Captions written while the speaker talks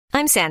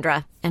I'm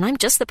Sandra, and I'm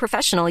just the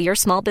professional your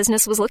small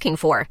business was looking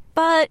for.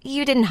 But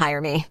you didn't hire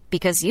me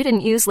because you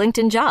didn't use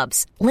LinkedIn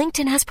Jobs.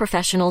 LinkedIn has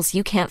professionals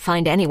you can't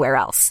find anywhere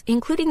else,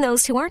 including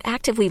those who aren't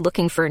actively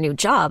looking for a new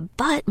job,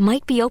 but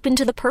might be open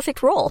to the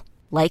perfect role,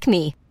 like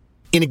me.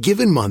 In a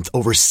given month,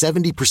 over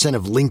 70%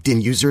 of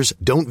LinkedIn users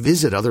don't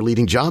visit other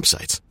leading job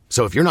sites.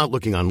 So if you're not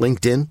looking on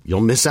LinkedIn,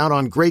 you'll miss out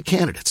on great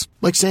candidates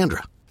like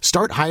Sandra.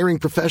 Start hiring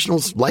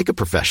professionals like a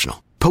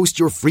professional. Post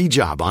your free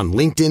job on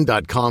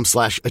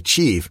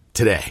linkedin.com/achieve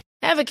today.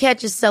 Ever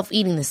catch yourself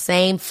eating the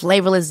same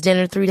flavorless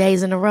dinner 3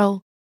 days in a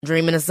row?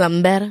 Dreaming of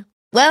something better?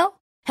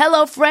 Well,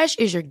 HelloFresh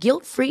is your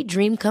guilt-free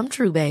dream come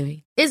true,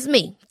 baby. It's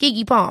me,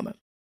 Keke Palmer.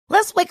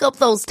 Let's wake up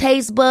those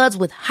taste buds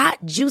with hot,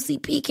 juicy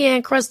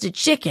pecan-crusted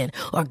chicken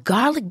or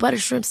garlic butter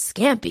shrimp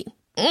scampi.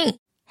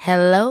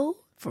 Hello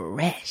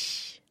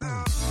Fresh.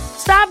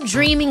 Stop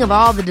dreaming of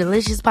all the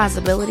delicious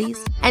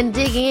possibilities and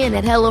dig in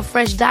at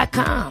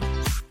HelloFresh.com.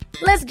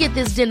 Let's get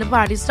this dinner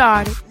party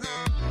started.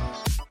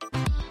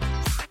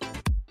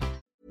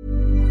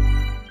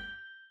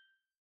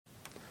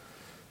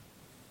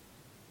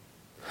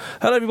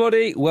 Hello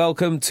everybody,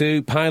 welcome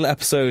to Pilot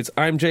Episodes.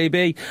 I'm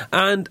JB,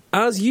 and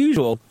as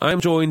usual, I'm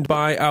joined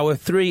by our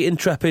three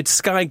intrepid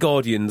Sky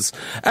Guardians.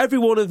 Every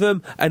one of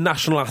them a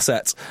national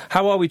asset.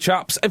 How are we,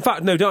 chaps? In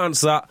fact, no, don't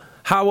answer that.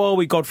 How are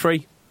we,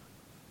 Godfrey?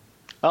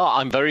 Oh,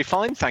 I'm very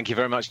fine, thank you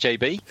very much,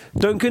 JB.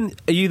 Duncan,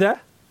 are you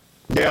there?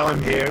 Yeah,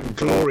 I'm here.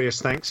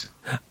 Glorious, thanks.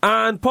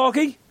 And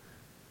Parky?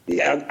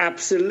 Yeah,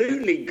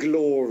 absolutely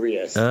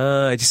glorious.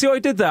 Do you see what I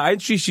did there? I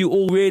introduced you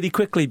all really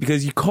quickly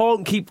because you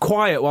can't keep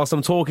quiet whilst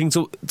I'm talking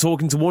to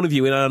one of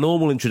you in our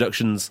normal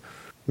introductions.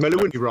 Well, it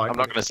wouldn't be right. I'm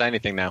not going to say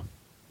anything now.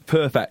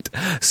 Perfect.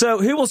 So,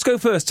 who wants to go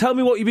first? Tell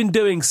me what you've been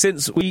doing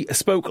since we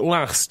spoke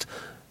last.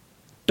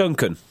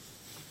 Duncan.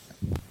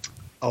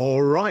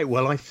 All right,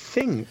 well, I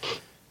think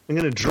I'm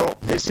going to drop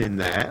this in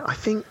there. I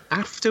think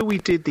after we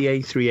did the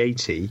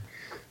A380,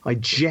 I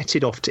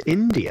jetted off to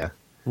India.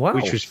 Wow.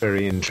 Which was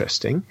very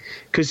interesting,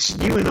 because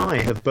you and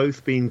I have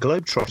both been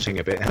globetrotting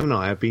a bit, haven't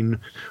I? I've been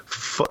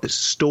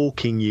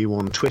stalking you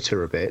on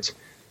Twitter a bit,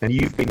 and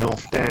you've been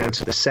off down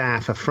to the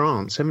south of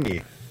France, haven't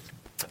you?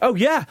 Oh,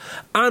 yeah.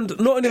 And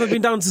not only have I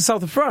been down to the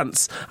south of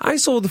France, I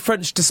saw the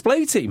French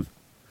display team,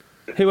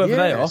 whoever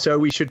they are. So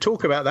we should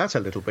talk about that a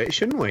little bit,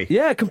 shouldn't we?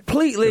 Yeah,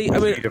 completely. I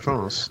mean, de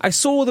France. I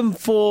saw them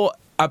for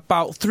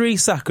about 3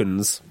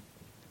 seconds.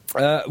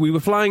 We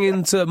were flying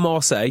into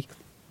Marseille,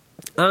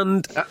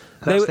 and...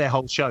 That's their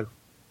whole show.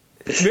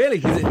 Really?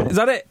 Is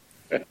that it?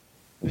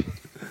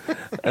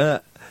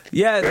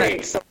 Yeah. Very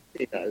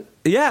exciting, though.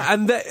 Yeah,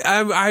 and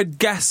I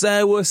guess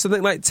there were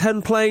something like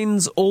 10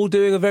 planes all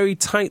doing a very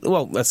tight...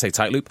 Well, let's say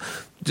tight loop.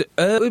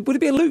 Would it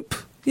be a loop?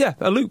 Yeah,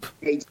 a loop.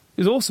 8. It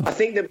was awesome. I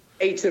think there were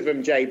 8 of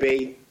them,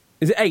 JB.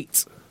 Is it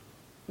 8?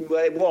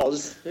 Well, it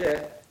was,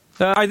 yeah.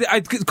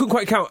 I couldn't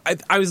quite count.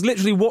 I was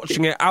literally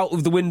watching it out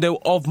of the window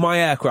of my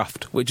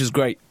aircraft, which is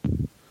great.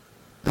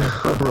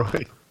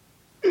 Right.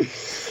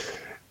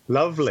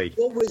 Lovely.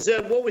 What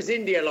was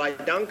India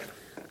like, Dunk?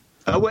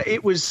 Well,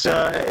 it was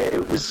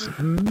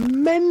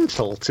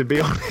mental, to be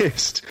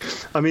honest.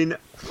 I mean,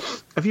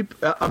 we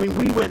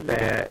went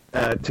there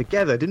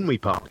together, didn't we,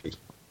 Parky?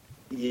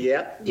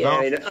 Yeah.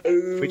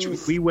 Which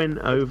we went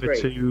over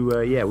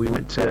to. We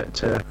went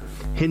to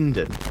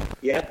Hindon.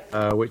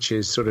 Yeah. Which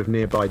is sort of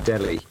nearby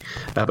Delhi,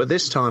 but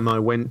this time I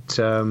went.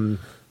 I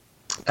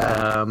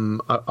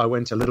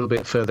went a little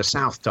bit further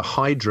south to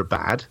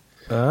Hyderabad.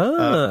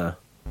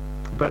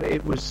 But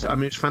it was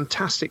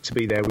fantastic to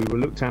be there. We were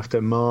looked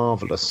after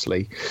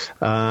marvellously,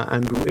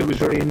 and it was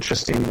very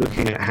interesting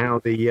looking at how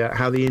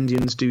the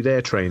Indians do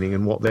their training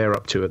and what they're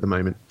up to at the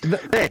moment.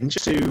 Then,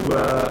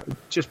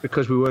 just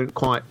because we weren't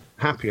quite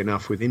happy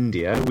enough with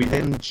India, we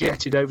then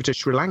jetted over to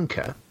Sri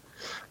Lanka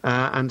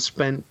and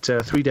spent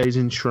 3 days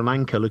in Sri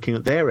Lanka looking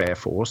at their Air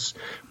Force,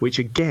 which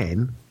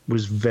again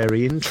was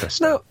very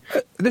interesting. Now,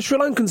 the Sri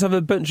Lankans have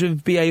a bunch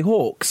of BA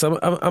Hawks.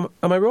 Am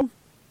I wrong?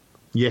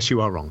 Yes,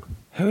 you are wrong.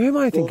 Who am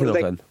I thinking of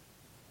then?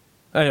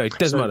 Anyway, it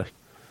doesn't matter.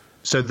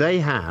 So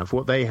they've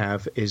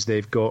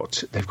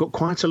got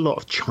quite a lot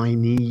of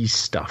Chinese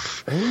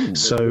stuff. Ooh.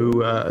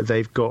 So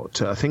they've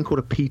got a thing called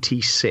a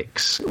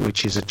PT-6,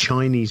 which is a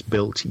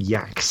Chinese-built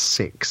Yak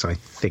 6, I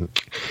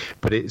think.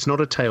 But it's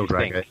not a tail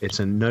dragger. It's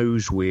a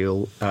nose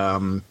wheel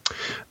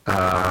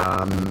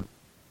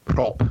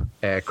prop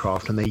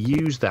aircraft, and they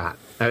use that.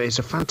 It's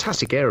a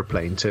fantastic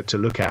aeroplane to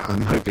look at.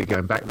 I'm hopefully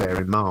going back there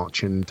in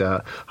March, and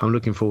I'm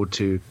looking forward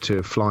to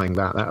flying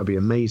that. That would be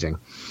amazing.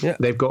 Yeah.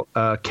 They've got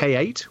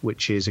K-8,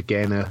 which is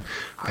again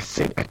I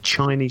think a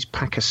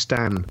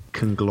Chinese-Pakistan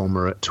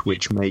conglomerate,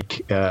 which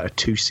make a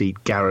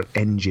 2-seat Garrett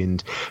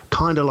engined,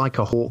 kind of like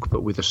a Hawk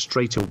but with a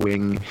straighter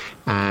wing,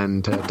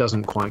 and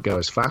doesn't quite go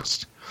as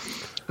fast.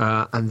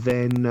 And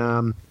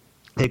then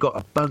they've got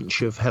a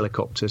bunch of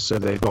helicopters. So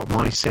they've got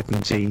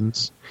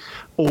My-17s,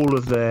 all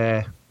of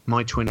their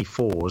My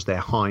 24s, their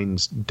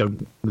Hinds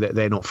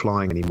they're not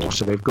flying anymore.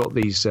 So they've got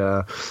these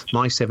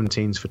My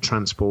 17s for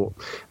transport,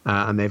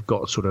 and they've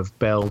got sort of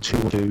Bell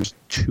 212s,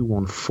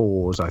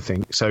 214s, I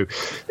think. So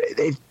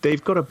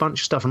they've got a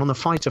bunch of stuff. And on the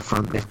fighter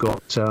front, they've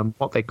got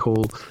what they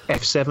call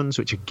F7s,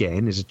 which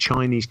again is a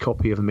Chinese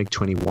copy of a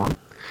MiG-21.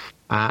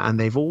 And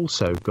they've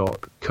also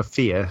got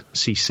Kafir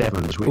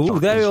C7s. Oh,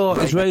 they are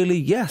Israeli,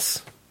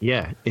 yes.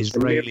 Yeah,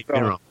 Israeli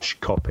Mirage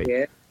copy.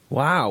 Yeah.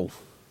 Wow.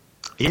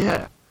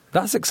 Yeah.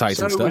 That's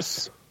exciting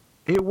stuff.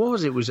 It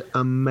was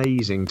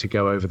amazing to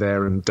go over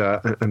there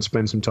and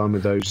spend some time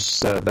with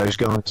those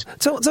guys.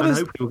 And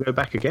hopefully we'll go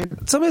back again.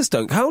 Tell me this,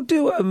 Dunk, how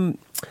do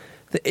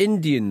the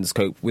Indians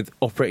cope with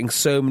operating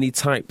so many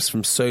types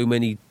from so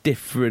many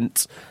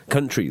different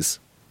countries?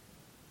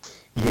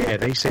 Yeah,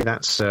 they say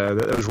that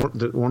was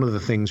one of the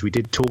things we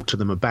did talk to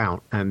them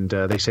about, and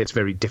they say it's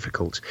very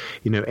difficult.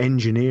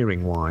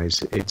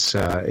 Engineering-wise,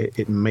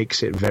 it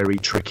makes it very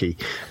tricky.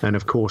 And,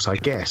 of course, I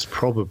guess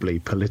probably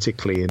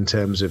politically in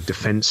terms of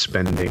defence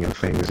spending and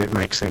things, it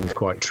makes things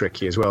quite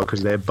tricky as well,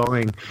 because they're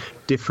buying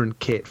different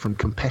kit from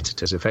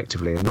competitors,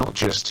 effectively, and not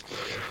just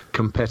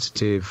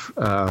competitive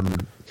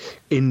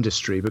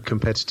industry, but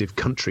competitive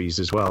countries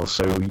as well.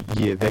 So,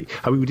 yeah,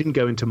 we didn't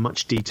go into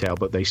much detail,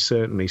 but they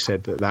certainly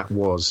said that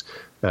was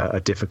a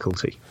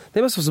difficulty.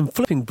 They must have some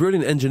flipping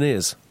brilliant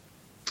engineers.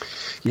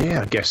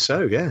 Yeah, I guess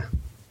so, yeah.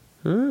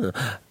 And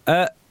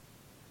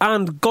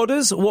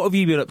Godders, what have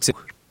you been up to?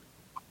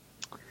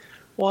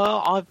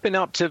 Well, I've been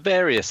up to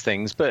various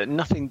things, but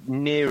nothing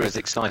near as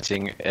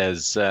exciting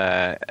as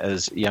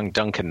young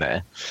Duncan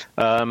there.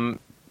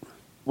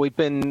 We've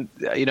been,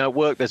 at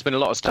work, there's been a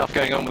lot of stuff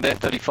going on with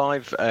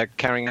F-35,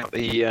 carrying out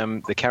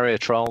the carrier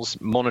trials,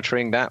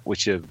 monitoring that,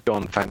 which have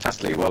gone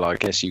fantastically well. I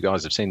guess you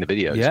guys have seen the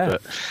videos. Yeah.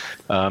 But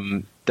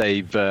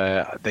they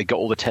got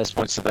all the test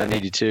points that they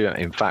needed to.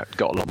 In fact,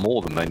 got a lot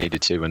more than they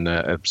needed to, and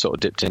sort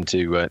of dipped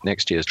into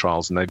next year's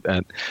trials. And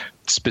they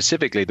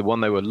specifically, the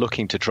one they were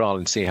looking to trial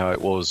and see how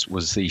it was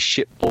the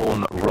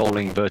shipborne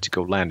rolling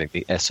vertical landing,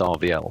 the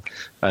SRVL.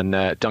 And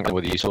don't know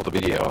whether you saw the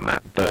video on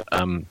that, but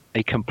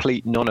a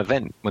complete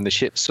non-event. When the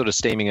ship's sort of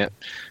steaming at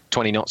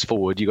 20 knots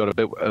forward, you got a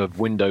bit of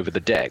wind over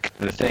the deck.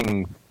 The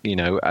thing,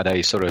 at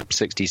a sort of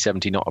 60,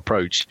 70 knot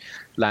approach,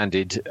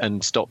 landed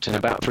and stopped in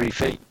about 3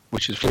 feet,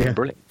 which is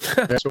brilliant.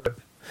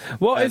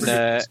 What is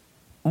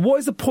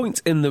the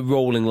point in the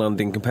rolling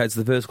landing compared to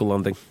the vertical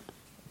landing?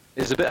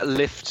 There's a bit of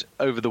lift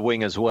over the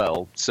wing as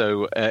well,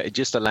 so it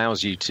just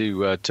allows you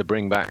to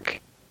bring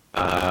back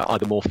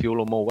either more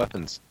fuel or more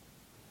weapons.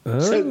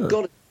 So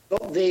got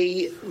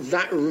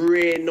that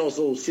rear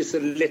nozzle's just a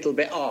little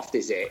bit aft,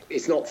 is it?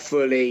 It's not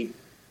fully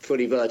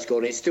vertical,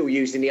 and it's still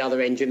using the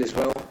other engine as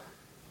well.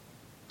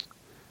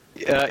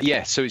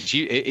 Yeah, so it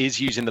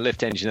is using the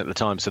lift engine at the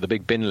time. So the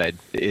big bin lead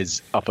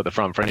is up at the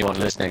front. For anyone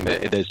listening,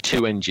 there's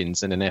 2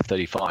 engines in an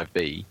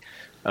F-35B.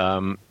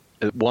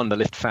 One, the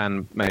lift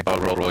fan made by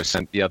Rolls-Royce,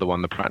 and the other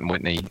one, the Pratt &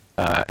 Whitney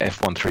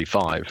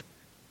F135.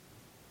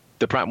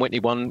 The Pratt &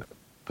 Whitney one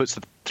puts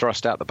the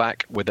thrust out the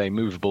back with a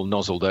movable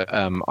nozzle that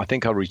I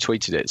think I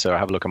retweeted it, so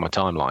have a look at my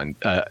timeline.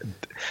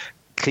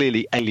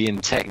 Clearly alien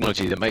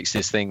technology that makes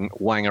this thing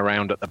wang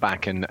around at the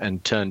back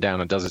and turn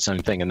down and does its own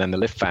thing. And then the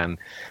lift fan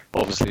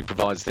obviously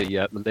provides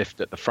the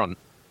lift at the front.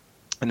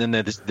 And then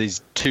there's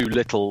these 2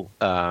 little,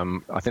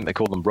 I think they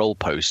call them roll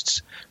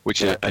posts,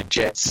 which are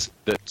jets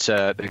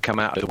that come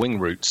out of the wing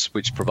roots,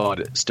 which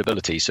provide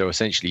stability. So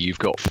essentially, you've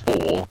got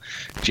 4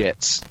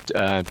 jets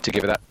to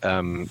give it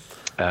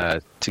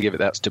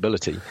that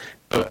stability.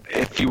 But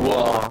if you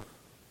are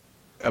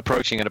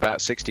approaching at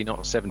about 60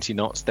 knots, 70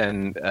 knots,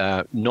 then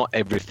not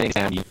everything's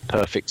down in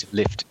perfect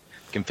lift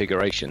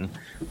configuration,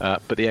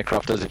 but the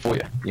aircraft does it for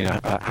you.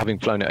 Having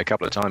flown it a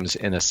couple of times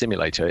in a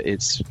simulator,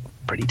 it's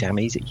pretty damn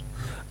easy.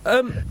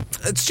 A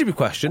stupid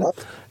question.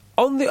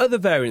 On the other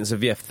variants of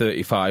the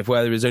F-35,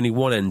 where there is only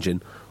one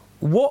engine,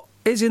 what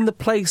is in the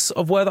place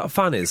of where that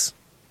fan is?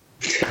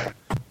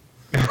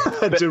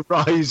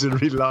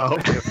 Derisory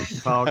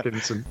laugh,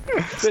 Parkinson.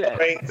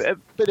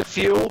 Bit of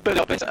fuel, bit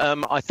of it.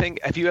 I think.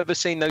 Have you ever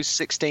seen those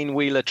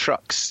 16-wheeler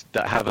trucks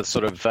that have a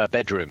sort of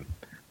bedroom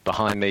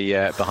behind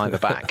the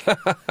back?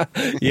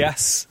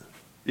 Yes.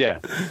 Yeah.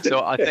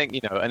 So I think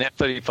an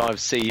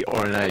F-35C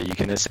or an A, you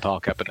can just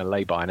park up in a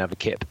lay-by and have a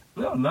kip.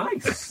 Oh,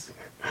 nice.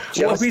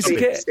 What a piece of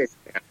kit.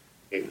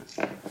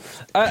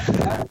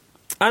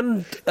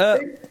 And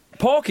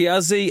Parky,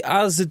 as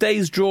the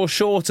days draw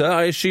shorter,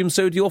 I assume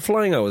so do your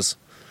flying hours.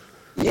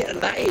 Yeah,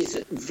 that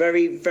is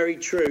very, very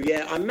true.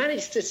 Yeah, I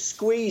managed to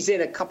squeeze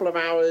in a couple of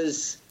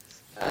hours,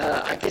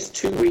 I guess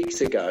 2 weeks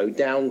ago,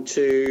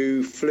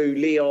 flew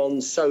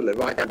Leon Solar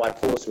right down by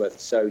Portsmouth.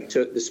 So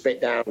took the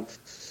Spit down,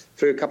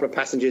 flew a couple of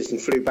passengers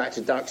and flew back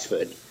to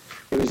Duxford.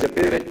 It was a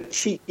bit of a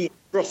cheeky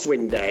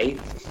crosswind day,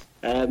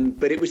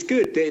 but it was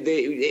good.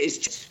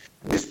 It's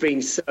just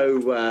been so,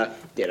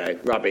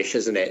 rubbish,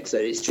 hasn't it? So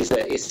it's just,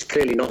 it's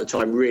clearly not the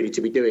time really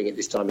to be doing it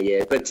this time of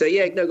year. But got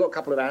a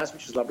couple of hours,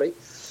 which was lovely.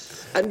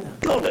 And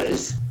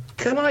Godders,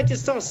 can I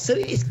just ask, so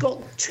it's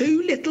got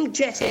 2 little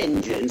jet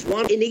engines,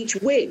 one in each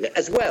wing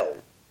as well,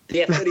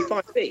 the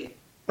F-35B?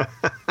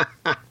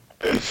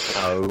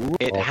 No,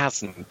 it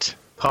hasn't.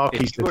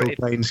 Parky's little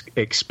plane's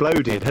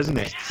exploded, hasn't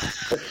it?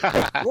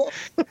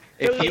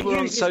 If you were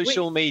on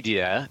social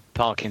media,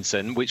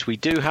 Parkinson, which we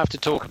do have to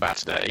talk about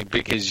today,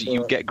 because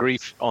you get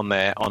grief on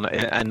there,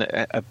 and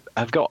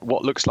I've got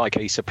what looks like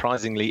a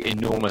surprisingly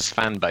enormous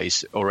fan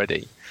base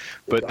already.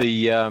 But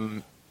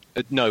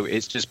no,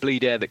 it's just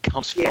bleed air that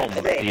comes from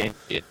the engine.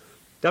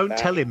 Don't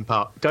tell him,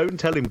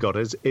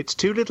 Godders. It's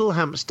two little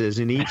hamsters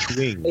in each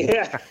wing,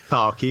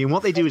 Parky, and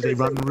what they do is they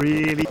run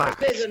really fast.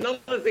 There's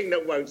another thing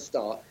that won't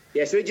start.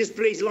 Yeah, so it just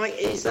bleeds like,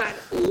 is that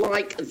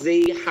like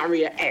the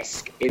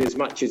Harrier-esque in as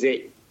much as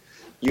you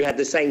had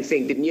the same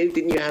thing, didn't you?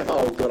 Didn't you have,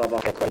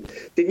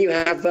 didn't you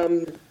have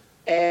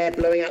air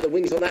blowing out the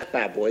wings on that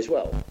bad boy as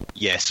well?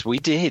 Yes, we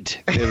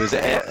did. There was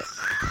air.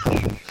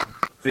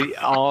 The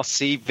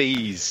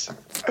RCVs.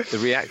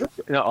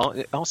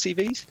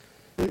 RCVs?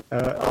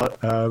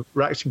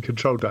 Reaction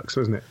control ducts,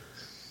 wasn't it?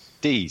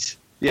 Ds.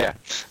 Yeah,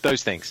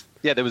 those things.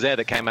 Yeah, there was air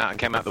that came out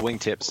the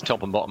wingtips,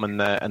 top and bottom, and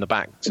the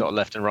back, sort of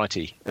left and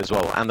righty as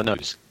well, and the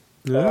nose.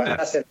 Yeah.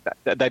 That's it.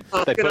 They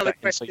put that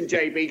question, in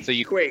JB. So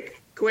quick.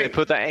 They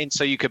put that in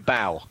so you could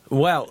bow.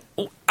 Well,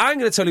 I'm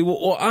going to tell you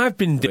what I've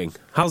been doing.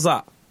 How's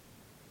that?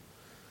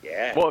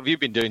 Yeah. What have you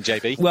been doing,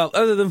 JB? Well,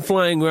 other than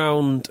flying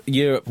around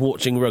Europe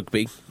watching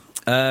rugby,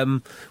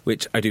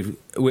 which I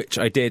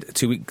did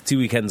two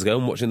weekends ago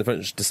and watching the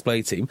French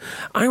display team,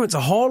 I went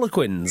to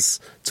Harlequins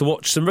to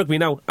watch some rugby.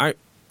 Now, I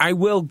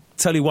will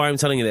tell you why I'm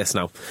telling you this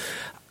now.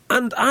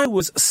 And I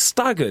was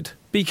staggered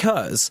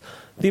because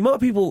the amount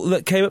of people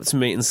that came up to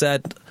me and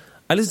said,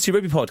 I listened to your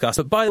rugby podcast,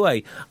 but by the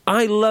way,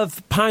 I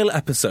love pilot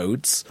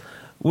episodes,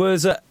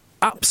 was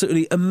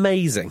absolutely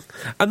amazing.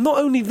 And not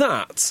only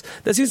that,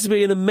 there seems to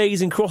be an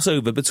amazing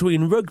crossover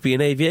between rugby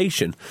and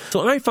aviation.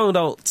 So I found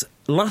out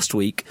last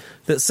week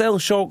that Sale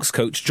Sharks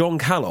coach John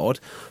Callard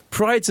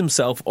prides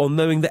himself on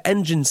knowing the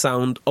engine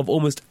sound of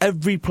almost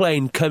every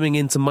plane coming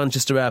into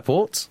Manchester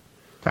Airport.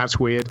 That's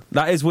weird.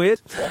 That is weird.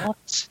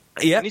 What?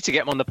 Yeah. You need to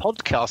get him on the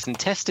podcast and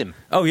test him.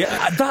 Oh,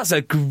 yeah. That's a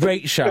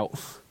great shout.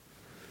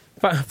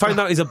 Find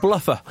out he's a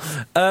bluffer.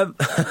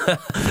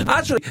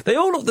 Actually, they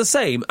all look the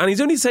same, and he's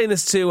only saying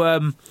this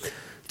to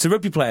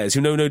rugby players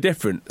who know no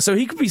different. So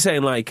he could be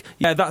saying, like,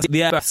 yeah, that's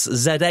the Airbus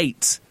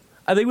Z8,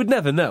 and they would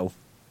never know.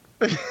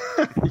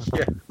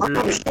 Yeah.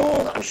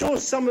 I'm sure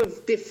some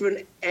of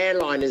different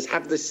airliners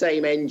have the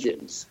same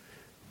engines.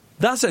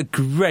 That's a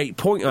great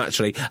point,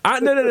 actually.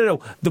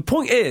 No. The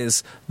point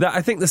is that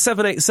I think the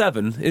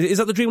 787... Is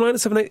that the Dreamliner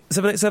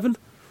 787?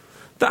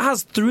 That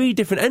has 3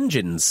 different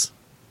engines.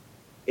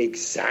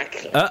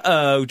 Exactly.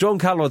 Uh-oh, John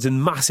Callard's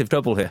in massive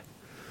trouble here.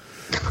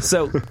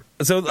 So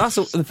that's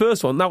the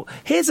first one. Now,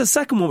 here's the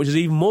second one, which is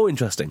even more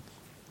interesting.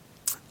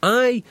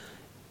 I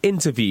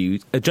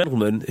interviewed a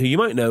gentleman who you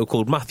might know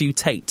called Matthew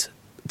Tate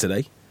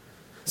today.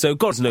 So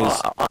God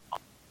knows...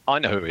 I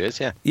know who he is,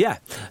 yeah. Yeah.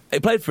 He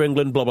played for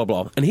England, blah, blah,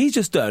 blah. And he's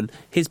just done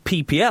his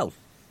PPL.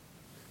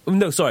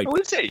 No, sorry. Oh,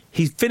 is he?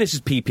 He's finished his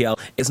PPL.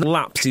 It's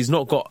lapsed. He's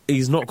not got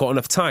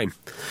enough time.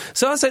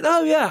 So I said,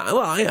 oh, yeah,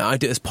 well, yeah, I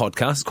do this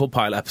podcast. It's called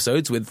Pilot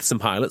Episodes with some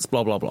pilots,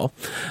 blah, blah, blah.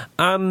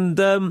 And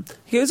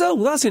he goes, oh,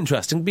 well, that's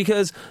interesting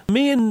because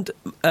me and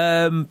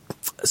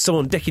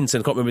someone, Dickinson,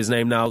 I can't remember his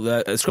name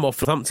now, scrum off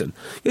Southampton.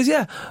 He goes,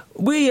 yeah,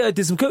 we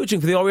did some coaching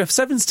for the RAF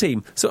Sevens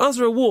team. So as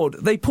a reward,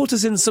 they put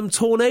us in some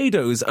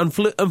tornadoes and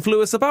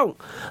flew us about.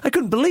 I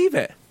couldn't believe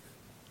it.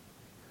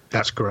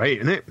 That's great,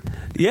 isn't it?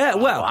 Yeah,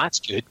 well... that's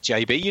good,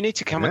 JB. You need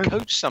to come and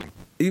coach some.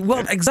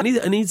 Well,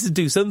 exactly. I need to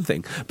do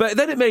something. But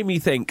then it made me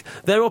think,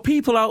 there are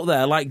people out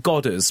there like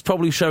Godders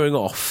probably showing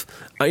off,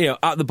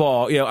 at the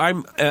bar.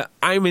 I'm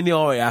in the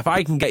RAF.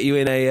 I can get you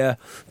in a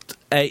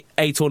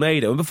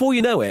tornado. And before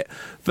you know it,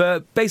 for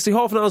basically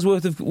half an hour's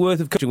worth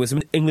of coaching with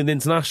some England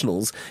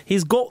internationals,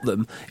 he's got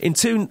them in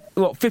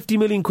 50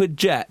 million quid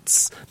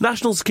jets.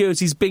 National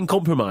security's been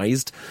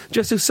compromised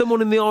just so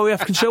someone in the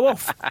RAF can show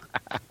off.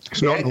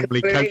 It's not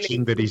normally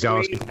coaching that he's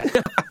asking.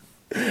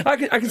 I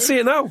can see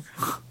it now.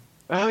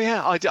 Oh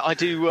yeah, I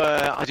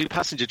do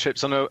passenger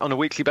trips on a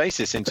weekly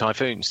basis in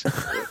typhoons.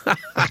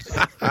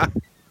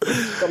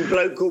 Some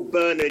bloke called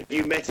Bernard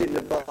you met in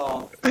the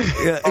bar.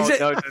 Yeah.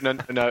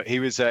 No. He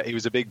was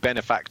a big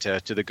benefactor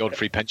to the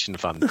Godfrey Pension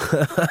Fund.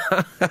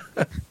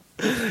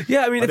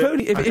 Yeah, I mean,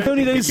 if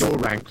only those... At your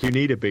rank, you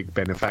need a big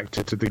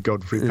benefactor to the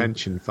Godfrey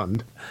Pension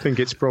Fund. I think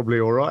it's probably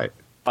all right.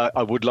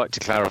 I would like to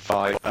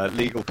clarify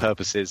legal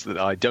purposes that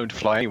I don't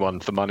fly anyone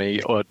for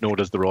money, nor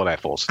does the Royal Air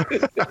Force.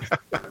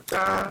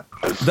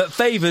 That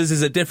favours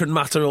is a different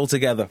matter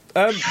altogether.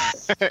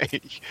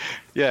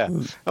 Yeah.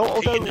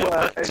 Although,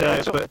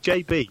 but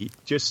JB,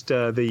 just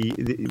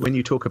when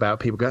you talk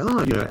about people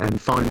going, and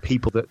find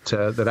people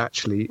that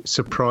actually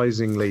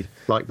surprisingly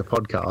like the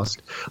podcast,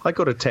 I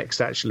got a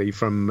text actually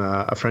from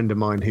a friend of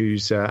mine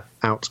who's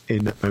out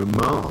in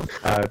Oman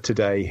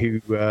today. Who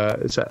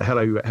said,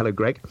 hello,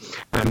 Greg,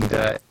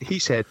 and he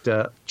said,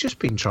 just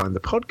been trying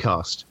the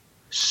podcast.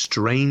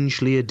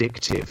 Strangely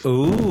addictive.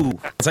 Ooh,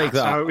 take that.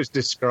 That's how it was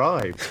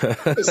described.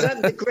 Is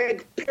that the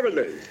Greg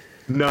Perelou?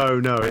 No,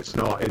 it's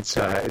not.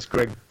 It's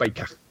Greg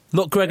Baker.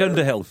 Not Greg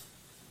Underhill.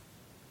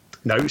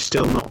 No,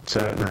 still not.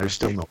 No,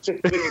 still not. We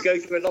could go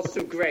through a lot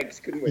of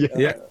Gregs, couldn't we?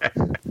 Yeah.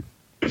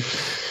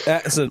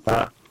 Excellent.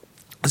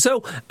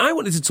 So I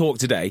wanted to talk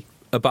today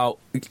about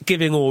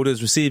giving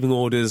orders, receiving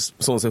orders,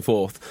 so on and so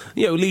forth.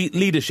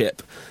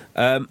 Leadership.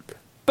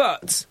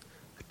 But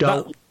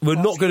we're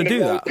not going to do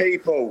that.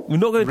 We're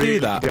not going to do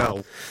that.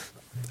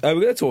 We're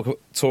going to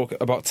talk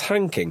about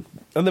tanking,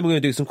 and then we're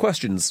going to do some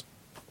questions.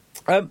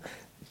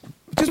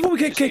 Just when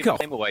we kick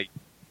off.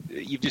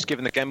 You've just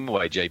given the game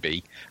away,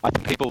 JB. I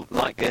think people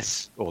like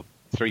this, or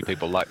 3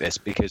 people like this,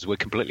 because we're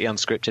completely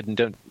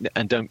unscripted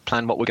and don't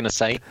plan what we're going to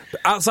say.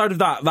 Outside of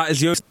that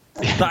is your.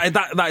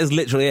 That is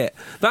literally it.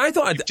 But I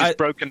thought I'd just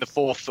broken the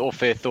 4th or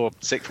 5th or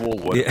 6th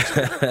wall.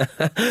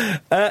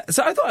 Yeah.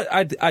 So I thought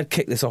I'd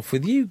kick this off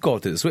with you,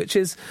 Godders, which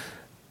is,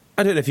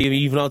 I don't know if you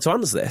even know how to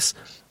answer this.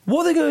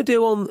 What are they going to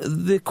do on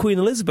the Queen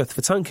Elizabeth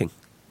for tanking?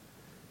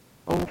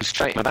 Oh,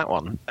 straight with that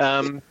one.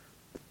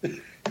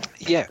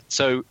 Yeah.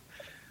 So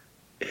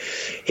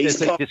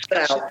he's popped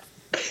out.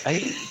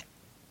 Hey?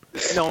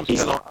 No, I'm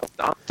still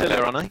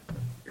there, aren't I?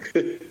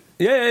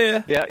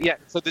 Yeah.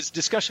 So there's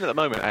discussion at the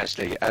moment,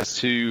 actually, as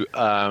to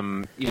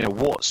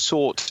what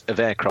sort of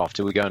aircraft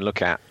do we go and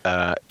look at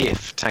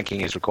if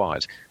tanking is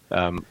required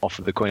off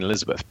of the Queen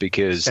Elizabeth,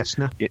 because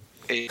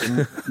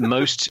in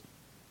most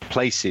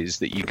places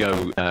that you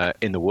go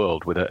in the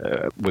world with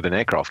an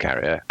aircraft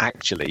carrier,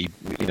 actually,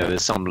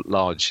 there's some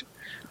large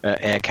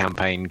air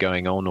campaign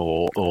going on,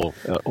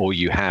 or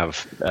you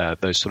have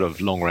those sort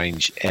of long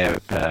range air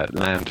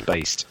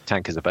land-based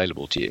tankers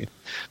available to you,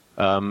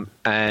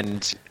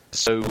 and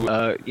so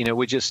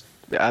we're just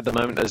at the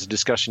moment there's a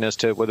discussion as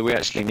to whether we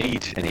actually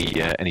need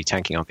any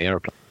tanking on the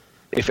aeroplane,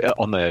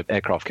 on the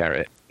aircraft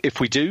carrier. If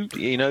we do,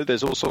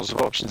 there's all sorts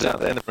of options out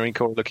there. The Marine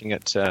Corps are looking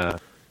at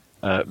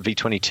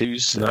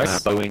V-22s.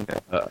 Nice.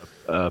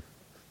 Boeing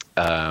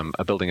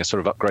are building a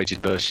sort of upgraded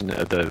version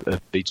of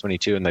the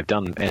V-22, and they've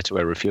done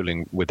air-to-air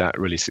refueling with that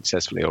really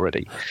successfully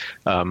already.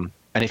 And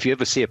if you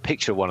ever see a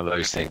picture of one of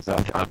those things,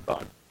 I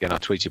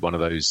tweeted one of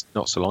those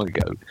not so long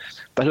ago.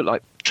 They look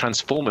like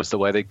Transformers, the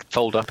way they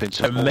fold up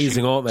into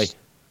amazing, aren't they?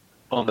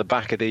 On the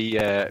back of the,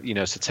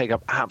 so take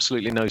up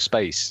absolutely no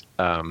space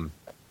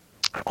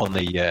on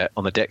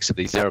the decks of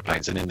these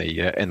aeroplanes and in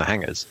the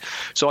hangars.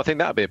 So I think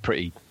that would be a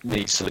pretty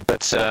neat solution.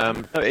 But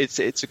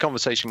it's a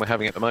conversation we're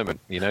having at the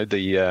moment.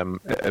 The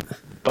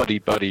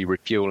buddy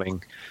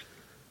refueling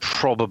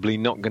probably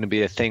not going to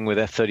be a thing with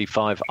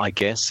F-35, I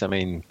guess. I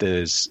mean,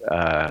 there's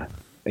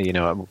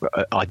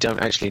I don't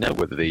actually know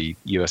whether the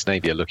US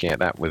Navy are looking at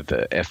that with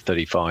the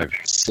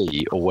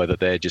F-35C, or whether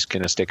they're just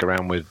going to stick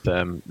around with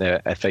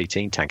their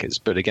F-18 tankers.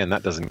 But again,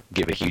 that doesn't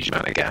give a huge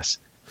amount of gas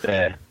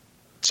there.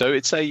 So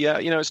it's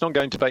it's an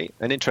ongoing debate,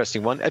 an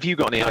interesting one. Have you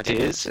got any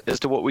ideas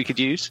as to what we could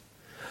use?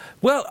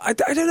 Well, I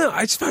don't know.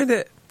 I just find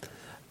it.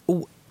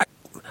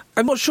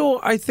 I'm not sure.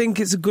 I think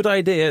it's a good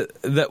idea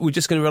that we're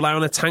just going to rely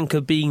on a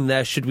tanker being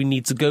there should we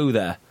need to go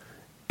there.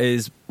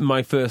 Is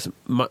my first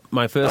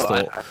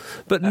thought.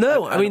 But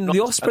no, I mean, the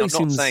Osprey seems.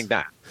 I'm not saying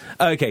that.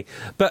 Okay,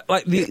 but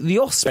like the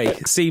Osprey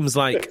seems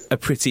like a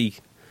pretty,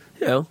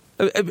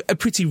 a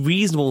pretty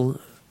reasonable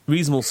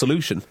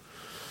solution.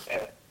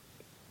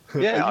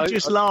 Yeah, are you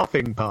just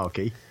laughing,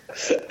 Parky?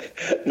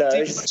 No,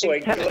 it's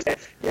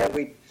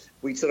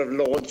we sort of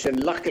launched,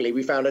 and luckily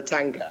we found a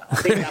tanker. I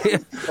think that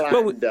was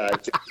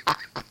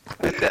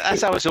planned.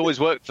 That's how it's always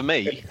worked for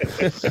me.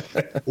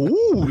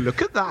 Ooh,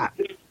 look at that.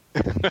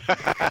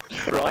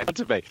 Right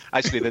to me.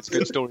 Actually, there's a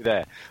good story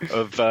there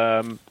of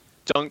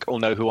Dunk will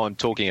know who I'm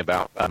talking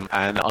about,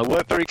 and I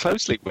work very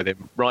closely with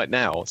him right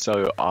now,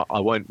 so I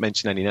won't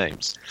mention any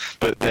names.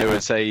 But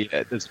there's a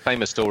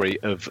famous story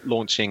of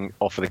launching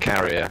off of the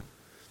carrier.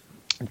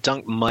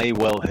 Dunk may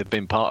well have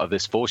been part of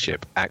this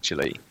 4-ship,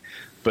 actually,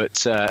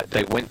 but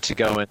they went to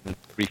go and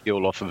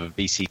refuel off of a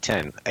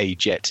VC-10, a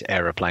jet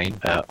aeroplane,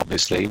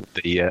 obviously,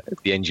 the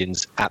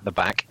engines at the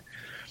back.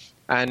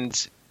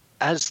 And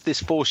as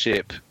this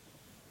 4-ship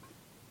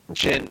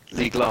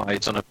gently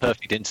glides on a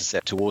perfect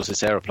intercept towards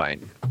this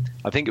aeroplane,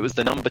 I think it was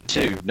the number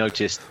 2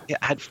 noticed it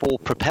had 4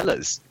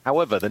 propellers.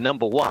 However, the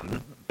number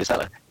 1, this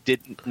fella,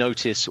 didn't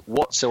notice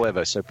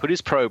whatsoever, so put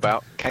his probe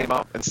out, came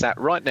up and sat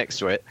right next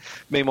to it.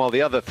 Meanwhile,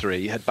 the other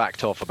 3 had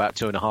backed off about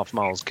 2.5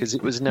 miles because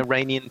it was an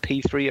Iranian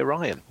P-3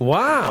 Orion.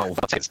 Wow.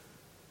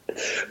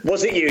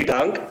 Was it you,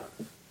 Dunk?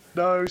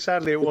 No,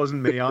 sadly it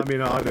wasn't me. I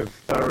mean, I'd have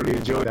thoroughly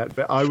enjoyed that,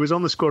 but I was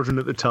on the squadron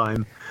at the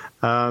time,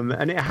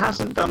 and it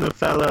hasn't done the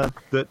fella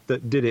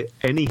that did it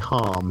any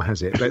harm,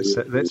 has it?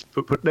 Let's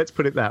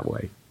put it that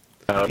way.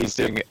 He's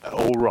doing it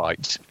all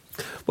right.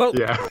 Well,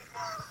 yeah.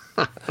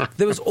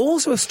 There was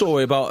also a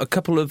story about a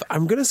couple of,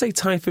 I'm going to say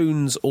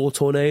typhoons or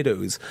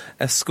tornadoes,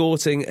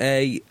 escorting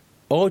a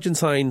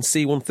Argentine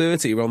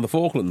C-130 around the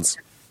Falklands,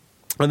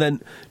 and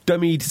then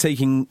dummied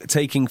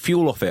taking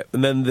fuel off it,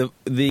 and then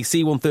the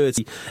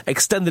C-130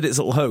 extended its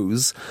little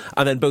hose,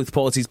 and then both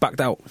parties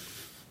backed out.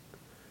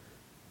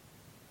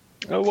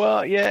 Oh,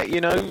 well, yeah,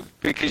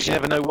 because you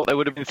never know what they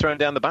would have been thrown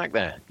down the back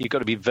there. You've got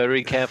to be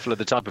very careful of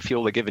the type of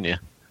fuel they're giving you.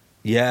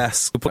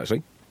 Yes, good point,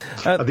 actually.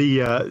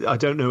 I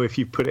don't know if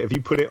you put it. Have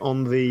you put it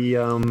on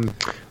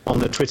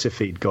the Twitter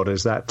feed,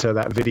 Godders?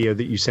 That video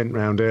that you sent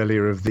round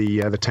earlier of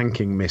the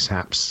tanking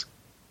mishaps.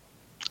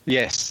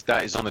 Yes,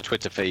 that is on the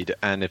Twitter feed,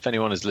 and if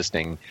anyone is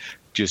listening,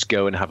 just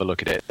go and have a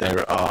look at it.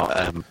 There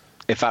are,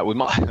 in fact,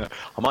 I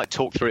might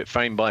talk through it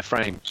frame by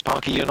frame.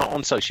 Sparky, you're not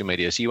on social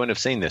media, so you won't have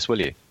seen this,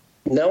 will you?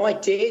 No, I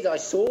did. I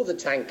saw the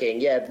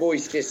tanking. Yeah,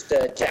 boys just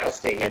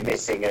jousting and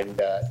missing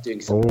and doing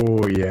something.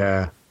 Oh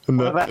yeah, and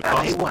the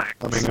AWACS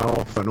coming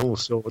off and all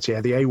sorts.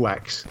 Yeah, the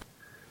AWACS.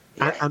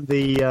 Yeah. And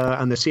the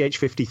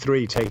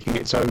CH-53 taking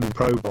its own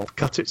probe off,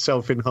 cut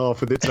itself in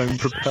half with its own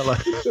propeller.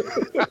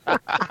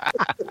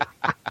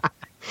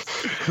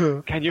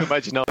 Can you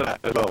imagine all that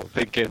as well?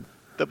 Thinking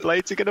the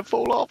blades are going to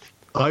fall off.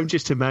 I'm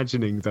just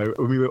imagining, though.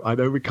 I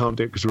know we can't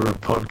do it because we're a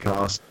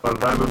podcast,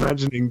 but I'm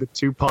imagining the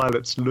two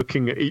pilots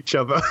looking at each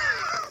other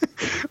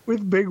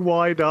with big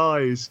wide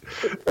eyes,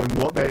 and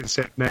what they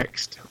said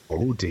next.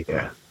 Oh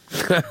dear!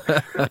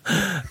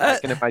 I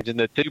can imagine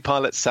the two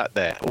pilots sat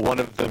there, one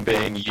of them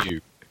being you,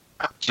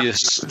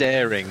 just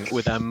staring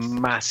with a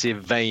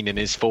massive vein in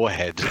his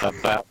forehead,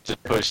 about to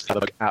push the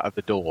lug out of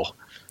the door.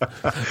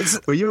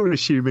 Well, you're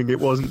assuming it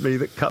wasn't me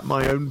that cut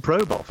my own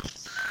probe off.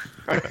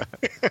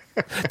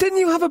 Didn't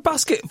you have a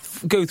basket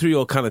go through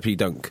your canopy,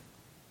 Dunk?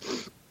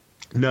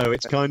 No,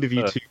 it's kind of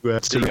you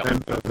to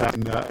remember that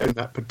in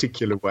that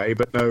particular way,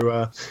 but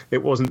no,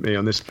 it wasn't me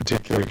on this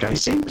particular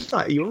case. Seems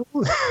like you.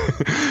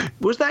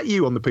 Was that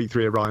you on the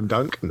P3 Orion,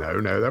 Dunk?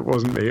 No, that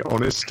wasn't me.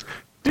 Honest.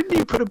 Didn't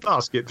you put a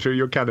basket through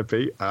your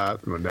canopy?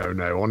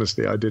 No,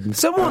 honestly, I didn't.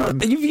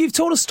 Someone, you've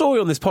told a story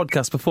on this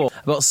podcast before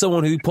about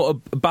someone who put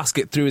a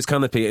basket through his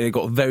canopy and it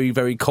got very,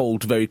 very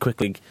cold very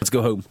quickly. Let's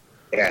go home.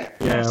 Yeah.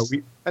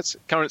 That's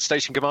current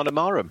Station Commander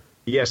Marum.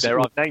 Yes. There,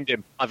 I've named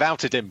him. I've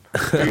outed him.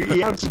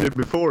 He outed him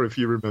before, if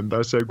you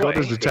remember. So God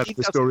has attached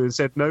the story and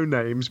said no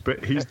names,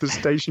 but he's the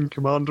Station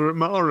Commander at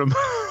Marum.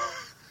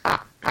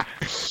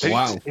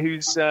 Wow.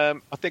 Who's I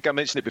think I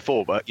mentioned it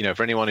before, but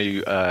for anyone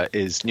who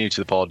is new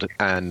to the pod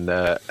and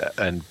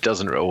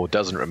doesn't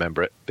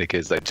remember it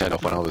because they turned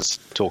off when I was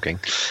talking,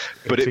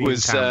 but it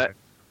was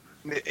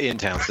Ian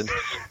Townsend.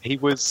 He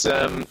was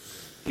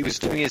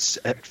doing his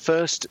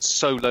first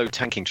solo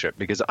tanking trip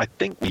because I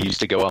think we used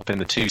to go up in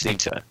the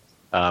two-seater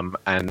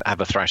and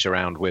have a thrash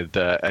around with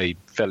a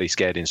fairly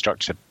scared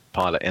instructor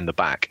pilot in the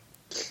back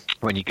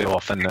when you go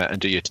off and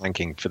do your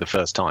tanking for the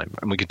first time.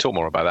 And we can talk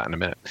more about that in a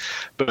minute.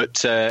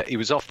 But he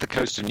was off the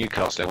coast of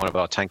Newcastle, one of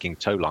our tanking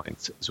tow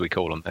lines, as we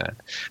call them there.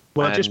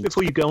 Well, just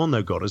before you go on,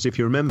 though, Godders, if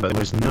you remember, there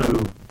was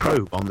no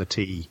probe on the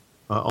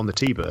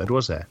T-Bird,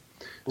 was there?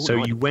 Ooh, so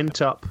you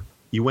went up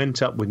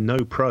with no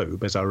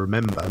probe, as I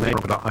remember.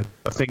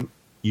 I think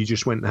you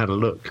just went and had a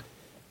look.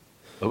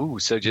 Oh,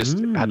 so just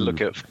had a look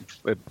at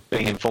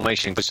being in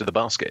formation close to the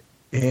basket.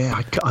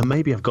 Yeah,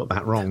 maybe I've got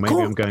that wrong. Maybe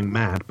I'm going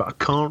mad, but I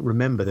can't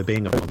remember there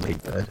being a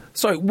T-Bird.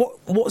 Sorry,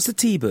 what's the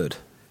T-Bird?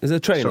 Is it a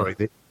trainer? Sorry,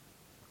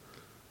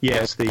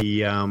 it's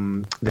the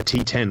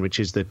T10, which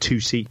is the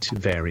two-seat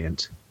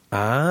variant.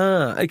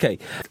 Ah, okay.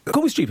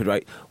 Call me stupid,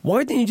 right?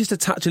 Why didn't you just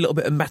attach a little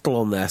bit of metal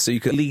on there so you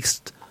could at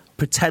least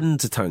pretend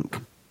to tank?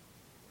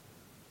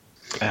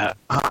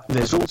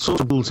 There's all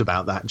sorts of rules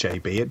about that,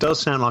 JB. It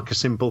does sound like a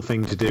simple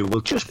thing to do.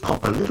 We'll just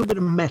pop a little bit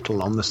of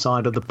metal on the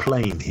side of the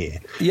plane here.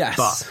 Yes.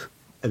 But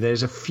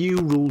there's a few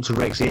rules and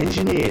regs. The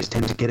engineers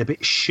tend to get a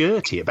bit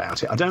shirty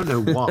about it. I don't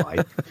know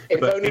why.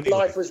 If only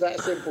life was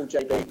that simple,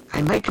 JB.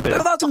 They make a bit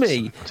of that to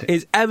me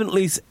is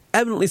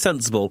eminently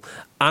sensible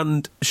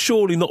and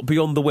surely not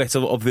beyond the wit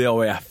of the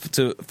OAF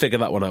to figure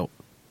that one out.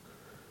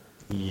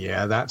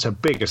 Yeah, that's a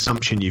big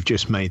assumption you've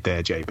just made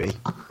there, JB.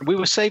 We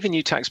were saving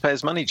you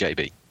taxpayers' money,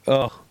 JB.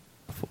 Oh.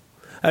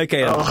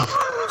 Okay. All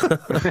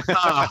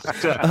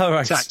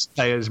right.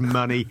 Taxpayers'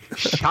 money.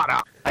 Shut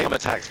up. I'm a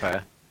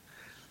taxpayer.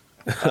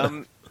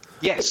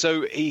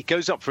 So he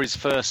goes up for his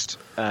first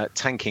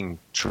tanking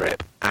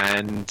trip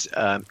and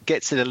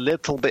gets it a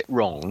little bit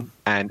wrong.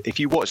 And if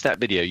you watch that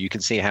video, you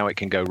can see how it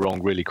can go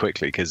wrong really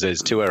quickly because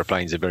there's two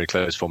aeroplanes in very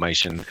close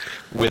formation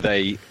with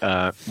a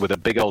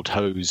big old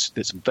hose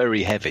that's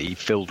very heavy,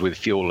 filled with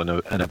fuel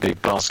and a big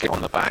basket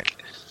on the back.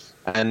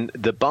 And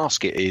the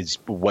basket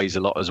weighs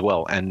a lot as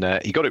well. And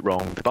he got it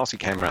wrong. The basket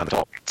came around the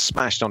top,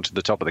 smashed onto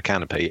the top of the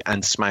canopy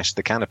and smashed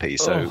the canopy.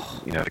 So,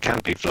 the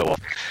canopy flew off.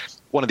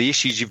 One of the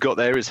issues you've got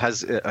there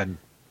and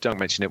don't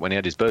mention it when he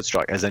had his bird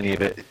strike, has any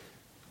of it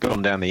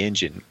gone down the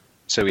engine?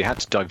 So he had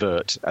to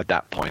divert at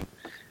that point.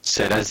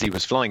 Said as he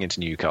was flying into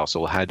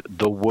Newcastle, had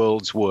the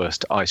world's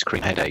worst ice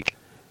cream headache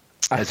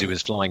as he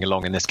was flying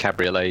along in this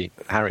Cabriolet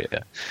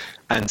Harrier.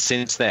 And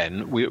since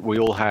then, we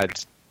all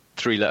had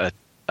 3-letter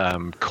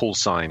call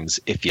signs,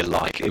 if you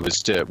like. It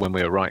was when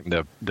we were writing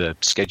the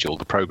schedule,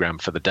 the program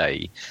for the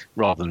day,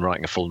 rather than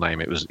writing a full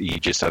name, he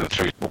just had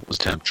what was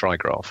termed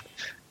trigraph.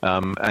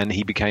 And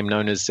he became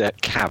known as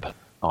Cab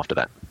after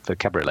that, for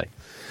Cabriolet.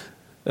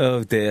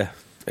 Oh dear.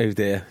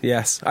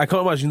 Yes, I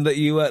can't imagine that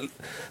you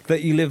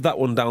lived that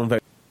one down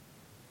very.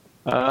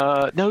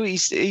 No,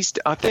 he's.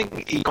 I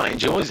think he quite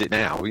enjoys it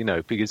now,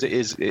 because it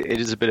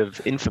is a bit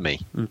of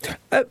infamy.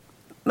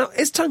 Now,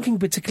 is tanking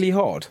particularly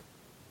hard?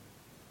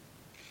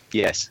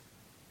 Yes.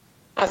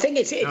 I think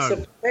it's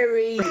a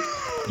very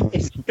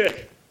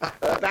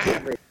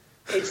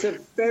it's a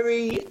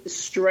very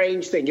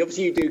strange thing.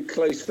 Obviously, you do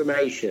close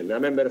formation. I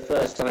remember the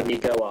first time you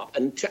go up,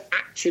 and to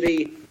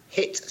actually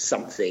hit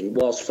something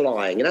whilst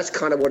flying, and that's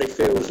kind of what it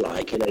feels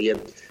like. You know,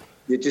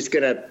 you're just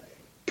going to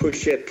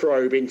push your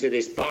probe into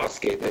this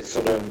basket that's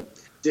sort of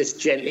just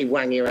gently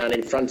wanging around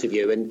in front of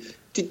you. And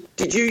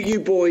did you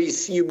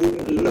boys, you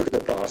wouldn't look at the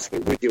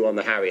basket, would you, on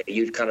the Harrier?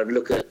 You'd kind of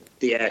look at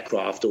the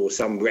aircraft or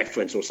some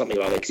reference or something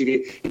like that.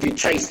 Because if you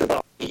chase the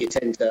basket, you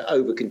tend to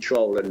over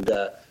control and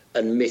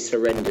miss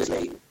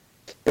horrendously.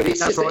 But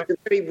it's it's a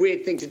very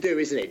weird thing to do,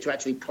 isn't it? To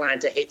actually plan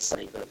to hit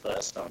something for the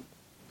first time.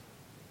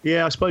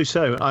 Yeah, I suppose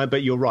so.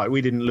 But you're right.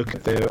 We didn't look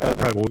at the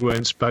probe. We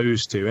weren't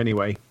supposed to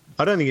anyway.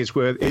 I don't think it's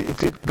worth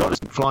it. It got us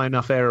to fly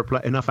enough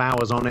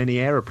hours on any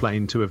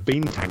aeroplane to have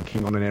been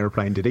tanking on an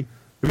aeroplane, did he?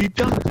 Have you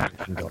done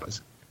tanking, Goddard?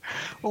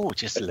 Oh,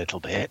 just a little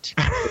bit.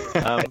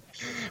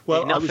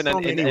 Well, enough in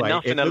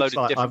a load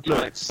of different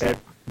types.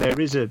 There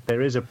is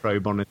a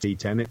probe on a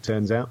T10. It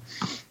turns out.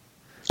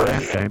 Oh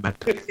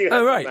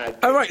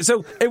right.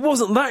 So it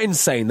wasn't that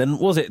insane, then,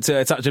 was it,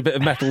 to attach a bit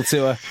of metal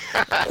to a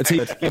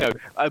T-10? You know,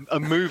 a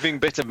moving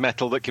bit of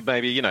metal that could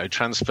maybe, you know,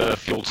 transfer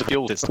fuel to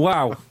fuel.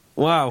 Wow.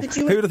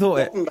 Who would have thought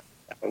it?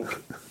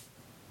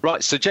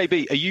 Right. So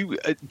JB,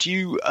 do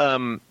you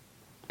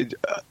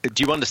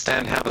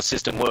understand how the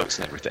system works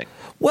and everything?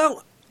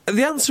 Well,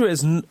 the answer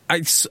is,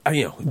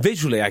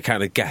 visually I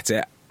kind of get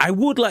it. I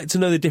would like to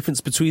know the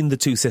difference between the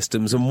two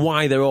systems and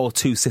why there are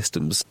two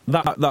systems.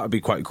 That would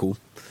be quite cool.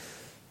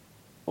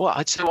 Well,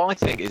 I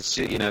think it's,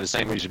 you know, the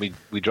same reason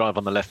we drive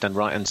on the left and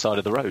right hand side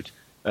of the road.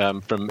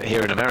 From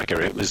here in America,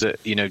 it was the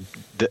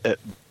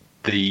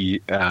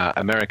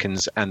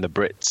Americans and the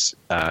Brits.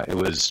 It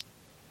was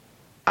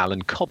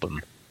Alan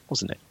Cobham,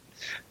 wasn't it?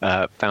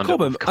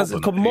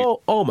 Cobham or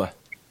Armour?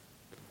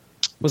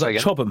 Was that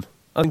Chobham?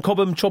 And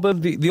Cobham,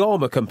 the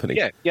Armour company.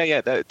 Yeah.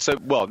 They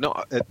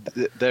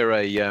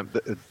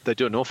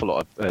do an awful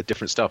lot of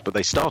different stuff, but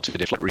they started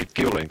with flight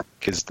refueling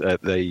because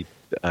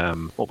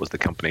what was the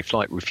company?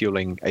 Flight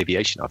Refueling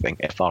Aviation, I think,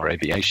 FR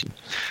Aviation.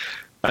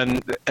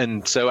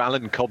 And so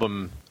Alan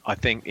Cobham, I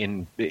think,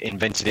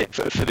 invented it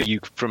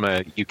from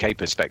a UK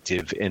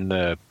perspective in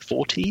the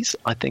 40s,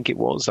 I think it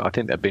was. I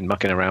think they've been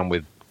mucking around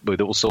with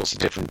all sorts of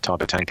different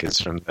type of tankers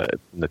from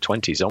the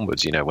 20s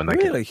onwards, you know, when they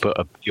can put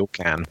a fuel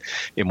can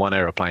in one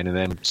aeroplane and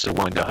then sort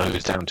of wind a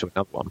hose down to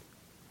another one.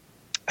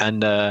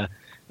 And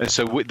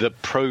so with the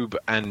probe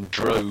and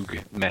drogue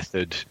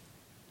method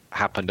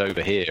happened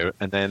over here,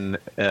 and then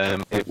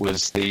it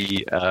was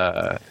the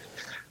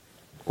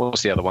what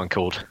was the other one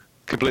called?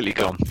 Completely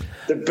gone.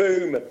 The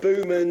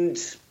boom and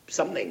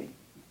something.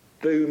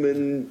 Boom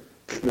and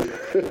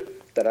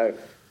don't know.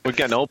 We're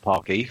getting old,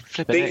 Parky.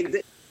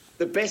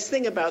 The best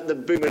thing about the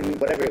boom and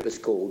whatever it was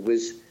called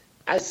was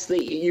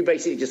you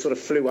basically just sort of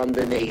flew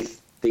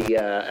underneath the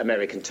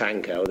American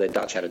tanker, or the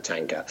Dutch had a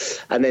tanker,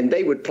 and then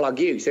they would plug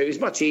you. So it was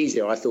much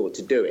easier, I thought,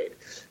 to do it.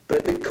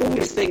 But the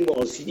coolest thing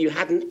was you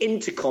had an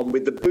intercom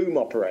with the boom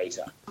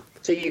operator.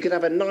 So you could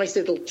have a nice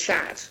little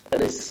chat,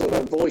 and this sort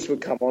of voice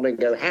would come on and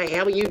go, "Hey,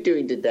 how are you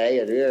doing today?"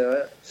 And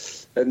you're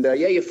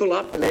full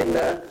up, and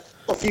then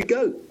off you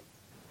go.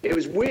 It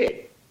was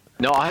weird.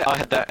 No, I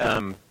had that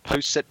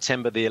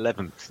post-September the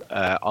 11th.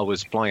 I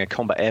was flying a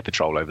combat air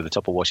patrol over the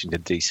top of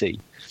Washington, D.C.,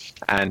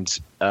 and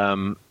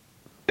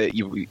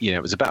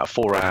it was about a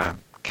 4-hour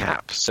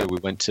cap, so we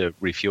went to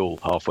refuel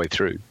halfway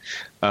through.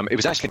 It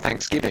was actually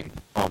Thanksgiving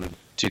on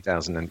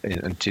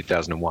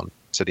 2001,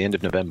 so the end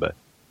of November.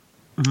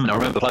 Mm-hmm. And I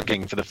remember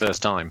plugging for the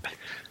first time.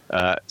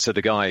 So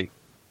the guy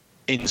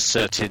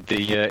inserted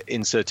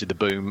the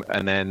boom,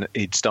 and then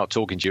he'd start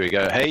talking to you. He'd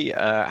go, "Hey,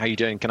 how you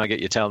doing? Can I get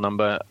your tail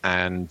number?"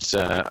 And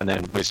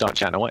then we'd start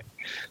chatting away.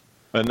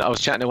 And I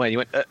was chatting away, and he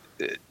went,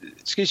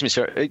 "Excuse me,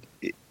 sir, are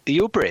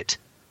you a Brit?"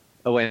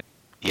 I went,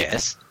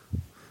 "Yes."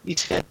 He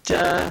said,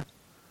 "Are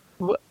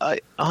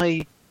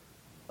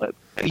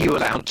you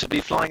allowed to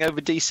be flying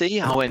over DC?"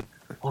 I went,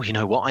 "Oh, you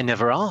know what? I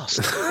never asked."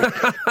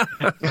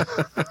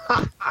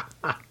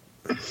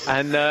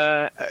 And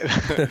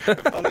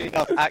funny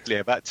enough, actually,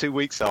 about 2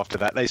 weeks after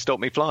that, they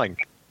stopped me flying.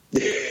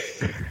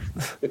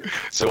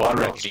 So I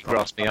reckon he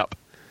grasped me up.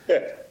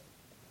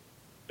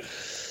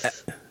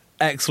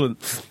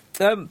 Excellent.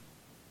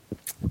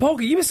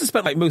 Porgy, you must have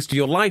spent most of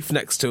your life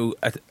next to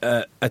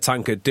a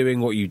tanker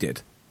doing what you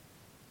did.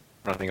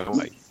 Running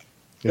away.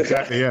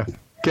 Exactly, yeah.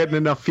 Getting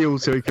enough fuel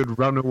so he could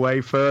run away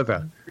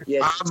further.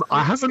 Yes.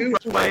 I haven't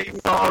run away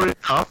far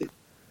enough.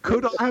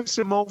 Could I have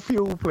some more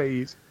fuel,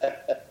 please?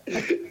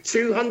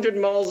 200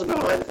 miles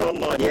behind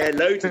front line. Yeah,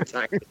 loads of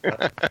tanks.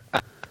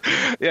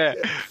 Yeah.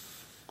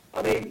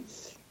 Did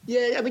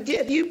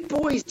you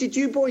boys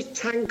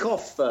tank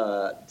off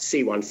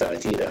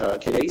C-130, the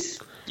Hercules?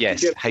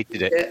 Yes,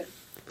 hated it. Yeah.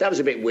 That was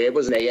a bit weird,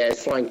 wasn't it? Yeah,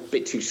 it's flying a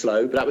bit too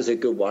slow, but that was a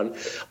good one.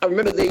 I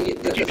remember Did you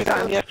do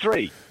that in the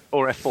F3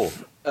 or F4?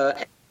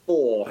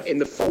 F4 in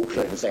the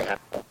Falklands. They had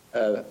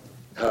a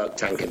Herc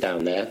tanker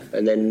down there,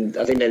 and then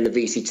I think the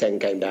VC-10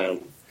 came down.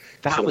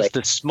 That was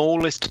the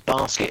smallest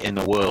basket in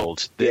the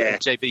world.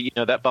 JB, you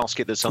know that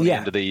basket that's on the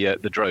end of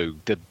the drogue?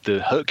 The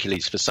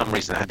Hercules, for some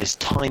reason, had this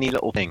tiny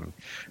little thing.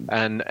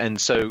 And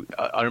so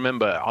I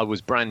remember I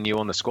was brand new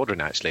on the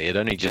squadron, actually. I'd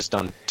only just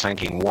done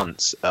tanking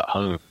once at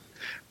home.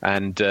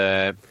 And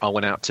I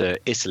went out to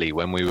Italy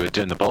when we were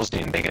doing the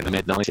Bosnian thing in the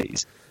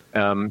mid-90s.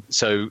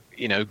 So,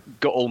 you know,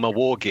 got all my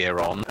war gear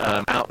on,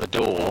 out the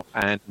door,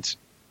 and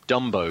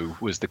Dumbo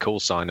was the call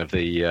sign of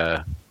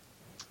the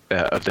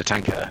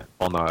tanker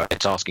on our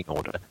tasking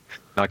order.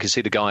 And I could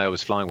see the guy I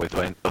was flying with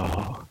went,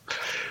 oh.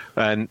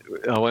 And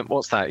I went,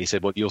 what's that? He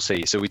said, well, you'll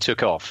see. So we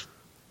took off.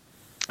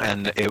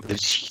 And there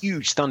was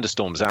huge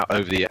thunderstorms out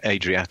over the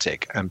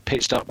Adriatic and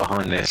pitched up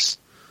behind this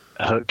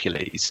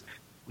Hercules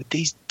with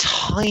these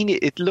tiny,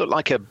 it looked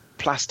like a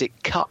plastic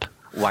cup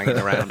wanging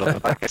around on the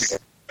back of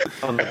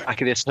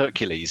this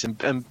Hercules.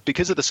 And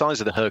because of the size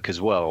of the Herc as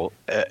well,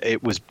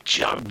 it was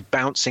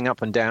bouncing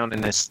up and down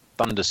in this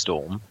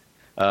thunderstorm.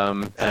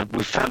 And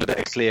we found a bit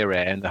of clear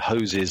air and the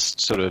hoses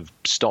sort of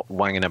stopped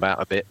wanging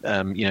about a bit.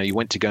 You know, you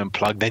went to go and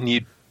plug, then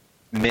you'd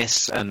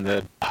miss and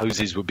the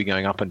hoses would be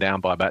going up and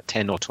down by about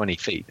 10 or 20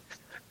 feet.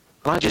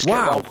 And I just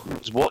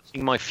was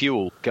watching my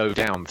fuel go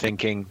down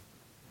thinking,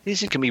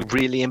 this is going to be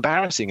really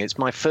embarrassing. It's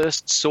my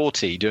first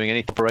sortie doing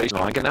any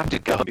operational. I'm going to have to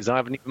go because I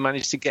haven't even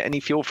managed to get any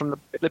fuel from the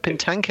flipping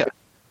tanker.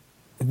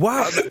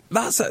 Wow,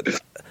 that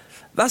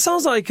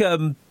sounds like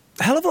hell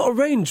of a lot of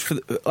range for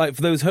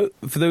those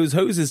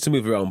hoses to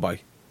move around by.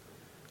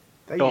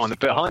 Behind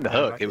the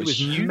Herc, it was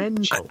huge.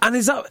 Mental. And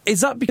is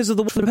that because of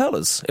the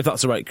propellers, if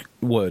that's the right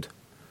word?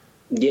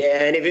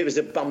 Yeah, and if it was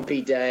a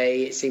bumpy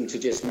day, it seemed to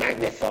just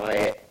magnify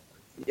it.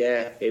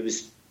 Yeah, it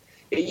was.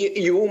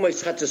 You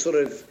almost had to sort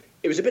of.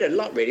 It was a bit of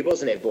luck, really,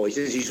 wasn't it, boys?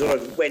 As you sort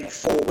of went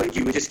forward,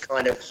 you would just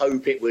kind of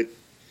hope it would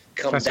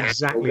come down. That's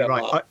exactly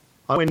right.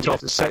 I went off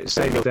to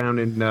sail down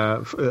in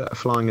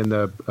flying in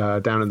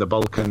the down in the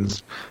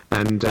Balkans,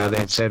 and they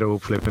had said, "Oh,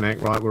 flipping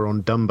heck, right, we're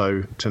on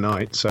Dumbo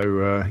tonight,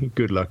 so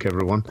good luck,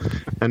 everyone."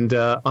 And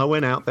I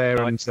went out there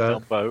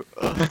Dumbo.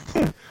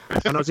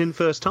 and I was in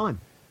first time.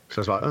 So I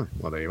was like, oh,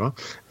 well, there you are.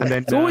 And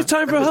then it's always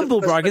time for a humble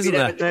brag, isn't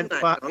there? And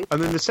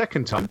then the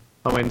second time,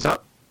 I went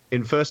up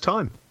in first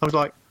time. I was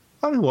like,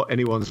 I don't know what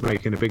anyone's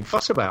making a big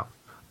fuss about.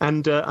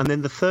 And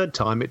then the third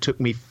time, it took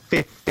me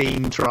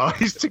 15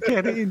 tries to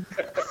get in.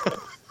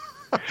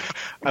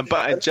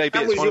 But JB,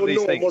 it's one of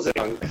these things.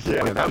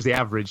 Yeah, that was the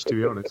average, to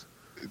be honest.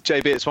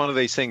 JB, it's one of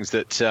these things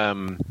that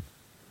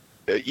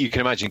you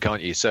can imagine,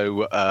 can't you?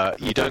 So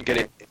you don't get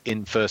it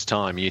in first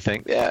time. You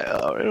think, yeah,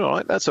 all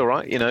right, that's all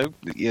right. You know,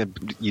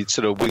 you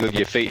sort of wiggle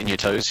your feet and your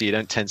toes so you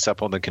don't tense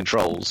up on the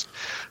controls.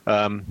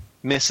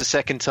 Miss a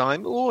second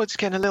time, it's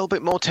getting a little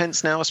bit more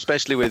tense now,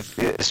 especially if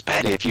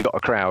you've got a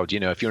crowd. You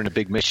know, if you're in a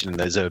big mission and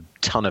there's a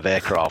ton of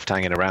aircraft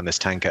hanging around this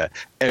tanker,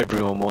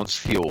 everyone wants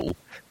fuel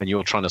and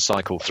you're trying to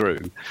cycle through.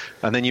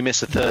 And then you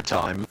miss a third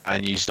time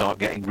and you start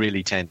getting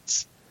really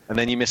tense. And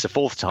then you miss a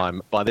fourth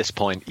time. By this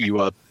point, you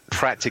are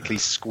practically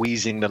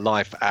squeezing the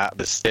life out of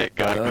the stick,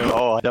 going,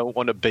 I don't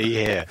want to be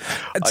here.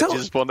 I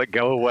just want to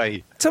go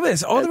away. Tell me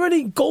this, are there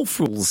any golf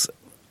rules?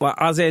 Like,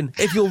 as in,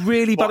 if you're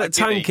really bad at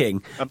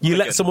tanking, you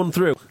let someone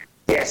through?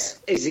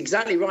 Yes, it's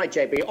exactly right,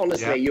 JB.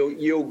 Honestly,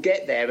 you'll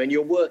get there and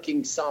you're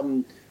working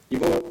some...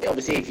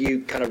 Obviously, if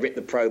you kind of ripped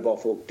the probe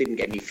off or didn't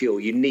get any fuel,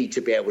 you need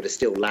to be able to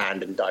still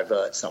land and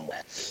divert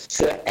somewhere.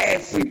 So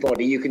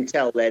everybody, you can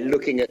tell they're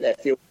looking at their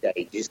fuel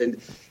gauges,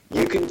 and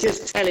you can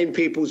just tell in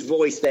people's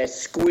voice they're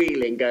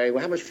squealing, going,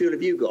 well, how much fuel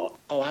have you got?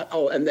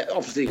 And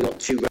obviously you've got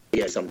 2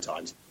 radios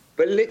sometimes.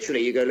 But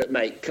literally, you go, look,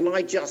 mate, can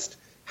I just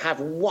have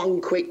one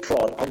quick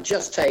prod? I'll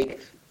just take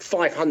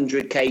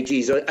 500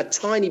 kgs or a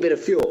tiny bit of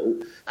fuel,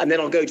 and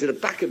then I'll go to the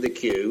back of the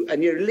queue,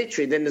 and you're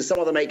literally, then there's some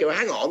other mate go,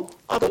 hang on,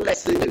 I've got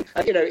less to do.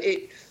 You know,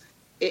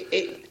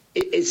 it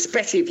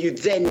especially if you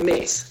then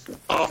miss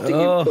after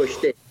you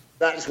pushed it,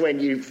 that's when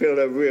you feel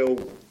a real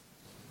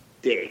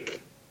dick.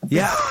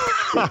 Yeah.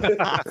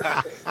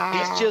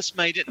 He's just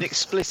made it an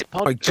explicit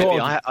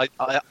podcast.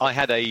 I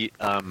had a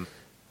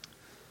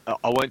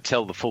I won't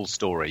tell the full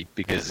story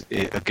because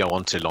it'll go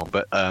on too long,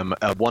 but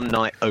one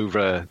night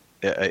over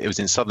it was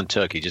in southern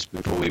Turkey just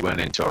before we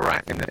went into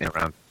Iraq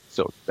around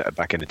sort of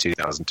back in the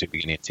 2002,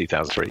 beginning of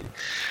 2003,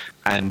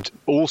 and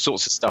all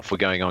sorts of stuff were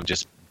going on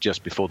just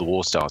before the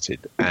war started.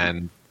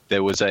 And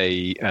there was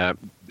a line.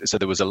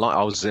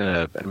 I was in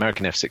an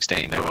American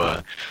F-16. There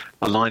were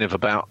a line of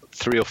about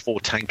 3 or 4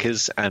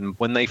 tankers, and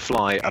when they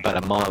fly about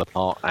a mile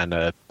apart and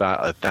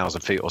about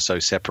 1,000 feet or so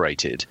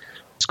separated,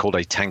 it's called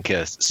a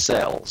tanker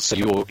cell. So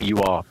you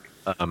are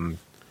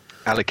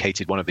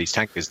allocated one of these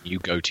tankers, and you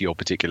go to your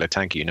particular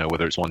tanker. You know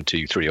whether it's 1,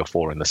 2, 3, or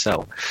 4 in the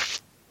cell.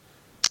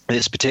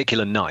 This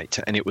particular night,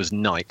 and it was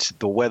night,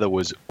 the weather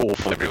was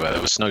awful everywhere.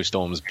 There were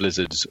snowstorms,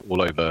 blizzards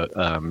all over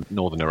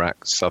northern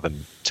Iraq,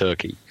 southern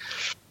Turkey.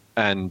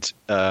 And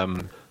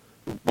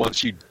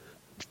once you'd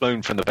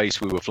flown from the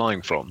base we were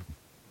flying from,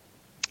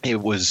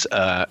 it was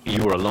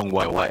you were a long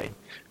way away,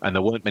 and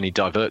there weren't many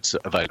diverts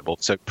available.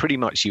 So pretty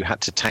much you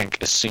had to tank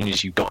as soon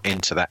as you got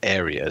into that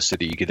area so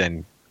that you could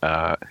then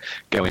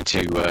go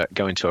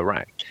into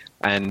Iraq.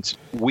 And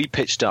we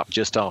pitched up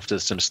just after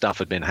some stuff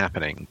had been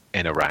happening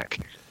in Iraq,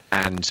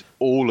 and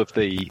all of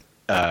the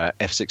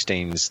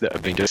F-16s that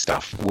have been doing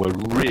stuff were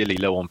really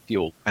low on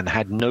fuel and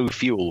had no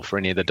fuel for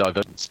any of the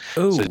diversions.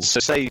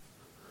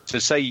 So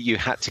say you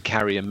had to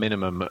carry a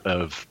minimum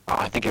of,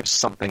 I think it was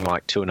something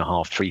like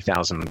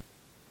 3,000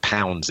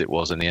 pounds it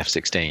was in the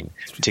F-16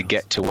 to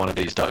get to one of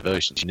these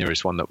diversions, the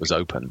nearest one that was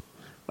open.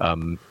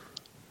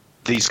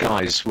 These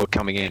guys were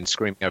coming in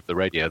screaming over the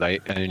radio. They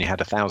only had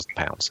 1,000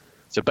 pounds.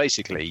 So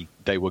basically,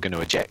 they were going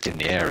to eject in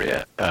the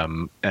area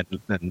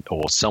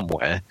or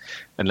somewhere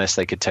unless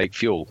they could take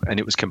fuel. And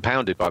it was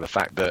compounded by the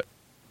fact that,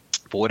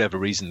 for whatever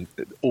reason,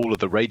 all of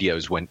the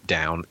radios went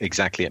down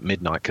exactly at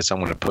midnight because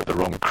someone had put the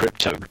wrong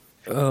crypto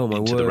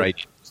into the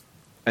radio.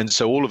 And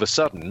so all of a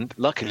sudden,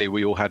 luckily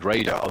we all had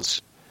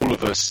radars. All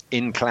of us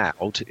in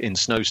cloud, in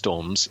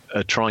snowstorms,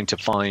 are trying to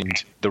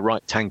find the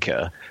right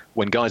tanker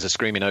when guys are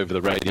screaming over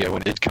the radio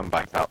and it did come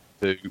back up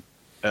to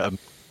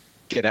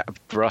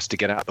for us to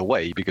get out of the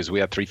way, because we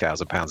had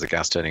 3,000 pounds of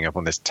gas turning up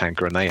on this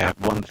tanker and they had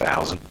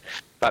 1,000.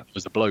 That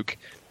was the bloke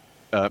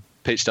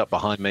pitched up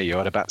behind me who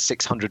had about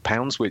 600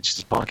 pounds, which,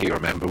 as Parky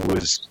remember,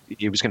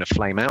 he was going to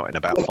flame out in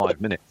about 5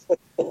 minutes.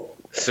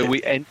 So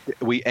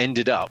we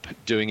ended up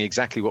doing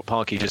exactly what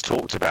Parky just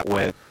talked about,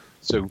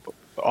 so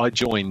I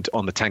joined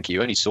on the tanker.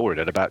 You only saw it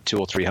at about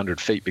 200 or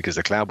 300 feet because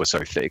the cloud was so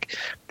thick.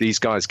 These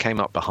guys came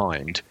up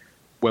behind.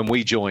 When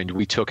we joined,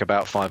 we took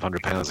about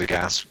 500 pounds of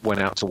gas,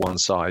 went out to one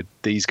side.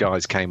 These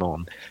guys came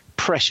on,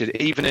 pressured,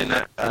 even in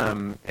that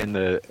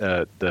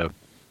the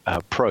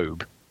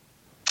probe.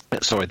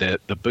 Sorry,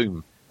 the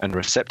boom and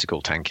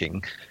receptacle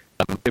tanking.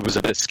 It was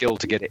a bit of skill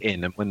to get it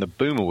in, and when the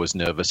boomer was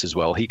nervous as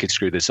well, he could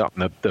screw this up.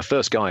 And the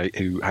first guy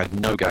who had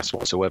no gas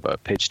whatsoever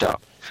pitched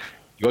up.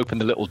 You open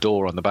the little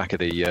door on the back of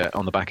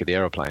the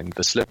aeroplane,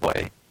 the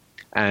slipway,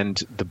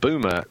 and the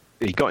boomer,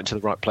 he got into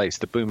the right place.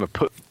 The boomer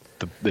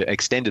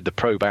extended the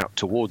probe out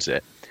towards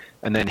it,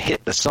 and then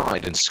hit the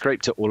side and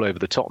scraped it all over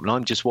the top. And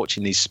I'm just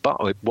watching these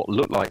what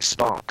looked like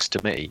sparks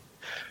to me,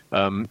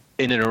 in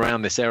and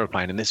around this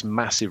aeroplane, and this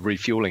massive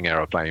refueling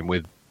aeroplane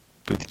with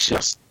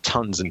just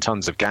tons and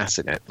tons of gas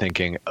in it,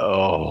 thinking,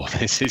 oh,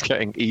 this is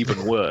getting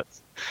even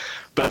worse.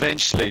 But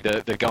eventually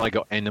the guy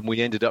got in, and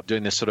we ended up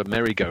doing this sort of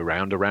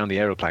merry-go-round around the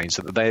aeroplane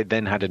so that they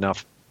then had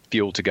enough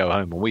fuel to go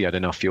home, and we had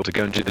enough fuel to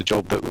go and do the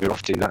job that we were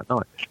off to that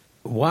night.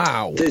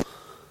 Wow.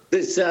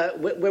 There's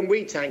when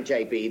we tank,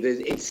 JB,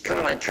 it's kind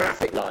of like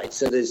traffic lights.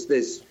 So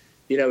there's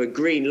a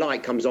green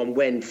light comes on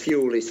when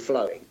fuel is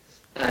flowing,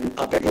 and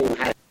I bet you all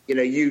had,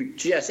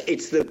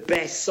 it's the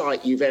best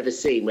sight you've ever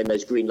seen when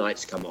those green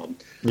lights come on.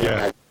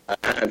 Yeah.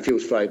 And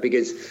fuel's flowing,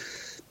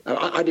 because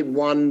I did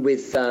one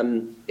with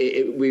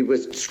we were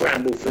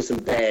scrambled for some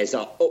bears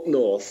up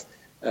north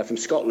from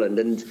Scotland,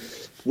 and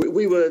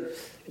we were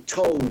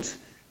told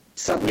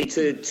suddenly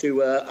to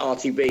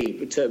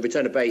RTB, to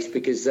return to base,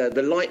 because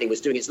the Lightning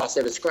was doing its last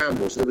ever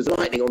scramble. So there was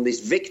Lightning on this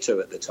Victor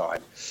at the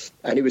time,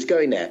 and he was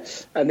going there.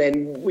 And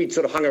then we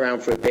sort of hung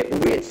around for a bit.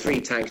 We had 3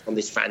 tanks on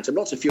this Phantom,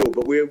 lots of fuel,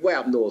 but we were way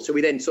up north. So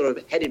we then sort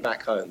of headed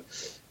back home.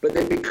 But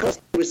then, because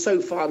it was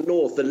so far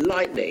north, the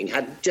Lightning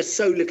had just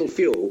so little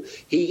fuel,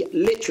 he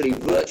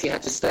virtually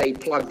had to stay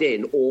plugged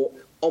in or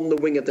on the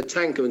wing of the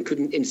tanker and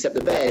couldn't intercept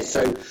the bears.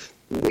 So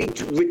we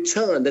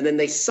returned, and then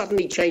they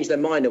suddenly changed their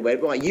mind and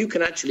went, right, you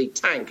can actually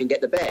tank and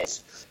get the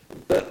bears.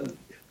 But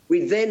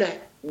we then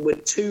were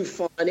too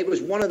far, and it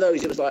was one of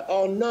those, it was like,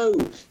 oh no,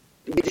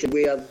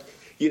 we are,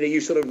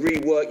 you sort of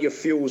rework your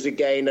fuels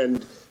again,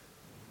 and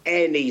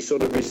any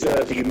sort of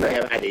reserve you may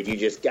have added, you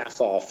just gaff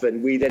off.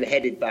 And we then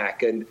headed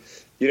back, and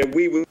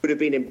we would have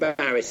been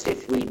embarrassed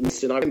if we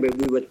missed. And I remember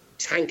we were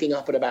tanking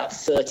up at about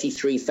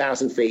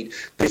 33,000 feet.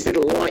 This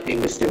little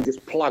Lightning was still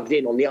just plugged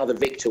in on the other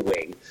Victor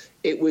wing.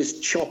 It was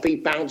choppy,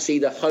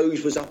 bouncy. The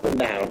hose was up and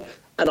down.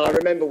 And I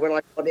remember when I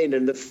got in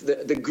and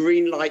the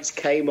green lights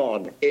came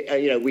on,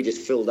 we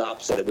just filled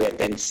up so that we had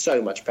then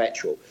so much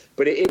petrol.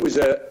 But it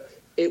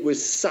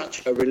was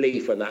such a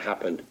relief when that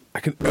happened.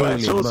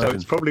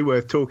 It's probably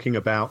worth talking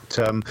about,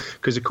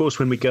 because, of course,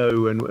 when we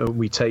go and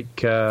we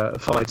take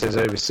fighters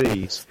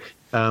overseas,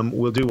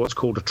 we'll do what's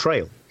called a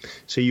trail.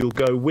 So you'll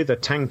go with a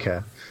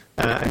tanker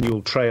and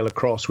you'll trail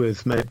across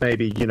with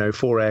maybe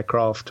 4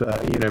 aircraft,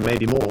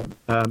 maybe more,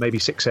 maybe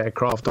 6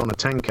 aircraft on a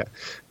tanker,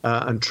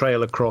 and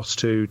trail across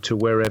to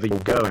wherever you're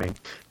going.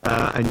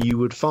 And you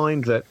would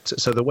find that,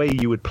 so the way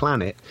you would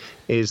plan it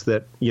is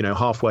that,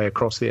 halfway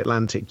across the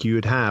Atlantic, you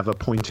would have a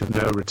point of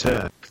no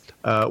return.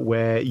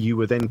 Where you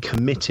were then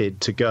committed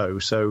to go.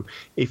 So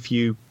if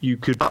you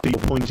could be your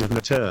point of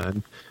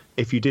return,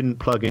 if you didn't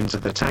plug into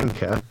the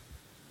tanker,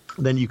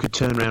 then you could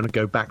turn around and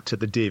go back to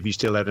the div. You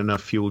still had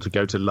enough fuel to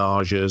go to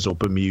Larges or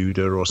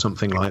Bermuda or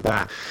something like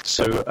that.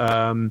 So,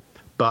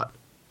 but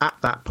at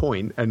that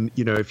point, and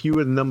if you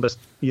were the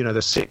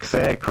 6th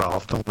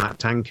aircraft on that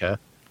tanker,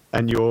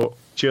 and you're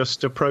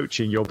just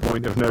approaching your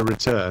point of no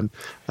return,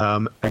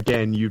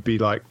 again, you'd be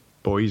like,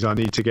 boys, I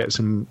need to get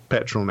some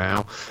petrol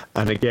now.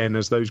 And again,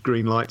 as those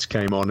green lights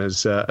came on,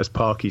 as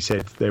Parky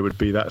said, there would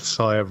be that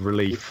sigh of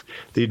relief.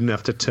 You didn't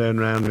have to turn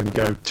around and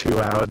go 2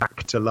 hours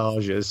back to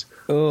Larges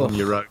on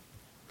your own.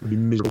 It'd be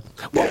miserable.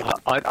 Well,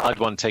 I'd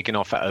one taken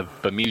off out of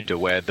Bermuda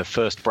where the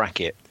first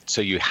bracket,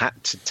 so you had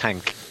to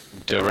tank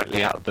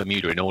directly out of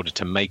Bermuda in order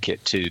to make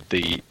it to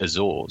the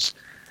Azores.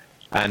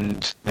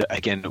 And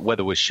again, the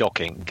weather was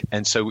shocking.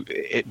 And so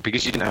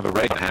because you didn't have a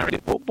radar, Harry,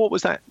 what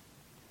was that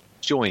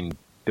join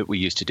that we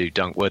used to do,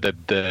 Dunk, where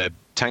the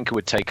tanker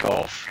would take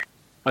off?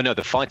 Oh, no,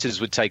 the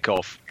fighters would take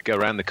off, go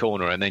around the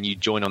corner, and then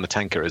you'd join on the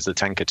tanker as the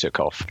tanker took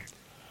off.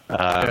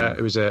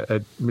 It was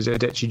a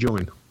Detchi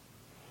join.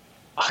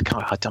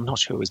 I'm not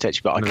sure it was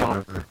Detchi, but I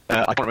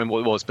can't remember what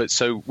it was. But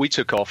so we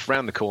took off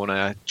round the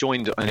corner,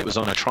 joined, and it was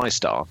on a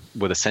TriStar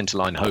with a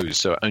centerline hose,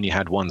 so it only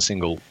had one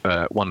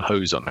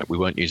hose on it. We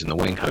weren't using the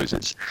wing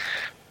hoses.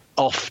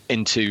 Off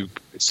into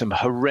some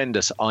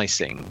horrendous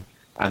icing,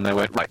 and they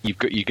went, right, you're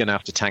going to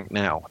have to tank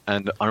now.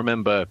 And I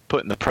remember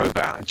putting the probe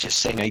out and just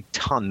seeing a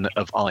ton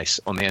of ice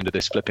on the end of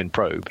this flipping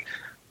probe,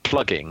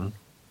 plugging,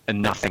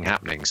 and nothing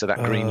happening. So that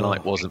green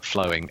light wasn't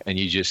flowing, and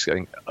you just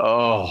think,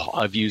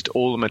 I've used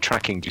all of my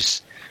tracking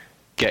just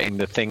getting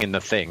the thing in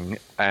the thing,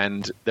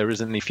 and there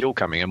isn't any fuel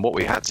coming. And what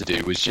we had to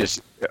do was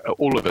just,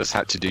 all of us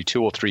had to do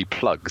 2 or 3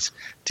 plugs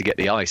to get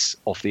the ice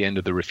off the end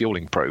of the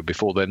refueling probe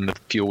before then the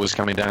fuel was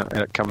coming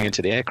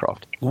into the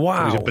aircraft.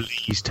 Wow. It was a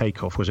Belize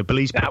takeoff. Was a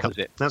Belize pickup. That was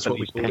it. That's Belize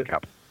what we called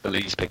pickup.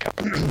 Belize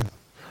pickup.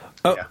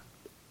 Yeah.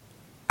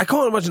 I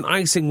can't imagine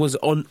icing was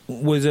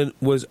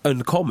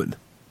uncommon.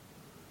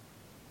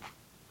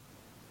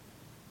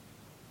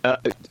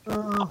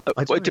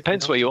 It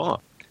depends where you are.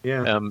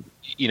 Yeah.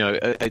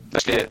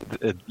 Especially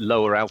at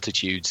lower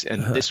altitudes,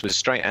 and this was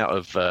straight out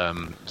of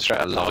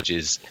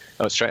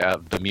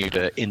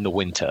Bermuda in the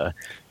winter,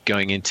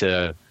 going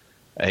into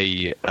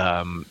a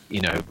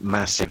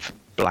massive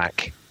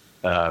black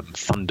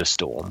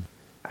thunderstorm,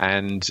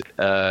 and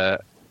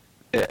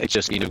it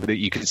just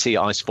you can see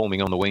ice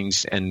forming on the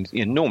wings, and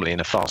normally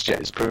in a fast jet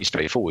it's pretty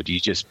straightforward. You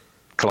just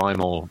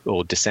climb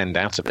or descend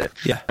out of it.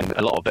 Yeah. And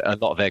a lot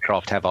of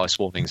aircraft have ice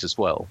warnings as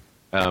well.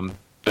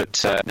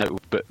 But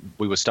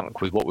we were stuck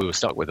with what we were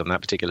stuck with on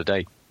that particular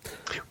day.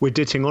 We're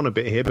ditching on a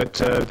bit here, but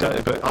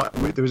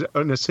there was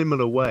in a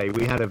similar way.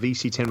 We had a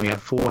VC-10. We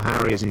had 4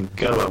 Harriers in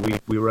Goa.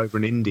 We were over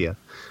in India,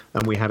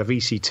 and we had a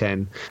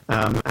VC-10,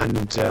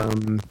 and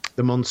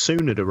the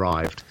monsoon had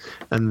arrived,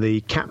 and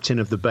the captain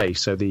of the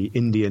base, so the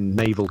Indian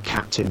naval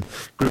captain,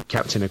 group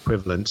captain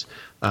equivalent,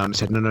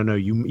 said, no,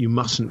 you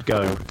mustn't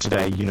go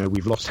today.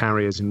 We've lost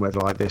Harriers in weather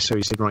like this. So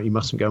he said, right, you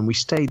mustn't go. And we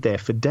stayed there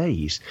for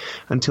days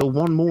until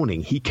one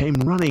morning he came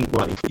running,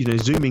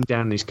 zooming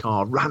down in his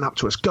car, ran up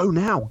to us, go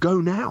now.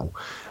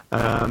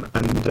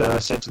 And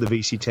said to the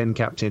VC-10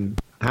 captain,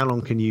 how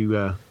long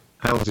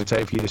does it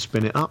take for you to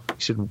spin it up?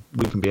 He said,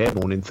 we can be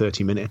airborne in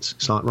 30 minutes.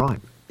 It's like,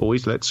 right,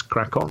 boys, let's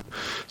crack on.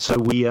 So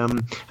we,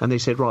 and they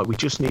said, right, we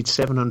just need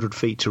 700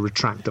 feet to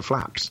retract the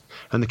flaps.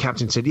 And the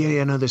captain said,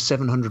 no, there's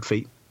 700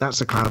 feet. That's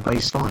the cloud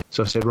base fine.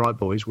 So I said, right,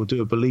 boys, we'll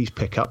do a Belize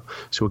pickup.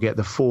 So we'll get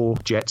the 4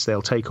 jets.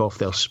 They'll take off.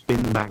 They'll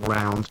spin back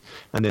round,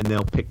 and then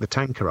they'll pick the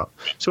tanker up.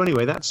 So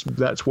anyway, that's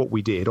what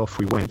we did. Off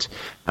we went.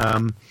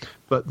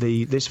 But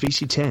this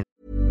VC-10.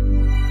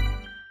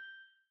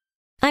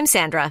 I'm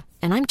Sandra,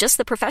 and I'm just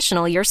the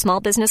professional your small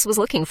business was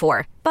looking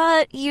for.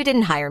 But you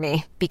didn't hire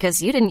me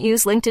because you didn't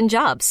use LinkedIn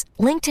Jobs.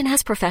 LinkedIn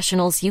has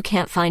professionals you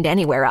can't find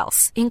anywhere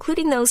else,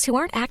 including those who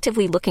aren't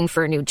actively looking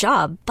for a new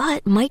job,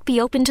 but might be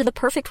open to the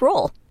perfect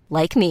role,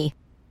 like me.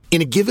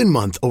 In a given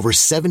month, over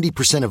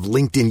 70% of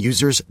LinkedIn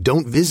users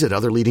don't visit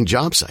other leading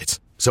job sites.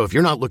 So if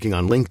you're not looking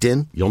on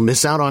LinkedIn, you'll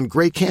miss out on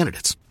great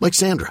candidates like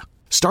Sandra.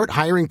 Start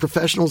hiring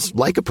professionals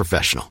like a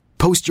professional.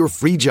 Post your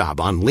free job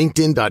on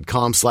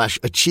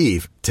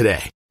linkedin.com/achieve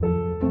today.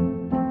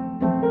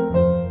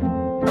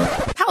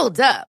 Hold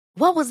up.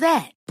 What was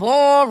that?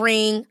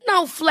 Boring.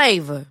 No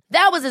flavor.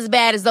 That was as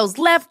bad as those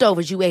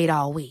leftovers you ate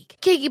all week.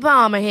 Keke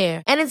Palmer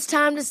here. And it's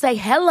time to say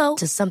hello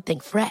to something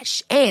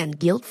fresh and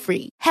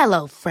guilt-free.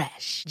 Hello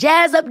Fresh.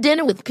 Jazz up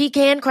dinner with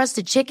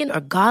pecan-crusted chicken or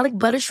garlic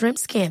butter shrimp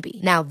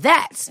scampi. Now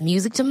that's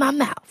music to my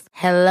mouth.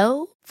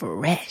 Hello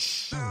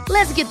Fresh.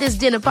 Let's get this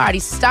dinner party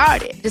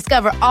started.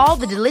 Discover all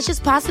the delicious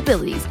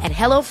possibilities at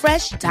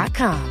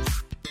HelloFresh.com.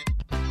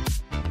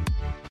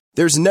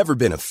 There's never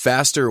been a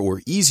faster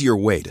or easier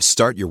way to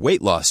start your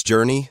weight loss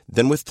journey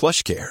than with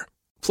PlushCare.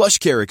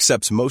 PlushCare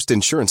accepts most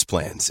insurance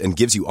plans and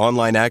gives you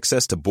online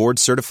access to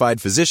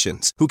board-certified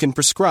physicians who can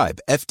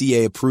prescribe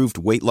FDA-approved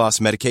weight loss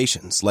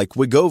medications like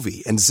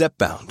Wegovy and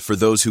Zepbound for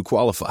those who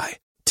qualify.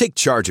 Take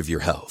charge of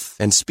your health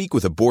and speak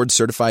with a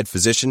board-certified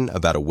physician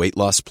about a weight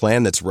loss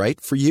plan that's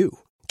right for you.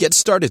 Get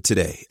started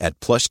today at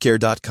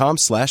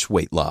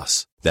plushcare.com/weight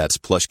loss. That's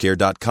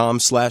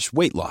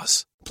plushcare.com/weight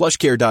loss.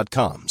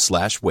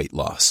 plushcare.com/weight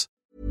loss.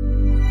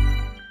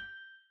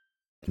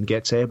 And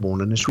gets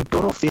airborne, and as we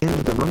got off the end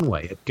of the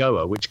runway at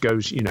Goa, which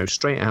goes,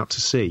 straight out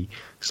to sea,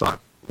 it's like,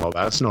 well,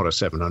 that's not a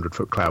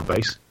 700-foot cloud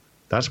base.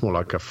 That's more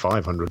like a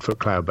 500-foot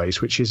cloud base,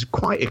 which is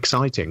quite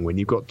exciting when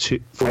you've got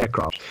 4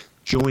 aircraft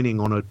joining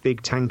on a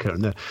big tanker,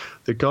 and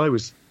the guy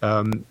was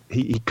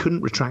he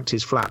couldn't retract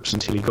his flaps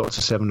until he got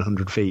to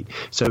 700 feet,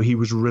 so he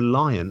was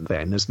reliant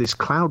then, as this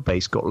cloud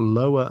base got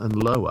lower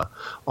and lower,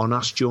 on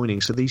us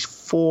joining. So these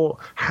 4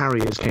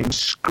 Harriers came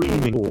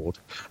screaming aboard,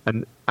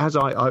 and as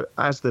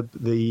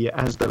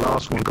the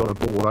last one got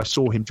aboard, I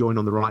saw him join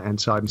on the right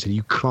hand side and said,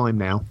 "You climb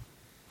now."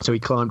 So he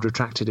climbed,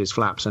 retracted his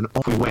flaps, and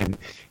off we went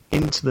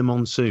into the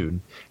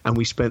monsoon, and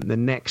we spent the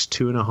next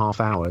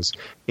 2.5 hours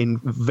in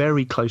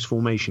very close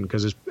formation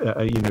because, as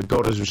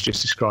Goddard was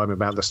just describing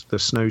about the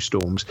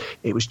snowstorms,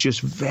 it was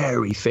just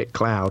very thick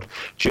cloud.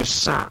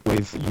 Just sat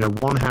with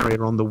one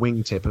Harrier on the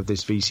wingtip of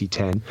this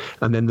VC-10,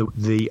 and then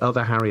the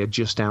other Harrier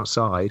just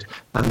outside,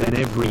 and then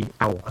every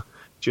hour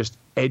just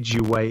edge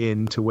your way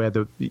into where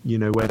the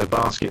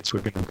baskets were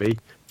going to be,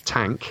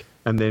 tank,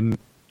 and then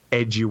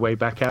edge your way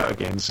back out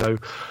again. So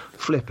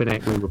flipping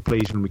heck, we were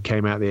pleased when we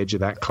came out the edge of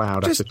that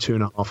cloud after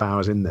 2.5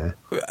 hours in there.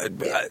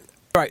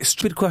 Right,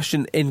 stupid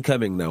question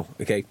incoming now,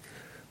 okay?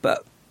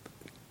 But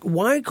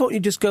why can't you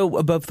just go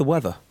above the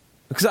weather?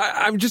 Because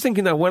I'm just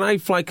thinking now, when I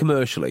fly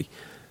commercially,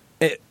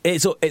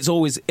 it's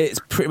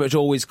pretty much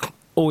always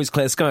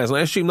clear skies, and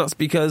I assume that's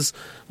because,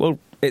 well,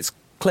 it's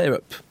clear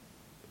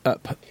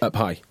up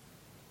high.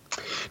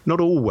 Not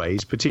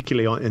always,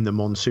 particularly in the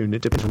monsoon.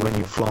 It depends on when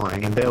you're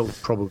flying, and they'll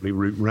probably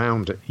route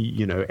round,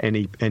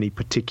 any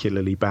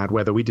particularly bad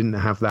weather. We didn't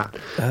have that.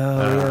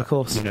 Of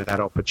course. That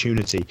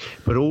opportunity,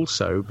 but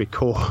also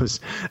because,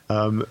 cue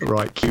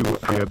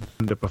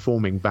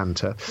underperforming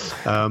banter.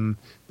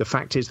 The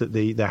fact is that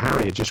the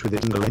Harrier, just with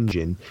its single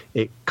engine,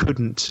 it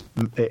couldn't.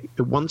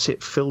 Once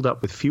it filled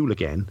up with fuel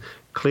again,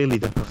 clearly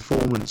the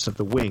performance of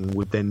the wing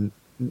would then,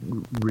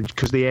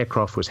 because the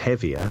aircraft was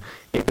heavier,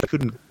 it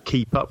couldn't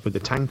keep up with the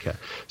tanker.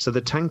 So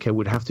the tanker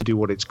would have to do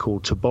what it's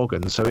called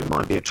toboggan. So it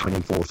might be at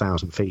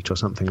 24,000 feet or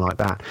something like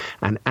that.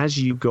 And as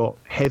you got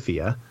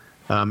heavier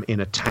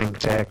in a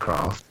tanked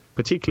aircraft,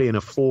 particularly in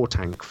a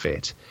 4-tank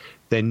fit,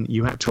 then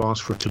you had to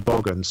ask for a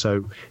toboggan.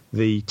 So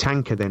the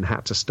tanker then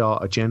had to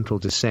start a gentle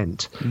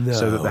descent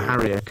so that the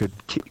Harrier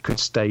could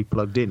stay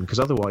plugged in, because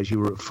otherwise you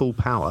were at full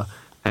power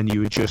and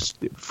you were just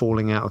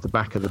falling out of the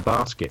back of the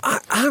basket.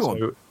 Hang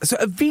on. So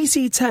a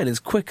VC-10 is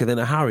quicker than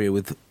a Harrier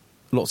with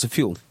lots of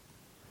fuel?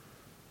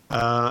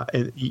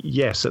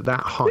 Yes, at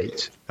that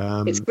height.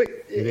 It's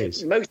quick. It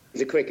is. Most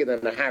are quicker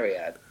than a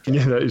Harrier.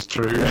 Yeah, that is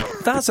true.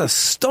 That's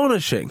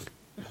astonishing.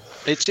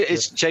 It's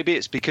JB.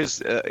 It's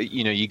because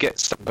you get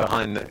stuck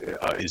behind.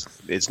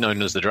 It's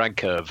known as the drag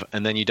curve,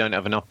 and then you don't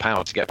have enough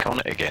power to get back on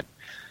it again.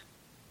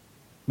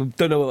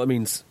 Don't know what that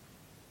means.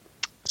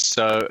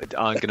 So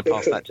I'm going to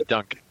pass that to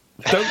Duncan.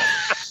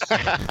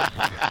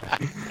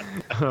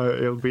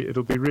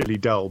 It'll be really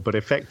dull, but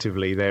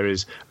effectively there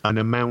is an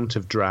amount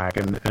of drag,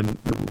 and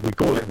we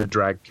call it the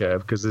drag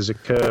curve because there's a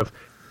curve.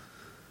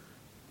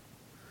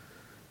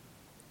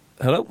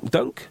 Hello,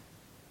 Dunk?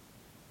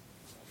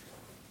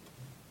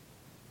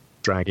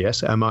 Drag,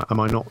 yes. Am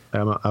I not?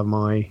 Am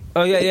I?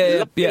 Oh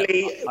yeah.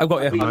 I've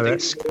got you.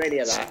 Any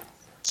of that.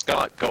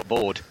 Skype got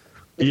bored.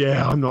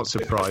 Yeah, I'm not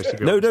surprised.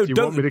 No, Dunk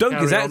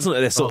is excellent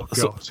at this sort.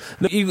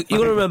 No, you got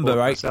to remember,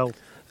 right?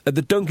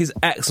 The Dunk is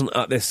excellent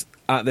at this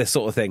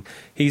sort of thing.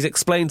 He's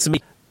explained to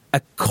me a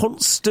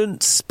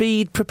constant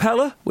speed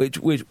propeller, which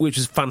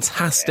is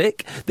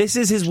fantastic. Yeah. This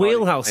is his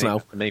wheelhouse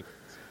now.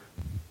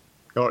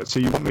 All right, so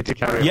you want me to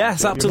carry on?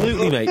 Yes,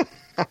 absolutely, mate.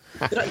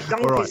 Dunk is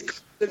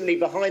constantly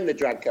behind the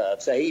drag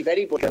curve, so if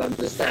anybody can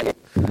understand it.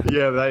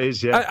 Yeah, that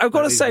is, yeah. I've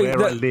got to say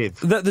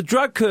that the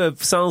drag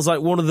curve sounds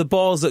like one of the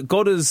bars that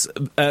Goddard's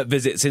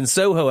visits in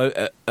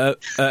Soho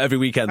every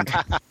weekend.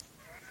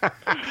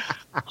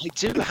 I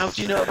do. How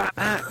do you know about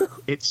that?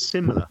 It's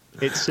similar.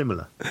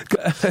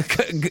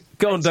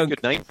 Go on, Dunk. That's a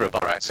good name for a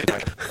bar, actually.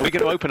 We're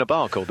going to open a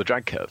bar called the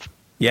Drag Curve.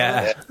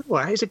 Yeah.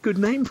 Well, it's a good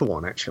name for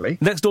one, actually.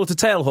 Next door to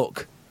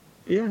Tailhook.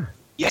 Yeah.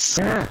 Yes.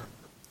 Yeah.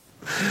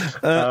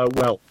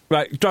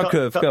 Right, drag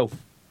curve, go.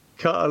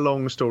 Cut a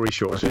long story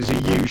short, so it's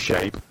a U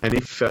shape, and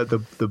if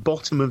the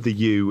bottom of the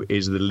U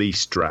is the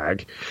least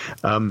drag,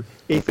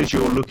 if as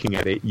you're looking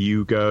at it,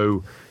 you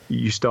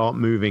start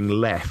moving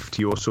left,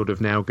 you're sort of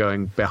now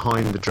going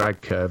behind the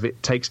drag curve.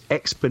 It takes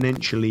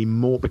exponentially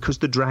more, because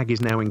the drag is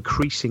now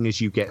increasing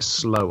as you get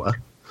slower.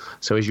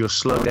 So as you're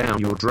slowed down,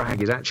 your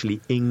drag is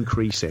actually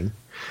increasing.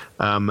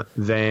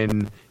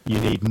 Then you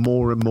need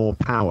more and more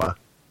power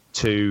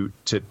to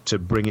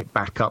bring it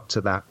back up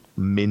to that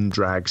min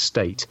drag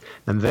state,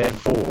 and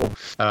therefore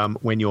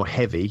when you're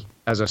heavy,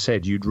 as I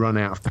said, you'd run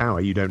out of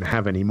power. You don't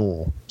have any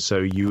more, so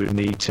you would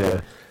need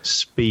to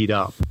speed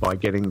up by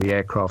getting the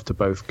aircraft to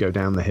both go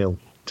down the hill.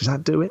 Does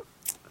that do it?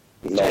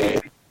 No.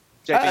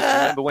 JB, do you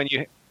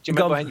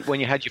remember when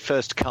you had your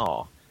first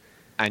car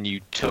and you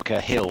took a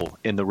hill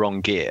in the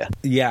wrong gear?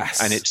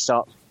 Yes. And it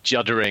starts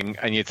juddering,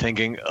 and you're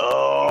thinking,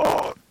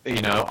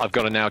 I've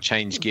got to now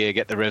change gear,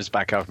 get the revs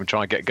back up, and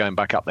try and get going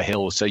back up the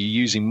hill. So you're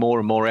using more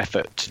and more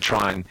effort to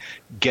try and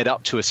get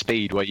up to a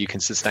speed where you can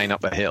sustain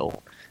up the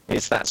hill.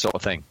 It's that sort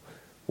of thing.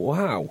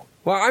 Wow.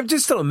 Well, I'm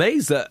just still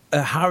amazed that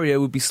a Harrier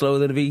would be slower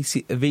than a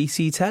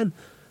VC-10.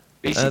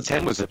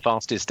 VC-10 was the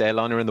fastest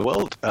airliner in the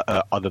world,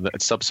 other than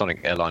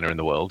subsonic airliner in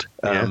the world.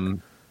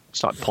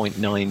 It's like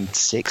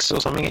 0.96 or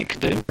something it could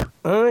do.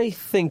 I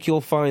think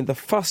you'll find the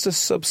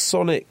fastest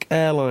subsonic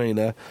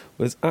airliner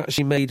was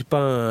actually made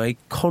by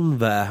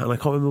Convair, and I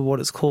can't remember what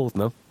it's called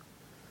now.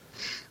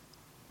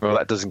 Well,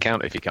 that doesn't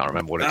count if you can't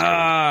remember what it's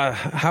called.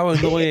 How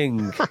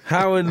annoying.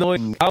 How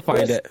annoying. I'll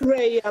find it.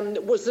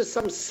 Was there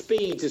some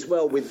speed as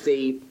well with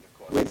the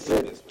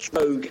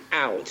drogue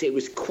out? It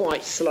was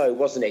quite slow,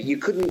 wasn't it? You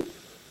couldn't,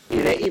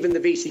 even the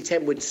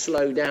VC-10 would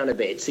slow down a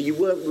bit, so you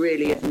weren't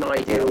really at an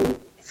ideal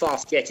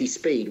fast jetty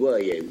speed, were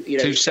you?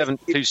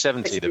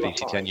 270 the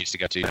VC-10 used to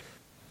go to.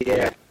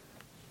 Yeah.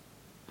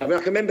 I mean, I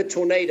can remember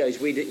Tornadoes,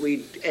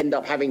 we'd end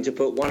up having to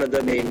put one of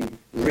them in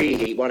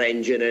reheat, one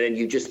engine, and then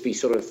you'd just be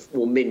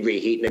min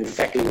reheat and then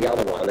fecking the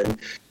other one. And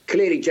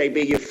clearly,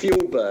 JB, your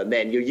fuel burn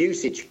then, your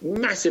usage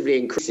massively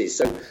increases.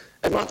 So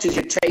as much as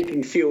you're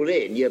taking fuel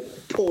in, you're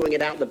pouring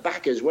it out the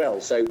back as well.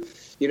 So,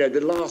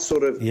 the last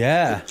sort of...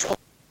 Yeah. Top,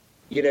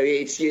 you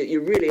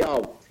really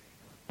are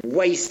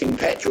wasting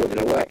petrol in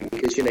a way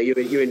because,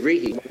 you're in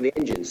reheat on the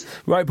engines.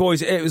 Right,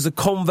 boys, it was a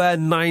Convair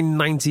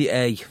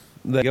 990A.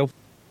 There you go.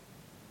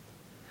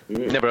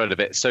 Never heard of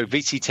it. So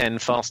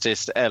VC-10,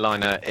 fastest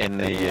airliner in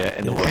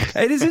the world.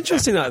 It is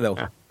interesting that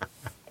though.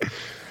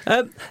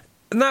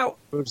 Now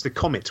it was the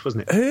Comet,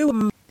 wasn't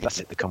it? That's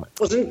it, the Comet.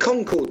 Wasn't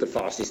Concorde the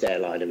fastest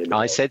airliner in the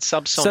world? I said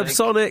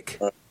subsonic.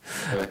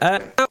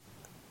 Now,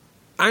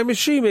 I'm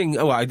assuming.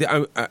 Oh, I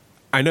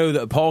know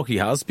that Parky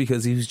has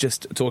because he was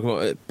just talking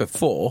about it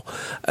before.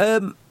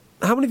 How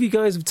many of you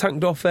guys have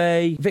tanked off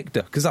a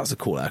Victor? Because that's a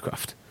cool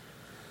aircraft.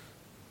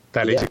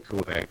 That is a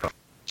cool aircraft.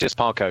 Just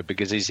Parko,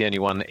 because he's the only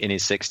one in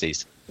his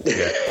 60s.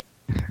 Yeah.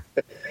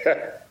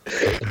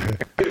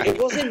 It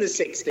was in the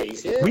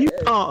 60s, yeah. Were you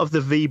part of the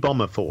V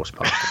Bomber Force,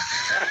 Parko?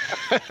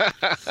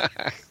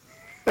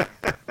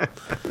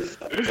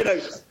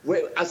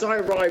 As I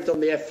arrived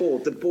on the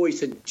F4, the boys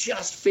had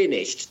just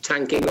finished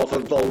tanking off a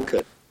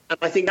Vulcan. And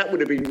I think that would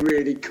have been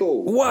really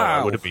cool. Wow.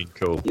 That would have been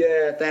cool.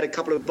 Yeah, they had a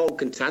couple of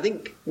Vulcan tanks. I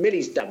think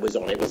Millie's dad was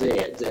on it, wasn't he,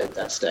 at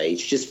that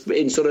stage? Just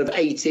in sort of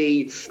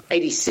 80,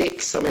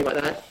 86, something like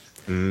that.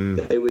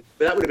 But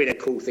that would have been a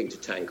cool thing to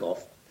tank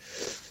off.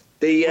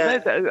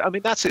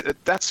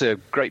 That's a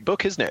great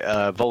book, isn't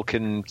it?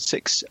 Vulcan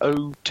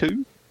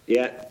 602.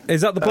 Yeah,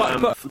 is that the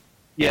Black Buck?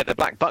 Yeah, the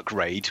Black Buck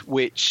raid,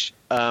 which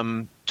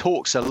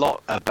talks a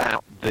lot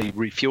about the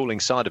refueling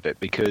side of it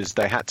because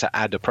they had to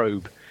add a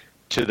probe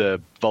to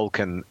the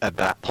Vulcan at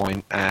that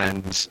point,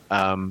 and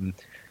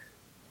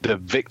the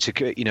Victor.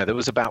 There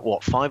was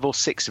about 5 or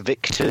 6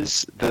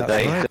 Victors that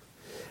they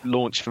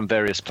launched from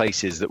various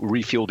places that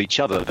refueled each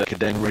other that could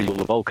then refuel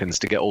the Vulcans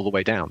to get all the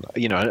way down.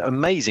 An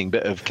amazing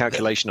bit of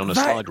calculation on a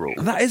slide rule.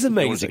 That is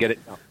amazing. To get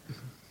it done.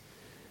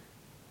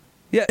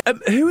 Yeah,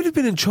 who would have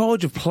been in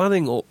charge of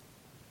planning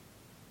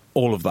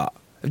all of that?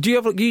 Do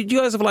you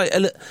guys have like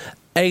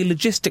a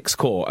logistics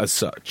corps as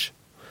such?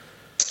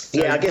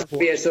 Yeah, I guess it'd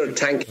be a sort of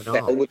tank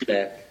level, wouldn't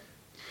there?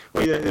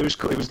 Well, yeah, it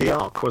was the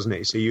ARC, wasn't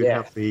it? So you'd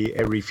have the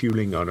air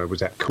refueling on, or was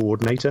that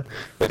coordinator?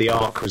 But the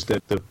ARC was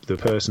the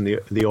person,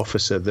 the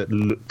officer that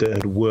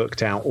had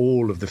worked out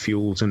all of the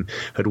fuels and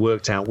had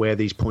worked out where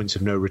these points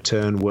of no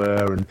return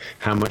were and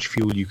how much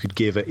fuel you could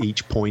give at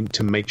each point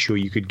to make sure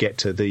you could get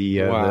to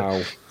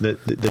the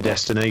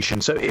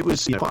destination. So it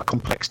was quite a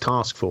complex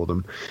task for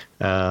them,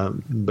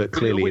 but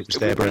clearly it was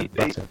their bread and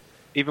butter.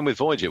 Even with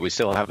Voyager, we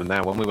still have them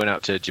now. When we went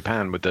out to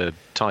Japan with the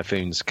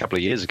Typhoons a couple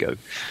of years ago,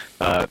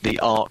 the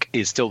ARC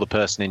is still the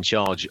person in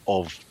charge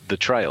of the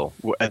trail.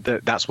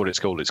 That's what it's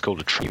called. It's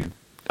called a trail.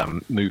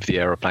 Move the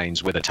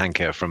aeroplanes with a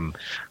tanker from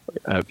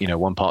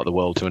one part of the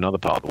world to another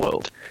part of the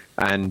world.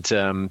 And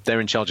they're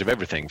in charge of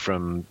everything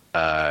from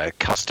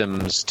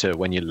customs to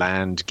when you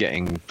land,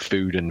 getting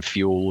food and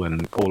fuel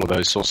and all of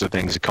those sorts of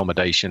things,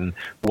 accommodation,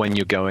 when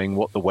you're going,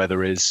 what the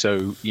weather is.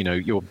 So,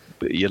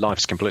 your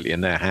life's completely in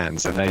their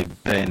hands.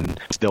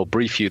 And they'll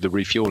brief you the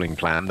refueling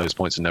plan, those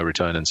points of no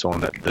return and so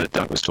on that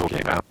Doug was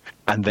talking about,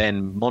 and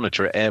then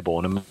monitor it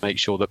airborne and make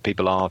sure that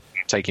people are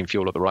taking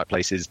fuel at the right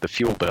places. The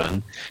fuel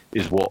burn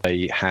is what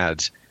they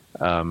had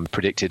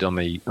predicted on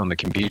the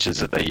computers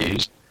that they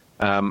used.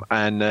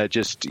 And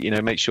just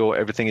make sure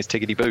everything is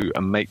tickety-boo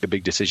and make the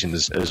big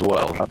decisions as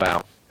well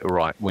about,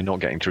 right, we're not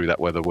getting through that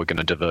weather, we're going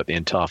to divert the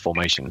entire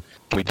formation.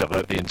 We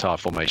divert the entire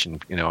formation.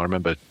 I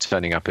remember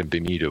turning up in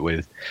Bermuda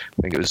with,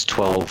 I think it was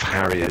 12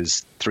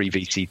 Harriers, 2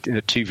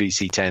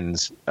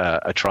 VC-10s,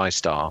 a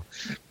TriStar,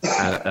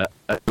 a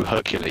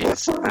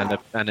Hercules, and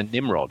a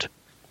Nimrod.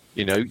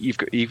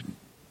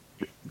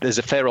 There's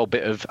a fair old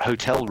bit of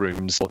hotel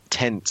rooms or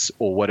tents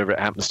or whatever it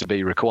happens to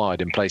be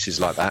required in places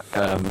like that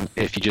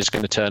if you're just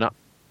going to turn up.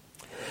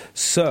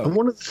 So, and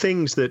one of the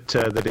things that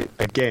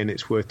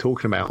it's worth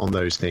talking about on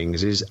those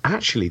things is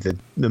actually the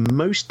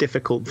most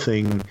difficult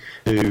thing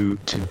to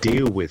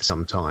deal with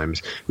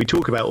sometimes. We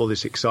talk about all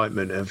this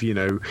excitement of,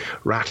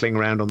 rattling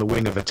around on the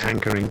wing of a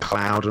tanker in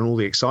cloud and all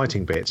the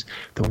exciting bits.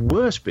 The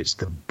worst bit's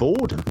the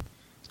boredom.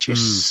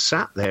 just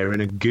sat there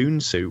in a goon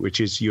suit, which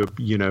is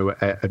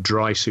a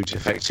dry suit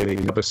effectively,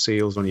 rubber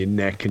seals on your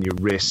neck and your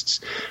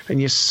wrists,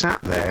 and you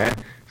sat there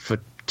for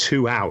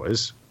 2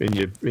 hours in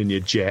your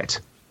jet,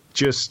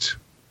 just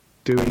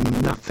doing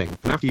nothing.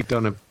 And after you've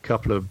done a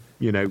couple of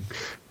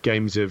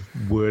games of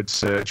word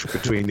search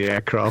between the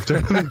aircraft,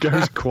 everything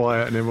goes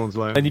quiet and everyone's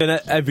like, and you're in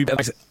every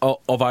bit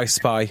of I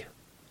Spy.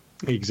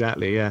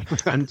 Exactly, yeah.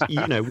 And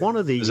one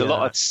of the there's a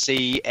lot of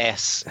C,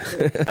 S,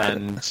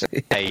 and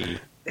A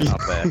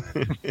up there.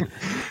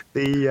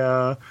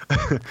 There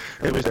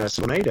was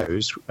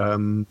tornadoes.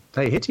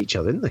 They hit each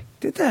other, didn't they?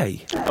 Did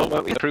they? Oh,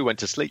 well, the crew went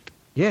to sleep.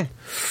 Yeah,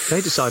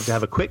 they decided to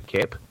have a quick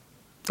kip.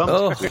 I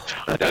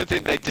don't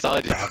think they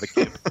decided to have a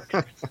kip.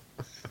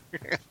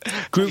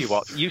 Tell you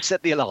what, you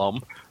set the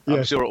alarm.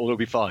 I'm sure all will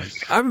be fine.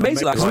 I'm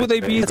amazed. Would they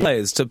be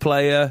players to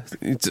play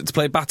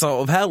Bat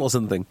Out of Hell or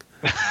something?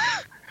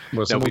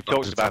 Well, no, we've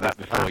talked about that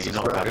before. You're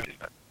not allowed to do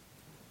that.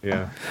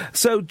 Yeah.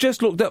 So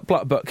just looked up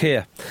Black Buck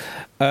here.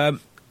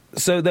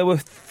 So there were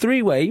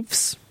 3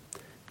 waves.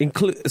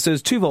 So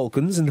there's 2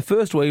 Vulcans. In the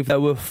first wave,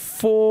 there were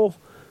 4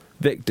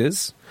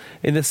 Victors.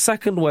 In the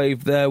second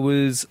wave, there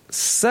was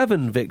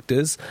 7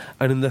 Victors.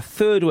 And in the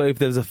third wave,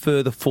 there was a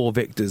further 4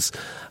 Victors.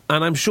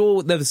 And I'm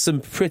sure there's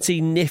some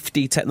pretty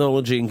nifty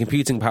technology and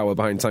computing power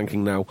behind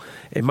tanking now.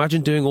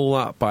 Imagine doing all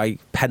that by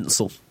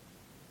pencil.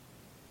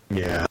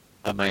 Yeah.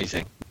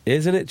 Amazing.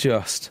 Isn't it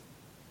just?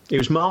 It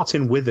was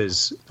Martin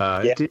Withers.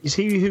 Is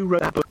he who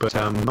wrote that book? But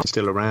Martin's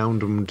still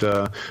around, and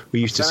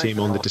we used to see him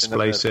on the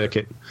display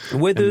circuit.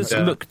 Withers,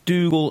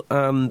 McDougall,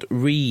 and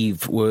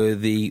Reeve were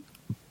the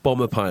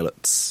bomber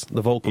pilots,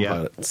 the Vulcan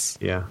pilots.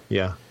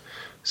 Yeah.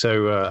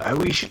 So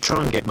we should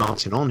try and get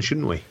Martin on,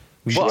 shouldn't we?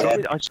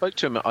 I spoke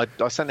to him. I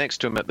sat next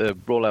to him at the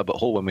Royal Albert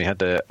Hall when we had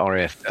the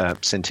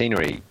RAF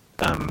centenary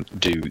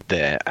do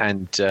there,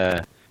 and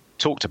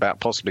talked about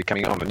possibly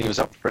coming on, and he was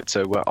up for it.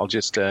 So I'll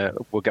just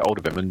we'll get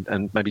hold of him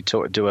and maybe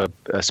do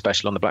a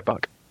special on the Black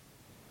Buck.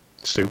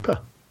 Super.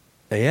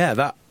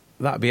 Yeah,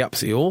 that'd be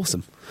absolutely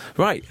awesome.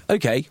 Right,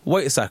 okay,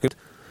 wait a second.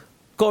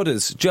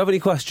 Godders, do you have any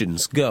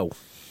questions? Go.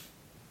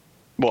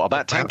 What,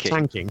 about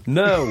tanking?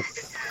 No.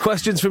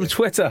 Questions from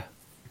Twitter.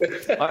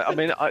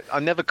 I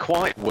never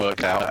quite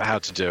worked out how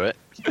to do it.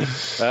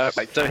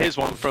 So here's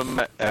one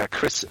from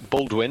Chris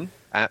Baldwin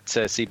at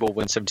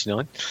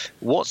cbaldwin79.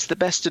 What's the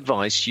best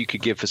advice you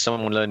could give for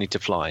someone learning to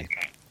fly?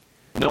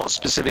 Not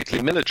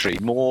specifically military,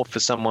 more for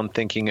someone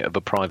thinking of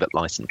a private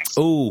license.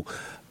 Oh,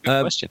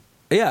 good question.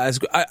 Yeah,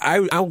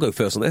 I'll go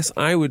first on this.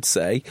 I would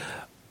say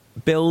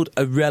build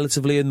a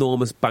relatively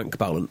enormous bank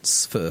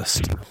balance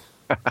first.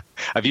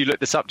 Have you looked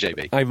this up,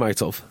 JB? I might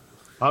have.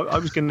 I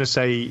was going to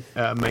say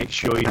make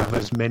sure you have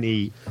as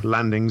many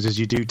landings as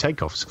you do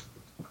takeoffs.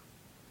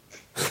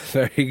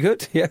 Very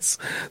good, yes.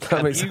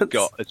 Have you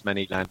got as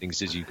many landings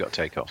as you've got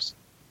takeoffs?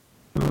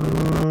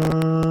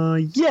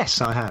 Yes,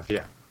 I have,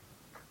 yeah.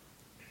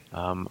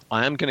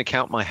 I am going to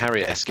count my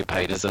Harrier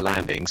escapade as a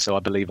landing, so I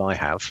believe I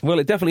have. Well,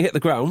 it definitely hit the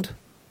ground.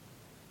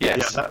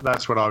 Yes. Yeah,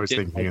 that's what I was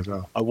thinking as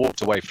well. I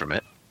walked away from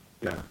it.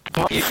 Yeah.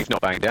 You've not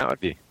banged out,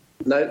 have you?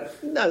 No,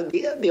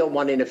 the odd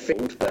one in a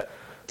field, but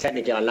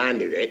technically I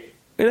landed it.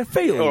 In a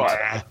field?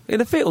 Right. In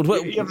a field?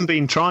 You haven't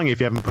been trying if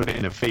you haven't put it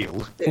in a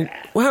field. Yeah.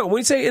 Wow, when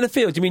you say in a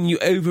field, do you mean you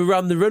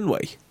overran the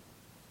runway?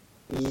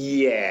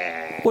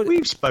 Yeah. What?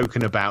 We've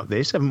spoken about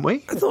this, haven't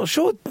we? I'm not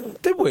sure,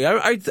 did we?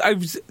 I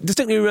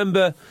distinctly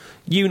remember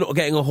you not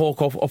getting a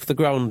hawk off the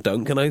ground,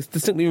 Dunk, and I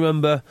distinctly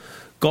remember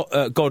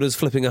Godders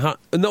flipping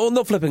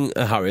not flipping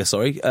a Harrier,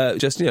 sorry,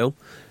 just,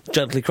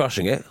 gently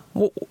crushing it.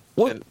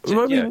 What?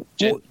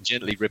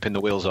 Gently ripping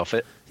the wheels off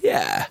it.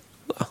 Yeah.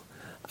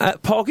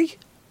 Poggy,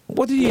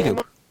 what did you do?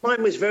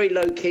 Mine was very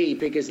low-key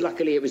because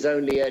luckily it was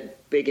only a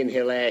Biggin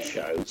Hill air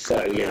show,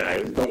 so,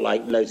 not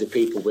like loads of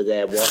people were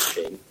there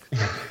watching.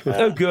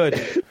 Oh,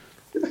 good.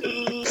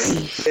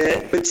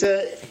 But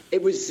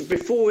it was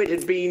before it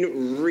had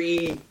been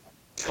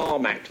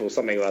re-tarmacked or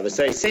something or other,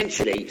 so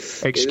essentially...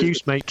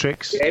 Excuse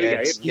matrix.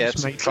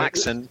 Yes,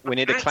 klaxon. We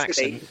need a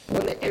klaxon.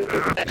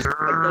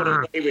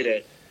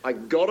 I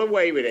got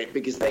away with it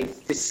because they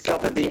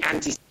discovered the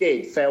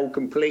anti-skid failed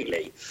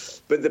completely.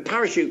 But the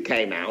parachute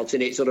came out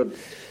and it sort of,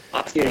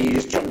 you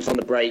just jumped on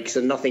the brakes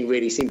and nothing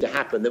really seemed to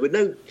happen. There were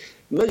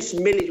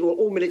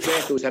all military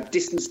airfields have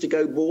distance to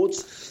go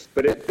boards,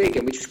 but at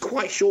Biggin, which was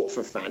quite short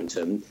for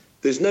Phantom,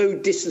 there's no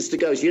distance to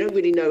go, so you don't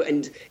really know,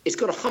 and it's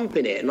got a hump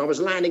in it, and I was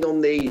landing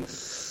on the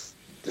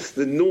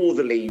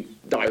northerly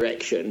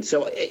direction.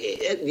 So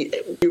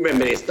you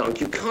remember this,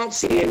 Dunk, you can't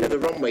see the end of the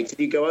runway till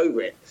you go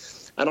over it.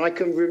 And I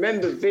can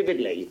remember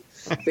vividly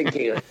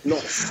thinking, not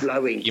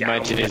slowing down. You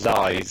imagine his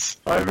eyes.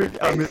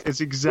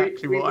 It's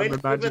exactly what I'm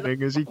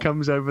imagining as he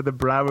comes over the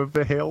brow of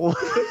the hill.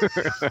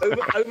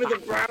 over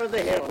the brow of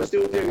the hill. I'm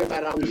still doing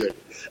about 100.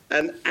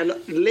 And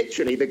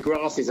literally the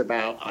grass is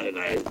about, I don't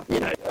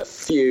know, a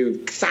few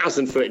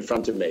 1,000 foot in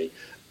front of me.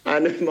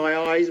 And my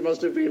eyes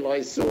must have been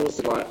like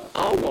saucer, like,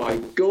 oh my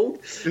God.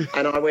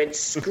 And I went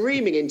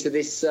screaming into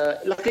this,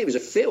 luckily it was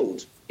a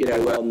field,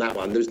 on that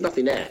one. There was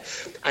nothing there.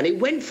 And it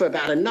went for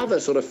about another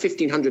sort of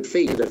 1,500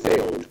 feet of the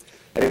field.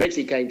 And eventually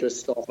eventually came to a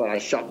stop and I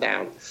shut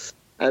down.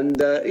 And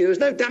there was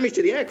no damage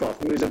to the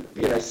aircraft. It was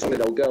a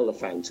solid old girl, the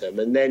Phantom.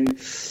 And then,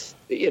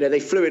 they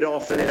flew it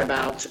off, and then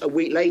about a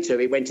week later,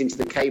 it went into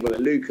the cable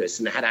at Lucas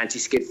and it had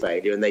anti-skid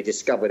failure, and they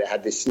discovered it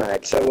had this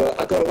snag. So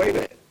I got away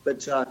with it.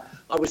 But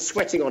I was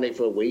sweating on it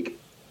for a week.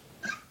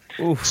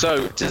 Oof.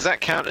 So does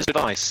that count as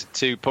advice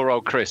to poor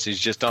old Chris, who's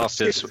just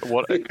asked us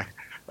what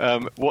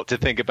to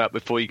think about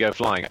before you go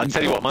flying? I'll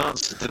tell you what, my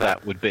answer to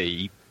that would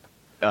be...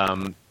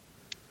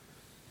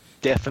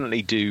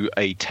 definitely do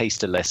a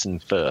taster lesson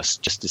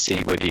first, just to see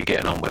whether you're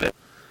getting on with it.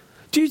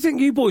 Do you think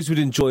you boys would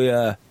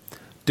enjoy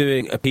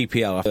doing a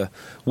PPL after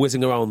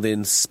whizzing around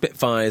in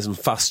Spitfires and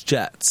fast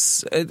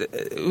jets?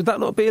 Would that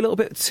not be a little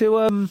bit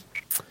too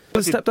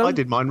step down? I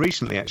did mine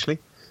recently, actually.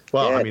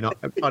 Well, yeah. I mean,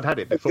 I'd had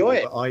it before,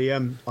 but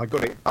I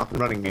got it up and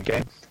running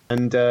again,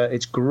 and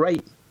it's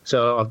great.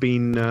 So I've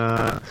been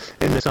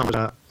in the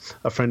summer.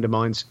 A friend of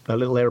mine's a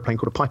little aeroplane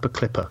called a Piper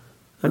Clipper.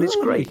 And it's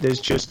great.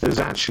 There's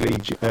actually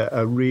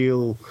a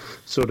real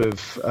sort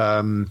of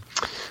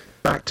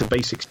back to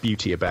basics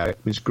beauty about it.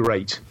 It's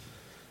great.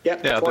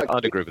 Yeah,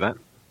 I'd agree with that.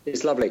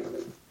 It's lovely.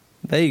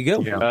 There you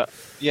go.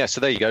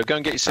 So there you go. Go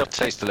and get yourself a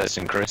taster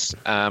lesson, Chris,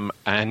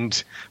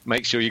 and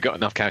make sure you've got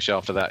enough cash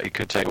after that. It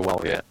could take a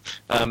while yet.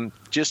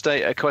 Just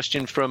a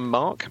question from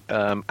Mark,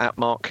 at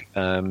Mark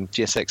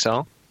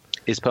GSXR.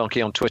 Is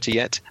Parky on Twitter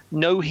yet?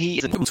 No, he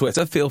isn't. On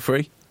Twitter, feel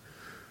free.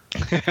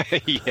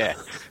 Yeah,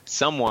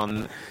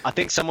 I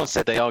think someone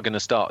said they are going to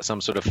start some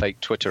sort of fake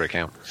Twitter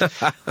account.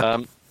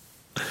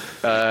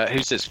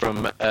 Who's this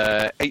from?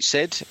 H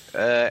said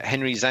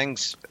Henry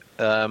Zhang's.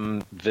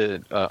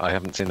 I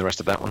haven't seen the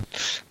rest of that one.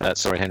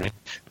 Sorry, Henry.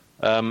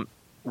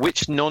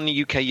 Which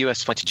non-UK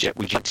US fighter jet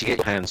would you like to get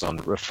your hands on?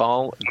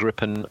 Rafale,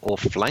 Gripen, or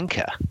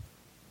Flanker?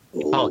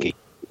 Parky.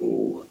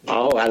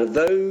 Oh, out of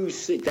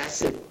those,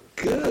 that's a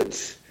good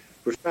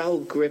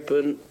Rafale,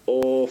 Gripen,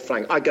 or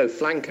Flanker. I'd go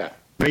Flanker.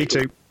 Me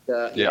too.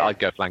 I'd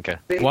go Flanker.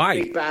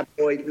 Why? Big bad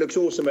boy, looks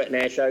awesome at an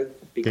air show.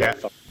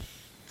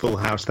 Full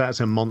house. That's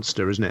a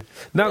monster, isn't it?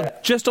 Now,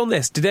 just on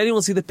this, did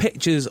anyone see the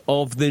pictures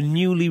of the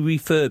newly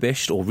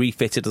refurbished, or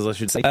refitted, as I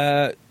should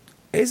say?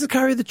 Is the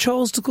carrier the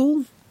Charles de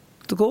Gaulle?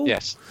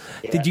 Yes.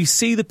 Yeah. Did you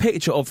see the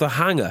picture of the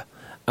hangar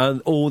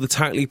and all the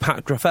tightly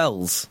packed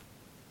Rafales?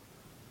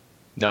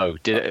 No.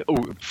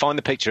 Find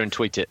the picture and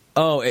tweet it.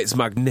 Oh, it's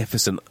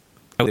magnificent.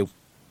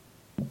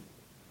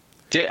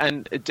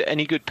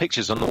 Any good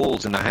pictures on the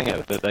walls in the hangar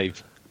that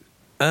they've...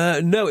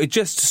 No, it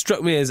just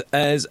struck me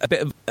as a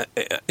bit of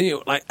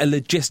like a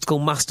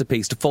logistical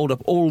masterpiece to fold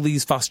up all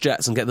these fast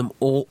jets and get them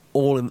all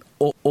in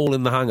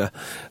the hangar.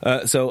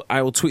 So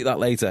I will tweet that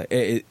later.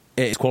 It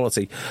is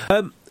quality.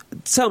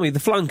 Tell me, the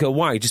Flanker,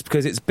 why? Just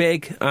because it's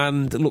big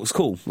and it looks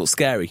cool, looks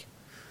scary?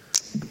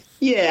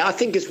 Yeah, I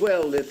think as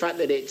well the fact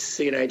that it's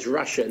it's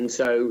Russian,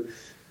 so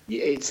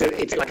it's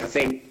like I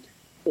think.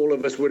 All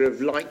of us would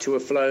have liked to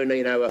have flown,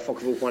 a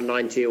Focke-Wulf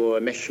 190 or a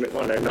Messerschmitt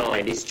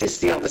 109. It's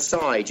just the other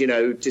side,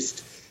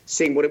 just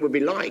seeing what it would be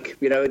like.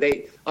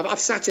 I've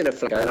sat in a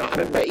Flanker, and I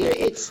remember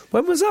it's...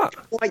 When was that?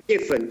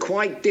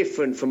 Quite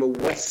different from a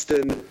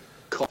Western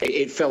cockpit.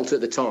 It felt at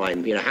the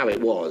time, how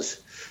it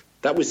was.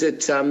 That was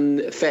at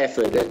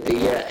Fairford at the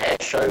air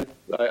show.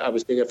 I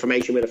was doing a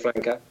formation with a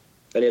Flanker.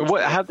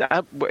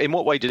 In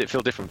what way did it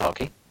feel different,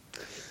 Parky?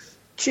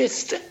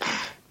 Just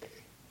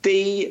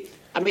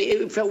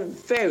it felt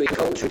very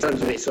cultural in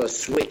terms of its sort of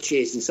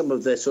switches and some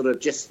of the sort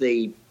of just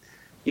the,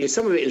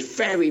 some of it was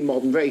very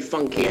modern, very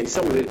funky, and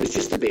some of it was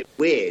just a bit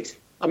weird.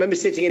 I remember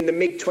sitting in the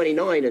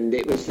MiG-29 and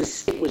it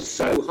was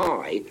so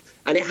high,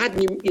 and it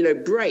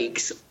had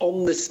brakes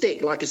on the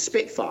stick like a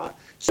Spitfire,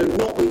 so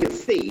not with your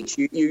feet.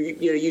 You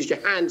used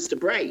your hands to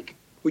brake,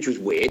 which was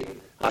weird,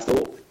 I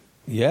thought.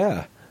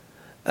 Yeah.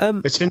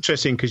 It's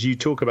interesting because you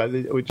talk about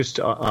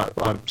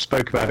I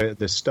spoke about it at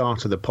the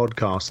start of the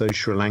podcast, those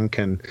Sri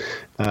Lankan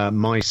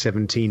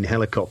Mi-17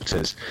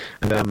 helicopters,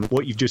 and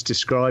what you've just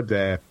described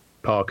there,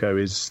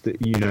 Parko, is that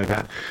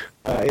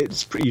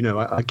it's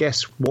I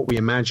guess what we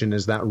imagine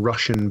as that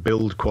Russian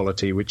build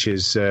quality, which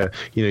is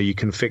you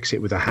can fix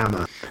it with a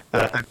hammer,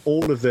 and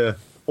all of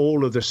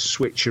the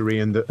switchery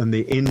and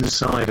the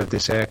inside of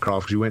this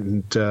aircraft, we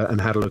went and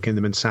had a look in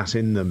them and sat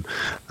in them,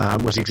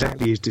 was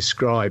exactly as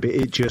described.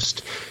 It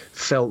just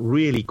felt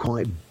really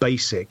quite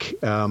basic,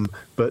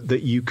 but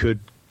that you could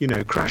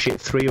crash it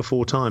 3 or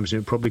 4 times and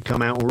it'd probably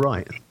come out all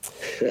right.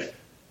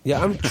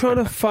 Yeah, I'm trying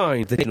to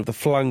find the of the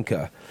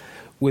Flanker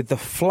with the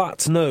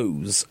flat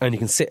nose, and you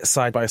can sit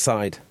side by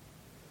side.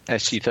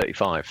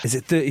 SG-35. Is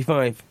it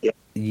 35? Yeah.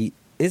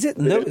 Is it?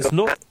 No, it's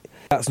not.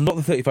 That's not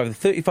the 35. The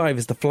 35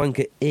 is the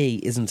Flanker E,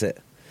 isn't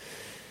it?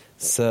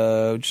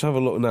 So just have a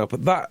look now.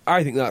 But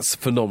I think that's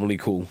phenomenally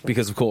cool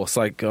because, of course,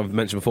 like I've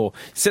mentioned before,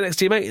 sit next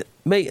to your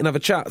mate and have a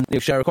chat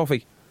and share a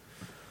coffee.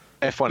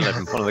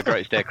 F-111, one of the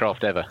greatest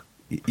aircraft ever.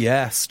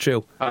 Yes,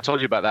 true. I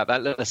told you about that.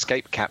 That little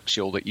escape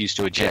capsule that used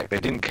to eject. They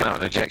didn't come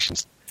out in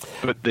ejections,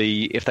 but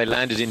if they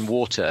landed in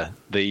water,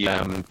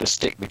 the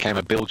stick became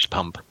a bilge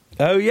pump.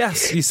 Oh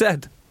yes, you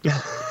said.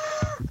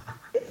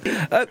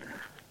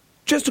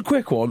 Just a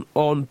quick one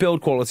on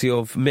build quality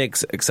of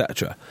MiGs,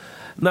 etc.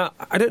 Now,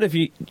 I don't know if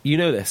you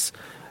know this.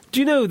 Do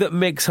you know that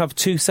MiGs have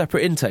 2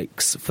 separate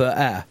intakes for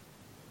air?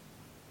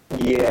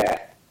 Yeah.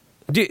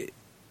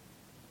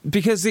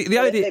 Because the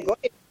idea... They've got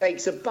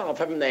intakes above,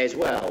 haven't they, as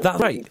well? That's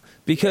right.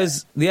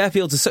 Because the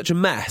airfields are such a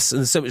mess and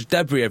there's so much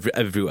debris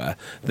everywhere,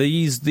 they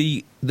use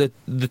the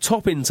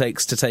top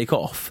intakes to take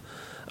off.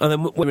 And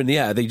then when they're in the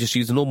air, they just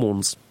use the normal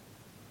ones.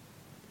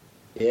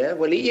 Yeah,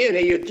 well,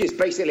 you're just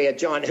basically a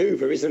giant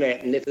Hoover, isn't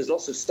it? And if there's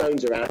lots of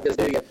stones around, it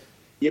doesn't do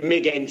your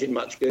MiG engine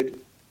much good.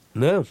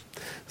 No.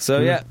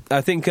 So, yeah,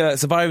 I think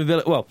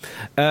survivability... Well,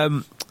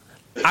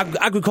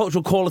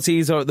 agricultural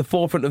qualities are at the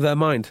forefront of their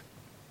mind.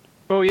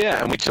 Well,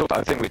 yeah, and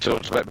I think we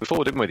talked about it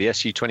before, didn't we? The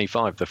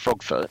Su-25, the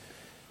Frogfoot,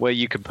 where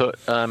you could put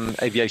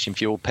aviation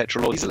fuel,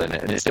 petrol, or diesel in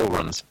it, and it still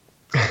runs.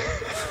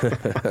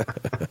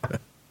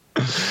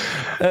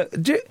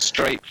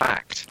 Straight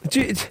fact.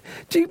 Do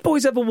you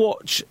boys ever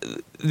watch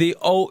the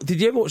old...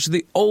 Did you ever watch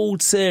the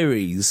old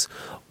series?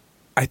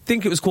 I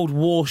think it was called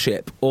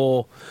Warship,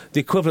 or the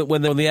equivalent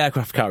when they're on the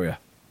aircraft carrier.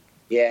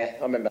 Yeah,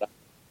 I remember that.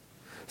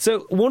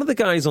 So one of the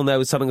guys on there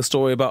was telling a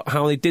story about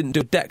how they didn't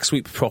do a deck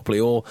sweep properly,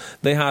 or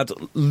they had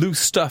loose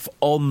stuff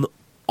on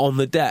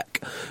the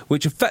deck,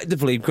 which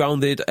effectively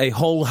grounded a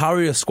whole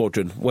Harrier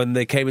squadron when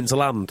they came into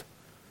land,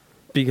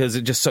 because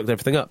it just sucked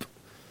everything up.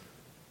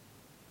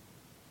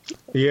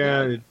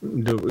 Yeah,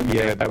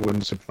 that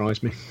wouldn't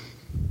surprise me.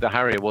 The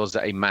Harrier was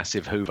a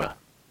massive Hoover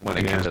when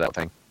it came to that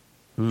thing.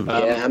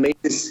 Yeah, I mean,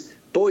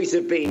 boys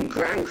have been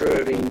ground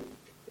crewing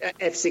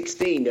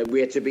F-16, and we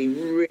had to be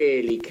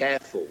really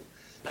careful.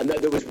 And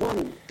there was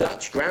one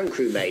Dutch ground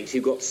crew mate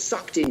who got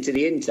sucked into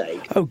the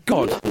intake. Oh,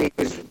 God. He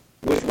was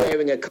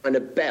wearing a kind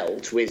of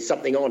belt with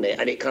something on it,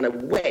 and it kind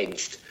of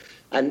wedged.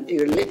 And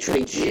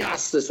literally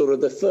just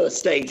the first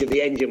stage of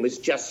the engine was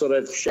just sort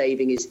of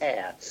shaving his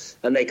hair.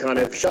 And they kind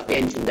of shut the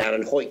engine down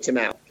and hoiked him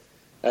out.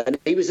 And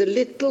he was a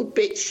little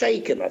bit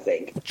shaken, I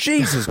think.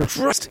 Jesus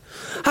Christ.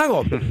 Hang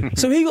on.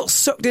 So he got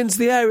sucked into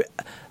the air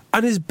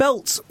and his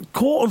belt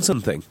caught on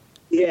something?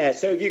 Yeah,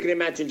 so you can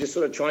imagine just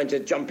sort of trying to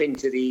jump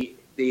into the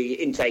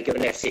intake of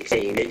an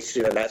F-16. It's,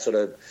 that sort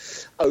of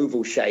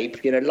oval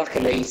shape.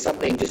 Luckily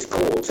something just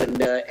caught and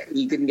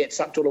he didn't get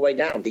sucked all the way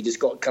down. He just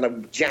got kind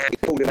of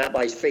jammed, pulled him out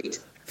by his feet.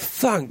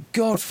 Thank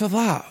God for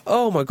that.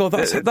 Oh, my God,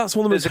 that's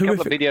one of the most horrific... There's a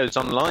couple of videos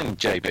online,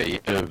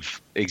 JB,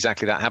 of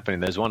exactly that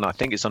happening. There's one, I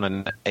think it's on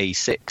an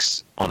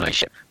A6 on a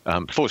ship.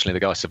 Fortunately, the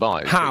guy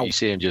survived. How? You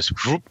see him just...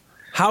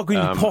 How can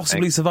you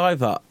possibly survive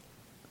that?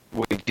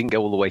 Well, he didn't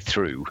go all the way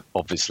through,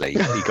 obviously.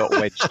 He got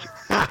wedged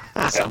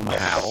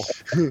somehow.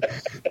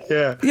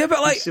 Yeah. Yeah,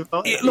 but he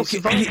survived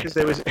because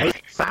there was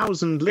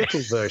 8,000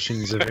 little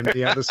versions of him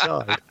the other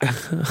side.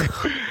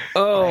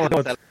 Oh,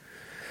 God.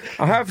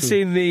 I have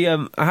seen the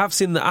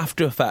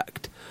after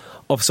effect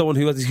of someone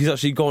who's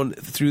actually gone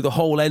through the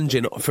whole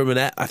engine from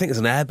I think it's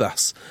an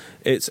Airbus.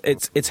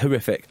 It's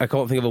horrific. I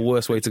can't think of a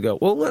worse way to go.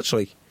 Well,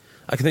 actually,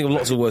 I can think of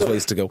lots of worse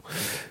ways to go,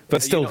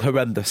 but still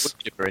horrendous.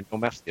 Wood chipper in your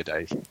Mafia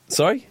days.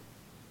 Sorry?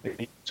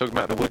 Talking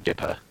about the wood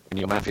chipper in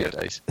your Mafia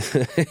days.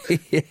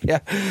 yeah.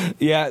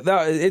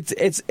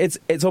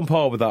 It's on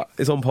par with that.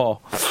 It's on par.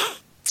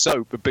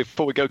 So, but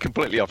before we go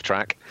completely off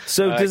track,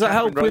 so does that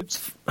help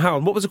with? Hang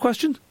on, what was the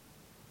question?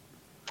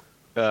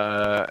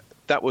 That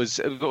was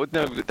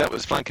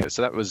flanker.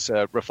 So that was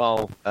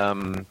Rafale,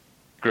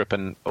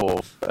 Gripen,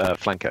 or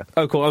flanker.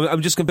 Oh, cool.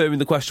 I'm just confirming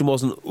the question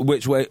wasn't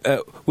which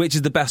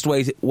is the best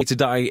way to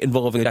die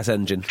involving a jet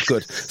engine.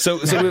 Good. So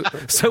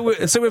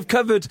we've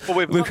covered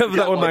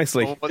that one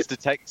nicely. Someone wants to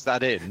text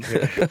that in.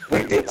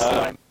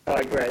 I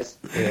digress.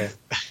 Yeah.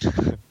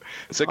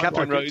 So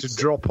Catherine Rhodes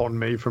to drop on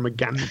me from a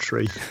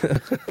gantry.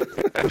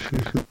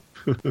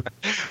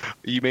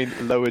 You mean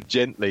lowered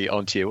gently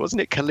onto you? Wasn't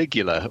it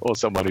Caligula or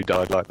someone who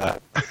died like that?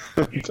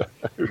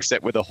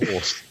 Except with a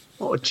horse.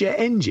 What, a jet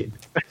engine?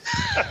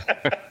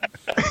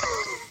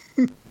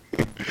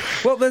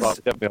 Well,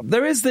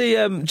 there is the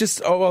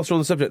whilst we're on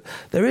the subject,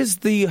 there is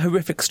the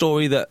horrific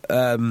story that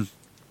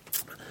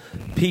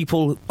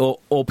people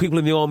or people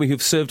in the army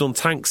who've served on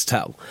tanks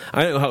tell.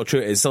 I don't know how true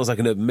it is. It sounds like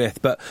an urban myth,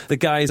 but the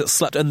guys that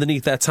slept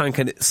underneath their tank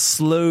and it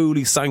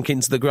slowly sank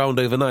into the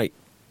ground overnight.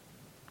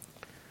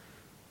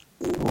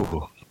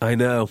 Ooh. I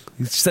know.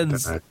 It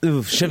sends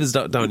shivers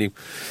down you.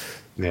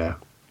 Yeah.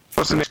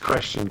 What's the next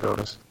question,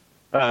 guys?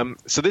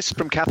 So this is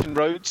from Catherine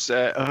Rhodes, who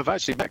I've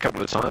actually met a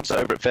couple of times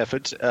over at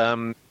Fairford.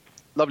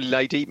 Lovely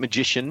lady,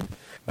 magician.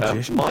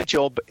 My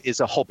job is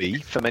a hobby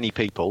for many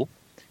people.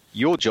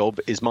 Your job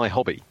is my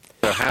hobby.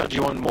 So how do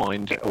you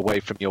unwind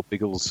away from your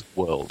Biggles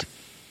world?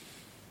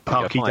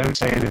 Parky, don't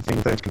say anything.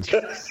 Don't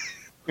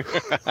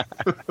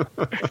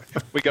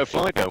We go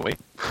fly, don't we?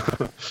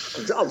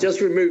 I'll just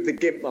remove the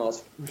GIMP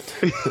mask.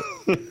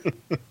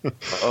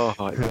 Oh,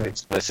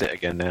 it's it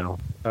again now.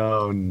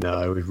 Oh,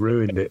 no, we've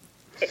ruined it.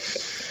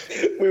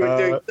 We were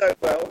doing so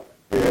well.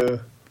 Yeah.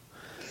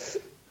 So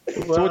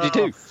what do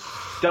you do?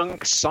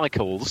 Dunk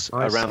cycles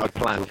around the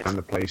planet. Around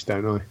the place,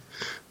 don't I?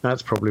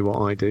 That's probably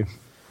what I do.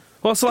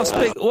 What's the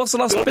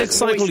last big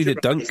cycle you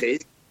did, Dunk?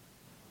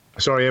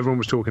 Sorry, everyone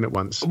was talking at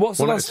once. What's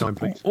the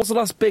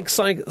last big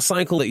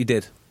cycle that you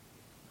did?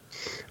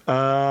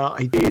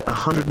 I did a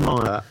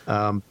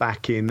 100-miler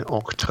back in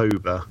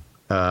October,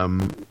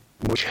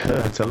 which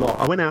hurt a lot.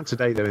 I went out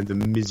today, though, in the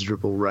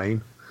miserable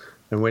rain,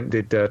 and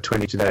did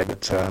 20 today,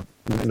 but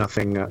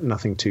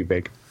nothing too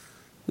big.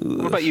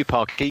 What about you,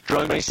 Parky?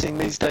 Drone racing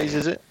these days,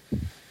 is it?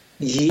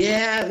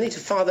 Yeah, I need to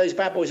fire those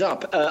bad boys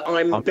up.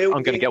 I'm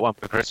going to get one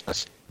for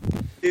Christmas.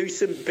 Do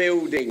some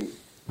building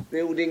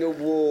a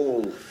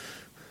wall.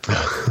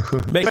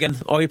 Megan,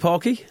 are you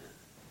Parky?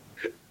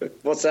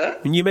 What's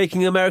that? Are you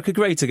making America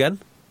great again?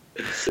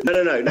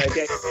 No.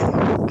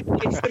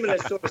 It's similar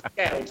sort of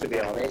scale, to be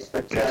honest,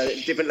 but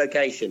different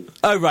location.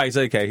 Oh, right,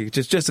 okay.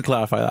 Just to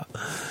clarify that.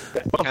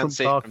 Apart from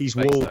Parky's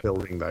wall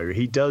building, though,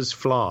 he does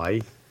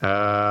fly. Do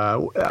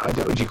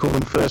you call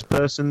them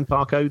first-person,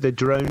 Parko? The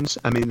drones?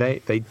 I mean,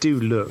 they do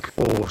look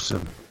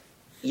awesome.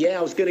 Yeah,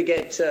 I was going to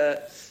get...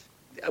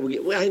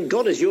 well,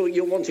 God, as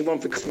you're wanting one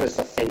for Christmas,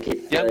 I think.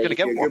 I'm going to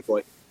get one.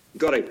 Boy. You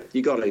got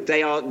it.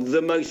 They are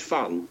the most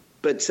fun.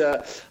 But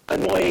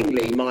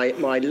annoyingly,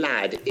 my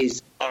lad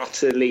is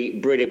utterly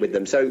brilliant with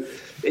them. So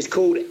it's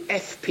called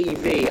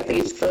FPV. I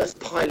think it's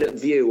first pilot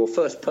view or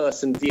first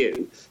person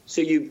view.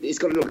 So it's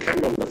got a little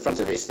camera on the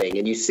front of this thing,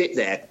 and you sit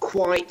there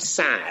quite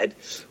sad,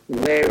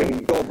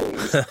 wearing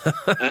goggles,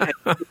 and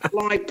you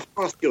fly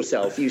past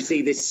yourself. You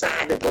see this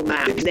sad little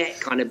man, his neck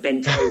kind of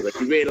bent over.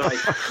 You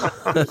realise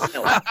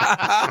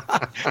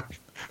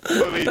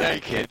fully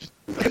naked.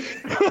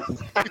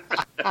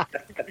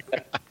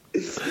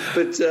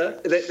 But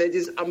they're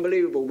just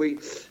unbelievable. We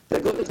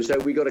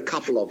got a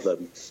couple of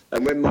them,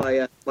 and when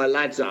my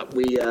lad's up,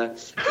 we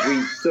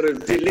sort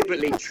of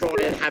deliberately try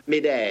and have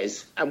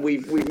mid-airs, and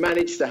we've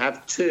managed to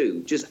have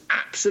two just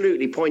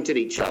absolutely point at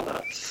each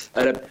other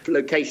at a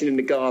location in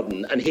the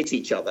garden and hit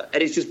each other,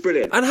 and it's just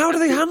brilliant. And how do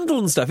they handle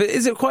and stuff?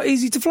 Is it quite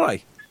easy to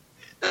fly?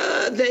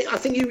 I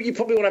think you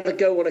probably want to have a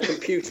go on a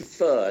computer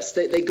first.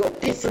 They got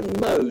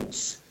different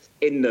modes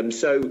in them,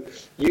 so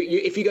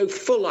if you go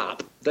full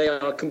up, they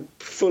are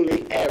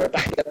fully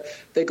aerobatic.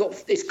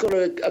 It's got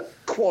a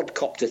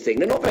quadcopter thing.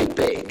 They're not very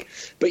big,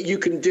 but you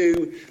can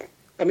do.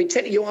 I mean,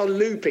 technically you are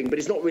looping, but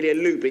it's not really a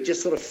loop. It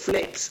just sort of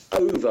flips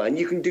over, and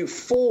you can do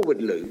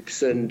forward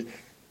loops and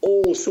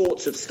all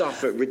sorts of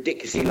stuff at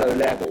ridiculously low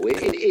level.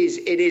 It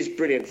is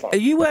brilliant fun. Are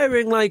you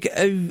wearing like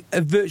a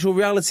virtual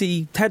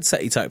reality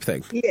headset type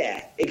thing?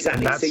 Yeah,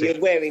 exactly. So you're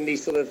wearing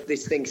this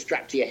thing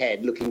strapped to your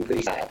head, looking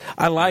pretty sad.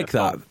 I like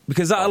that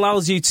because that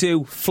allows you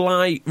to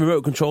fly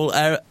remote control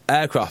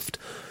aircraft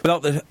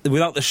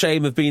without the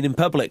shame of being in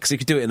public. So you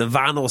could do it in a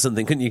van or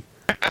something, couldn't you?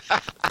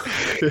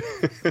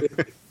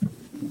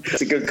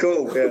 It's a good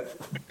call. Yeah.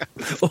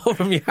 Or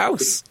from your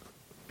house.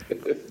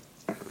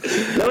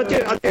 No, I do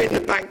it in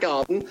the back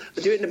garden.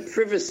 I do it in the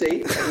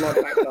privacy of my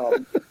back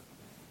garden.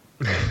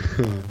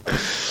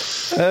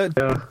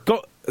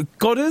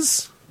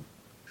 Godders?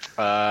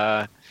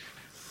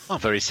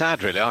 Very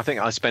sad, really. I think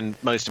I spend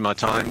most of my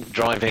time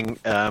driving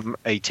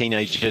a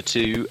teenager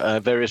to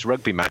various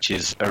rugby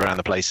matches around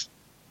the place.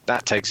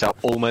 That takes up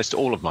almost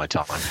all of my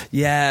time.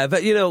 Yeah,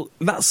 but,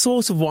 that's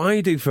sort of what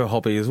I do for a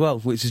hobby as well,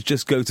 which is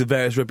just go to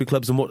various rugby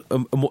clubs and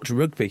watch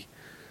rugby.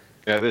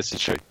 Yeah, this is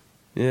true.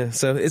 Yeah,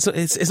 so it's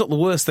not the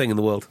worst thing in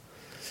the world.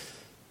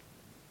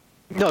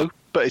 No,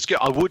 but it's good.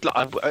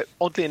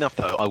 Oddly enough,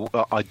 though,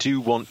 I do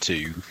want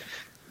to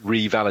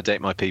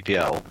revalidate my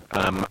PPL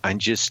and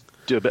just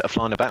do a bit of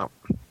flying about.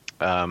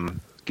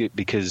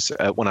 Because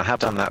when I have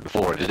done that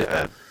before, I did it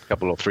a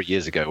couple or 3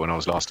 years ago when I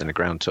was last in the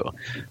ground tour,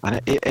 and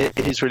it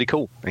is really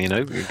cool.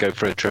 You go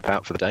for a trip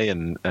out for the day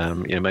and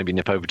maybe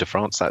nip over to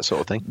France, that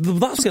sort of thing.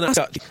 That's going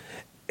to ask.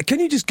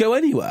 Can you just go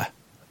anywhere?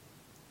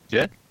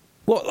 Yeah.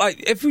 Well,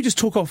 like if we just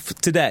took off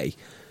today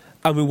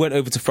and we went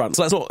over to France,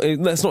 let's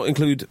not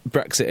include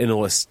Brexit in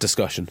all this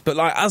discussion. But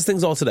like as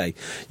things are today,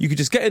 you could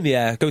just get in the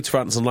air, go to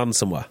France, and land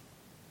somewhere.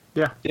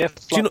 Yeah,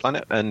 fly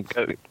planet and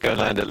go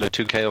land at Le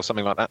Touquet or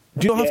something like that.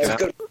 Do you not have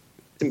to? Got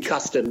some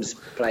customs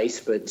place,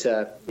 but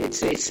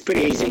it's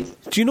pretty easy.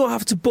 Do you not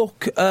have to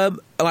book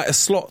like a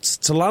slot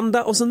to land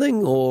at or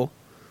something, or?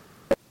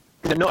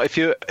 No, if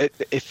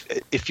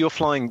you're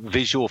flying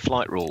visual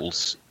flight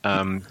rules,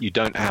 you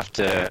don't have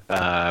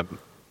to.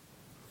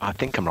 I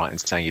think I'm right in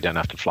saying you don't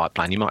have to flight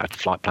plan. You might have to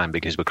flight plan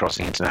because we're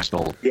crossing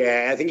international.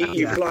 Yeah, I think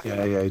you fly.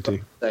 Yeah, you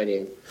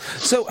do.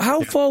 So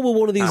how far will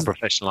one of these? How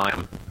professional I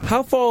am.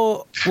 How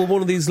far will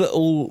one of these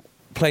little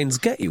planes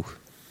get you?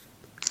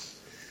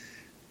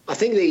 I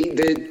think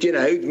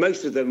the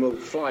most of them will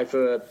fly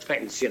for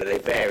depends. They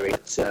vary.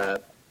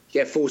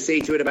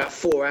 Four-seater at about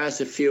 4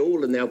 hours of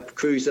fuel, and they'll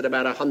cruise at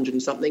about 100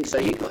 and something. So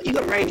you've got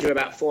a range of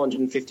about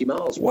 450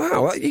 miles.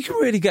 Wow, you can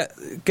really get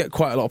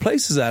quite a lot of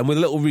places there, and with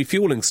a little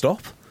refuelling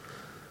stop.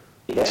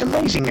 Yeah. It's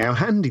amazing how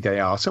handy they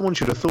are. Someone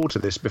should have thought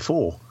of this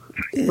before.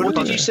 What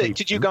did you see?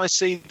 Did you guys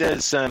see?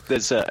 There's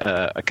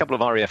a couple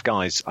of RAF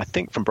guys, I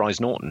think from Bryce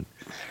Norton,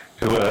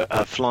 who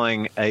are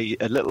flying a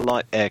little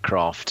light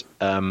aircraft.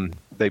 I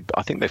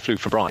think they flew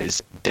from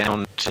Bryce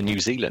down to New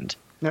Zealand.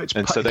 No, it's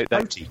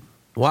Potey.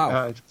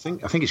 Wow. I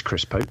think it's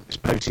Chris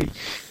Potey.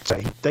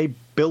 So they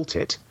built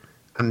it,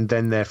 and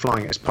then they're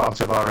flying it as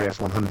part of RAF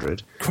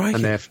 100,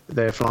 Crikey. and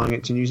they're flying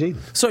it to New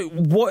Zealand. So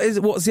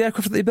what's the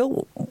aircraft that they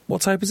built?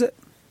 What type is it?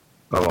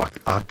 Oh,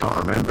 I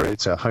can't remember.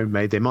 It's a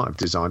homemade. They might have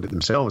designed it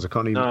themselves. I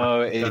can't even.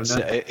 No,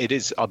 it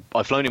is.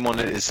 I've flown in one.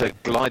 It's a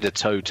glider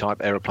tow type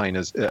aeroplane,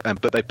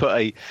 but they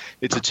put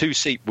it's a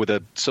 2-seat with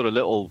a sort of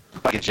little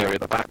baggage area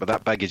at the back. But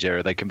that baggage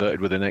area they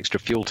converted with an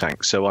extra fuel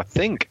tank. So I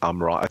think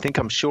I'm right.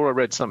 I'm sure I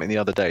read something the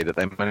other day that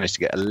they managed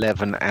to get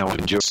 11 hours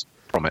endurance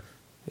from it.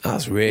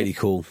 That's really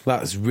cool.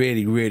 That's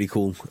really, really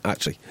cool,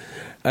 actually.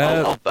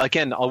 I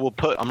will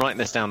put. I'm writing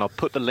this down. I'll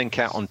put the link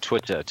out on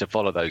Twitter to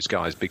follow those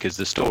guys because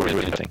the story is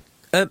really interesting.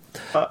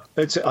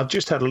 I've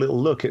just had a little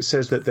look. It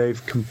says that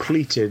they've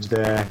completed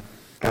their.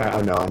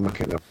 No, I'm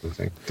looking at the wrong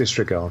thing.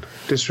 Disregard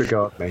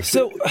me.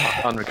 So,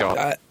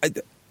 unregard.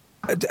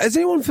 Is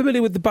anyone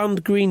familiar with the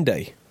band Green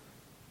Day?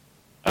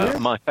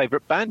 My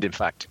favourite band, in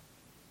fact.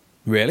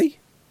 Really?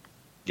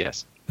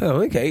 Yes.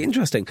 Oh, okay,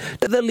 interesting.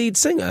 The lead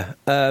singer,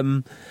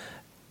 I'm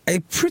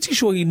pretty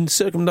sure he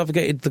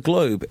circumnavigated the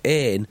globe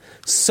in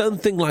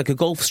something like a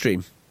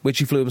Gulfstream, which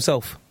he flew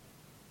himself.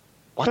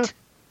 What?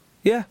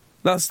 Yeah.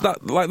 That's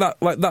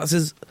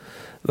his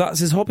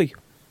hobby.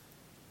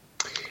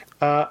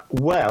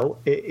 Well,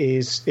 it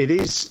is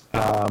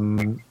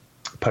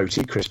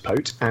Potey, Chris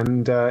Pote,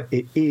 and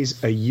it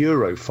is a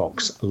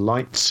Eurofox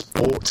light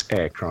sport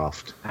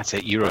aircraft. That's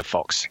it,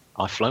 Eurofox.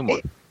 I've flown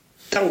one.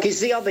 Dunk, is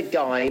the other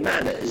guy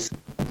Manners?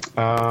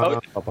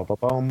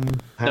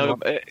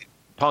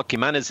 Parky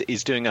Manners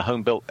is doing a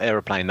home-built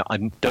aeroplane that I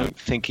don't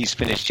think he's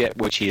finished yet,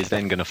 which he is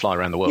then going to fly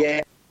around the world.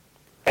 Yeah.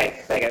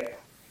 Okay, there you go.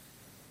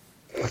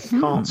 I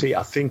can't see.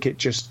 I think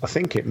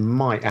it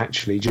might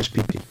actually just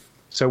be.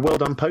 So well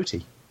done,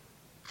 Potey,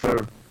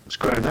 for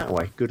squaring that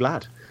away. Good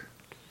lad.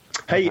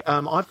 Hey,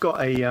 I've got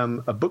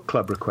a book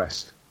club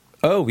request.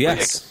 Oh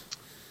yes,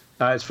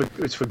 it's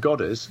for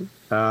Godders,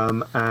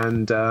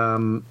 and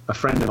a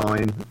friend of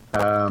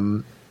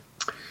mine,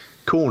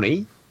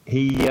 Corny.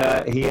 He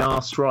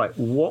asked, right,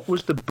 what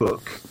was the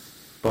book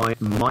by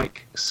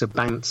Mike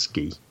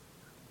Sabansky?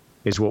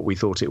 Is what we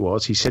thought it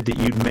was. He said that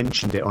you'd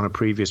mentioned it on a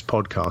previous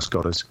podcast,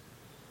 Godders.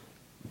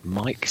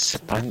 Mike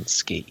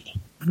Sabansky.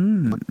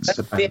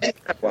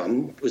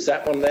 Was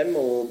that one of them,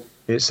 or?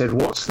 It said,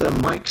 what's the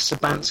Mike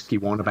Sabansky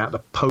one about the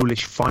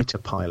Polish fighter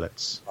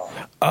pilots?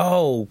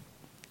 Oh.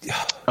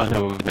 I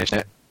know we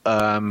mentioned it.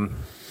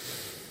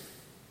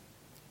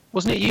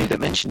 Wasn't it you that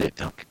mentioned it,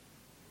 Doug?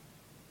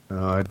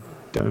 I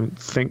don't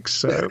think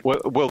so.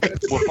 We'll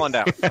find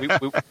out.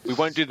 We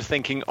won't do the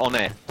thinking on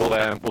air.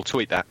 We'll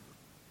tweet that.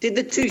 Did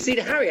the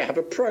 2-seater Harrier have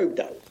a probe,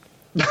 though?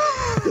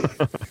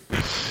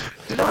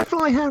 Did I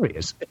fly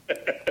Harriers?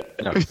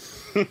 No.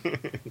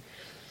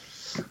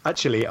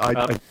 Actually,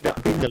 I did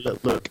a little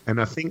look,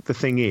 and I think the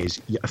thing is,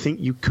 I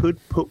think you could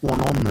put one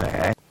on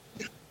there,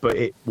 but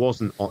it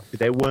wasn't.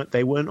 They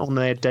weren't on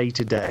there day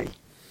to day.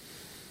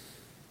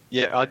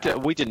 Yeah,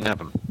 we didn't have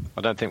them.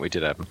 I don't think we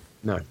did have them.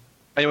 No.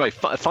 Anyway,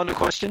 final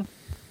question.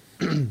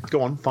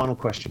 Go on. Final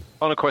question.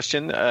 Final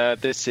question.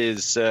 This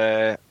is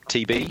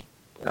TB.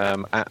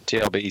 At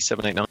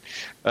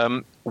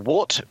TRB789.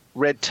 What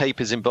red tape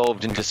is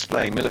involved in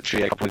displaying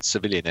military aircraft with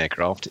civilian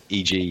aircraft,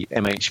 e.g.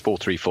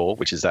 MH434,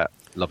 which is that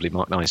lovely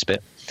Mark 9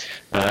 Spit,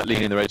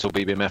 leading the rotor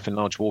BBMF in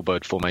large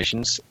warbird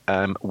formations?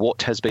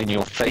 What has been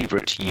your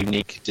favourite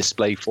unique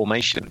display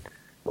formation?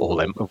 All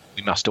them.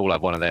 We must all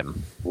have one of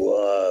them.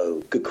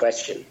 Whoa, good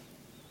question.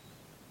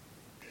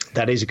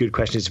 That is a good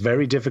question. It's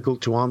very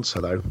difficult to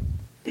answer, though.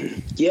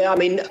 Yeah, I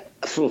mean,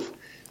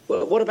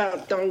 what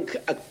about Dunk?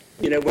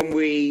 When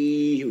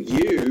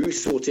you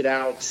sorted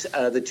out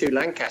the two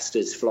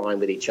Lancasters flying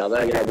with each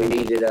other, we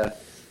needed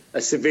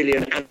a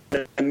civilian and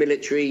a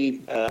military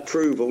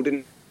approval,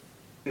 didn't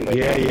we?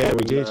 Yeah,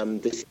 we did.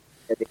 The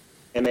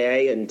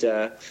MAA and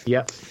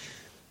yeah,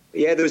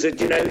 there was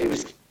it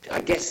was,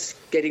 I guess,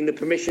 getting the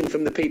permission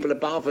from the people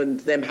above and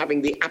them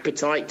having the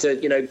appetite to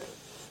do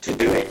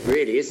it,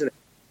 really, isn't it?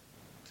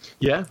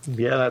 Yeah,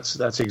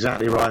 that's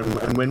exactly right.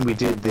 And when we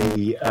did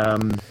the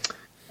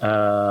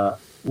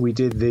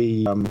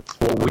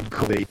what we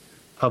call the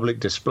public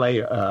display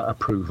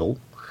approval,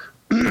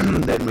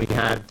 then we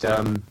had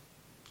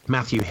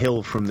Matthew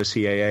Hill from the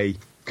CAA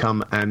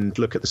come and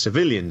look at the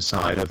civilian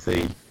side of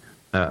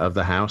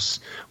the house,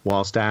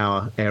 whilst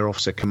our air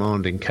officer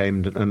commanding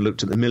came and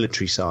looked at the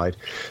military side.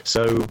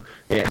 So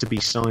it had to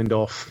be signed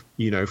off,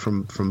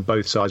 from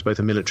both sides, both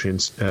a military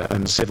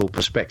and civil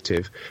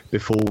perspective,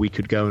 before we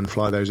could go and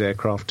fly those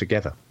aircraft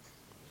together.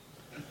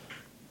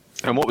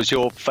 And what was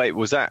your favourite?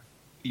 Was that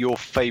your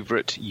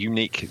favourite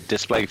unique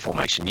display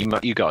formation?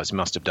 You guys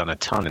must have done a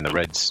ton in the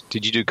Reds.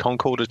 Did you do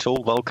Concorde at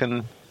all,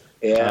 Vulcan?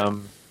 Yeah.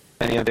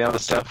 Any of the other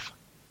stuff?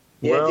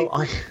 Yeah,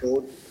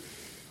 well,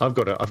 I've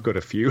got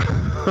a few,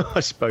 I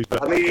suppose.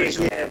 But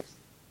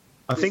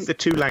I think the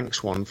two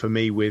Lancs one for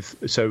me it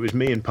was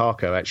me and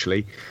Parko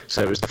actually.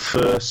 So it was the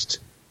first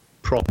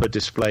proper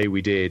display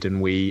we did,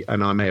 and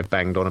I may have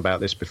banged on about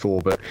this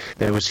before, but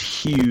there was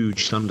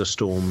huge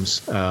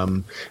thunderstorms,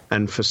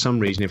 and for some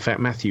reason, in fact,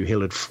 Matthew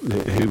Hill,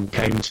 who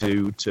came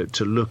to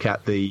look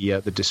at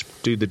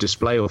do the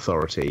display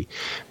authority,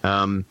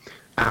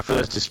 our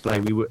first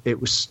display,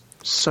 it was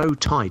so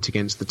tight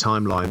against the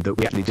timeline that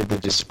we actually did the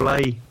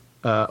display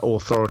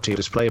authority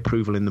display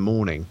approval in the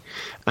morning,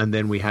 and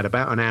then we had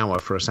about an hour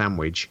for a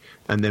sandwich,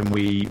 and then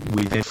we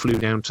then flew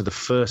down to the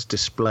first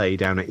display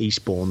down at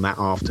Eastbourne that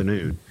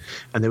afternoon,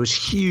 and there was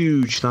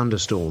huge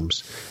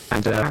thunderstorms,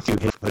 and Matthew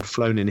had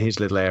flown in his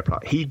little airplane.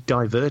 He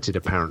diverted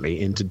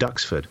apparently into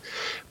Duxford,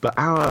 but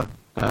our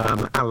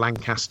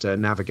Lancaster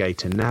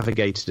navigator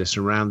navigated us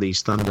around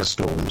these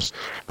thunderstorms,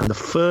 and the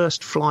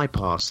first fly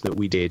pass that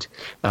we did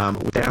down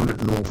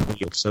at North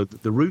Weald. So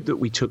the route that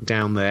we took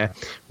down there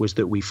was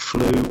that we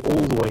flew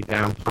all the way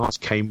down past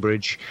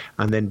Cambridge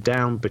and then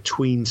down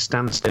between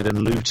Stansted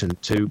and Luton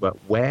to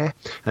Ware,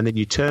 and then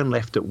you turn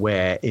left at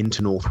Ware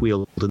into North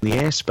Weald, and the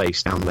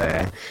airspace down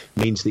there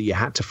means that you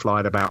had to fly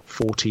at about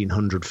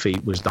 1,400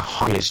 feet was the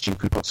highest you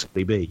could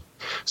possibly be.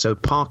 So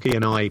Parky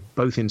and I,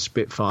 both in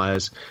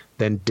Spitfires,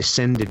 then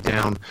descended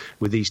down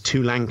with these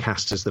two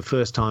Lancasters, the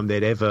first time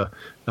they'd ever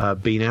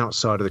been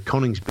outside of the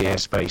Coningsby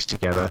airspace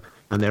together,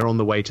 and they're on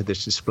the way to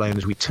this display. And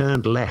as we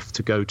turned left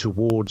to go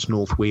towards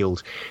North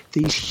Weald,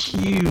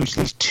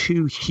 these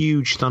two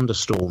huge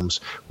thunderstorms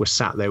were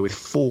sat there with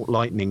forked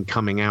lightning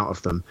coming out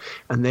of them,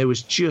 and there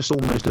was just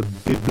almost a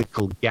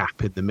biblical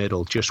gap in the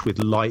middle, just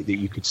with light that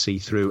you could see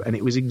through, and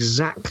it was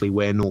exactly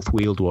where North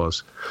Weald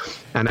was.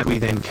 And as we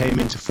then came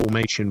into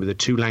formation with the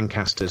two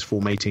Lancasters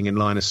formating in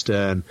line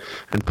astern,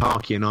 and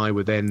Parky and I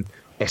were then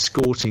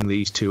escorting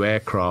these two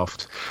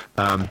aircraft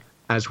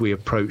as we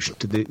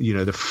approached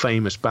the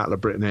famous Battle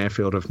of Britain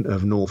airfield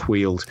of North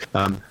Weald,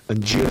 and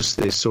just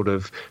this sort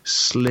of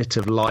slit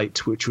of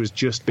light, which was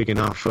just big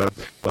enough for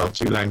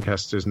two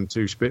Lancasters and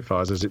two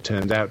Spitfires, as it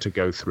turned out, to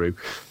go through.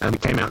 And we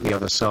came out the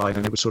other side,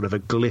 and it was sort of a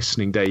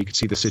glistening day. You could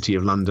see the city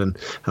of London,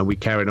 and we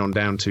carried on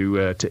down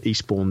to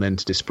Eastbourne then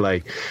to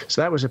display.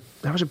 So that was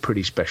a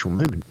pretty special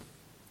moment.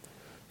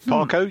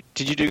 Parko,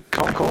 did you do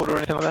Concorde or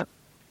anything like that?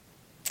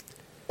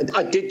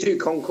 I did do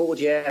Concorde,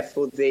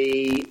 for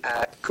the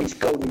Queen's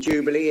Golden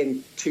Jubilee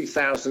in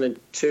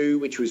 2002,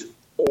 which was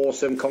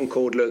awesome.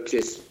 Concorde looked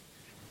just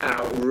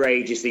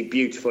outrageously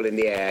beautiful in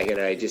the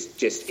air,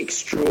 just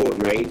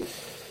extraordinary.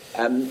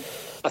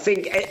 I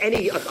think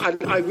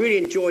I really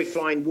enjoy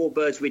flying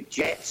Warbirds with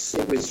jets.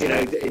 It was,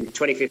 in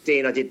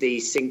 2015 I did the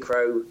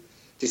synchro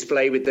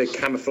display with the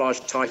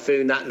camouflage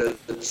Typhoon. That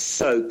looked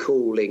so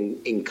cool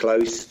in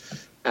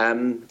close.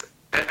 And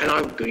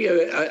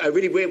a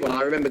really weird one.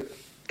 I remember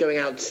going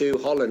out to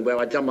Holland, where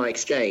I'd done my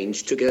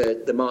exchange, took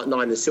the Mark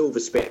 9, the Silver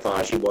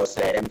Spitfire, she was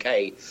there,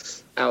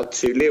 MK, out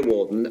to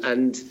Leeuwarden,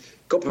 and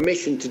got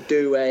permission to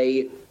do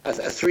a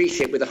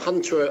three-ship with a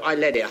Hunter. I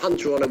led it, a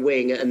Hunter on a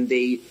wing, and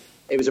it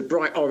was a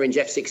bright orange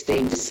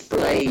F-16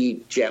 display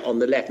jet on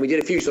the left. We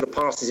did a few sort of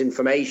passes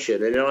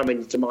information, and then I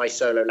went into my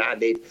solo,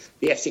 landed.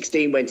 The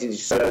F-16 went into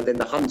solo, then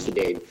the Hunter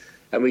did.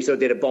 And we sort of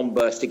did a bomb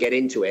burst to get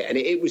into it. And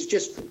it was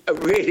just a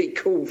really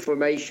cool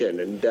formation.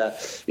 And,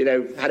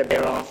 had a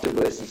beer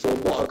afterwards and thought,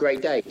 what a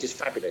great day. Just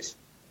fabulous.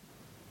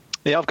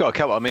 Yeah, I've got a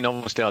couple. I mean,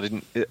 obviously I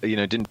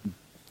didn't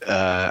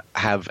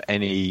have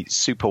any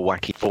super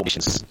wacky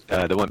formations.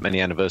 There weren't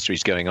many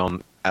anniversaries going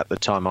on at the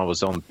time I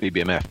was on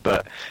BBMF.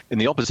 But in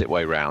the opposite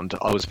way round,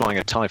 I was flying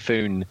a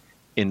Typhoon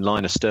in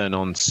line astern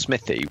on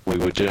Smithy. We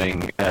were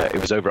doing, it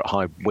was over at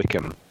High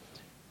Wycombe.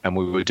 And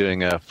we were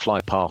doing a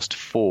fly past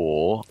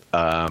for,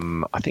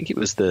 I think it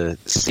was the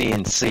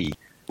CNC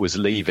was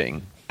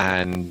leaving.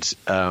 And,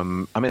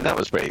 that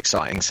was pretty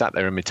exciting. Sat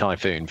there in my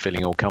Typhoon,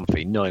 feeling all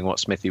comfy, knowing what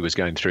Smithy was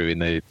going through in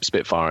the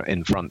Spitfire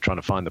in front, trying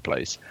to find the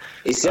place.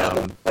 Is that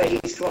the way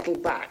he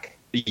throttled back?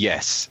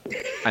 Yes.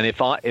 And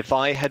if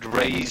I had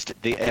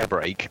raised the air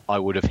brake, I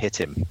would have hit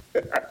him.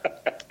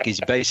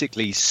 He's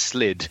basically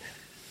slid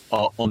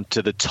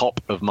onto the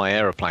top of my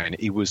aeroplane.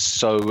 He was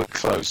so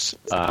close.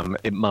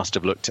 It must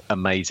have looked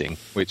amazing,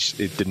 which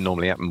it didn't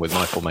normally happen with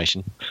my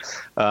formation.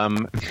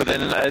 But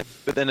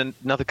then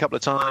another couple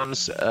of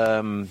times,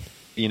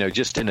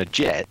 just in a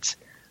jet,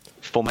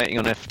 formatting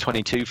on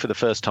F-22 for the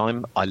first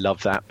time. I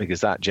love that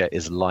because that jet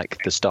is like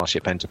the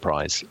Starship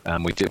Enterprise.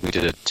 We did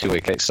a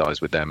 2-week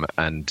exercise with them,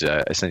 and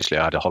essentially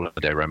I had a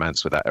holiday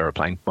romance with that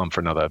aeroplane. One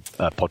for another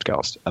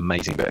podcast.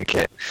 Amazing bit of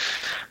kit.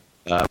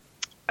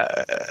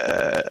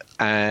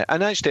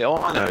 And actually,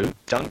 I know,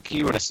 Dunk,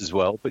 you were this as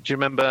well, but do you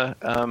remember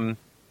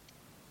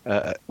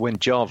when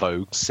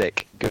Jarvo was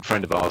sick, a good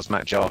friend of ours,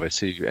 Matt Jarvis,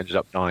 who ended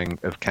up dying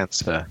of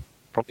cancer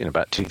probably in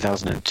about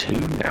 2002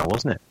 now,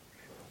 wasn't it?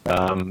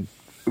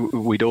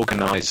 We'd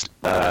organised,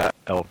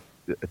 or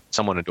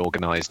someone had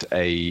organised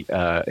he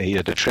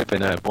had a trip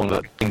in one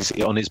of the things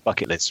on his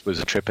bucket list was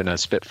a trip in a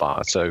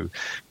Spitfire, so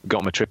we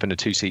got him a trip in a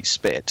 2-seat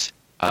Spit.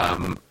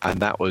 And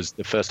that was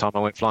the first time I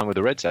went flying with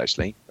the Reds,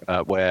 actually,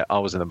 where I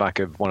was in the back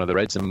of one of the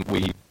Reds, and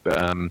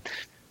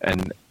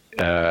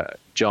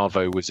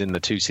Jarvo was in the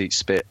 2-seat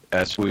Spit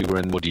as we were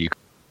in,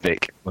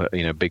 Vic,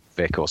 Big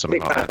Vic or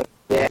something like that.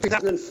 Yeah,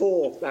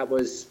 2004. That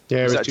was.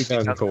 Yeah, it was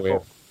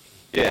 2004.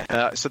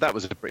 Yeah, so that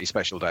was a pretty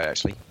special day,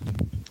 actually.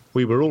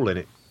 We were all in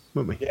it,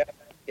 weren't we?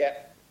 Yeah.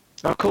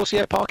 Of course,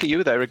 yeah, Parker, you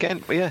were there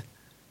again. But yeah.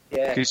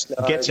 He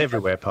gets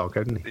everywhere,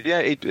 Parker, doesn't he? Yeah,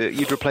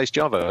 you'd replaced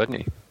Java, hadn't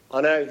you?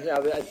 I know.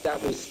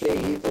 That was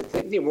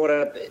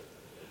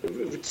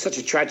such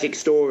a tragic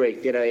story.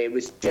 It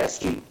was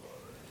just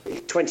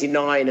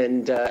 29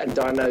 and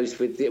diagnosed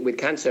with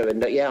cancer,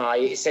 and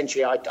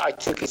I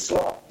took his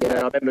slot.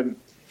 I remember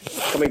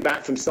coming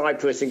back from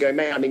Cyprus and going,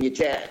 mate, I'm in your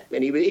jet,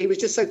 and he was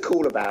just so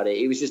cool about it.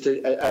 He was just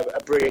a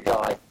brilliant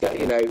guy,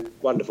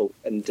 wonderful,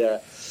 and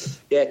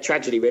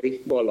tragedy really,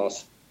 what a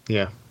loss.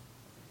 Yeah.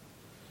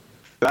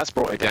 That's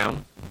brought it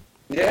down.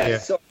 Yeah.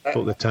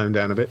 Brought the tone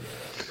down a bit.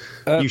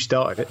 You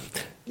started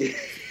it.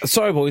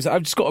 Sorry, boys,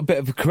 I've just got a bit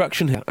of a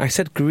correction here. I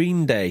said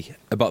Green Day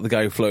about the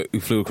guy who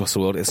flew across the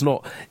world. It's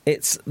not.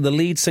 It's the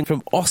lead singer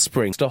from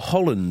Offspring, Mr.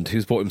 Holland,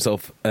 who's bought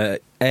himself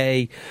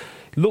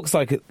looks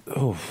like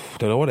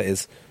don't know what it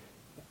is.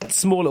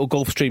 Small little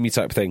Gulfstreamy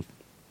type thing.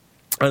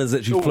 And has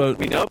literally flown.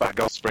 We know about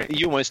Gulfstream.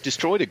 You almost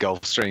destroyed a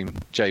Gulfstream,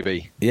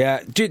 JB.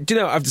 Yeah. Do you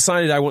know, I've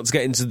decided I want to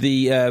get into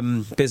the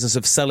business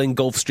of selling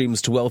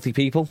Gulfstreams to wealthy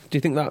people. Do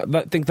you think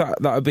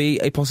that would be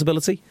a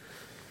possibility?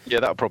 Yeah,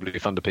 that would probably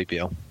fund a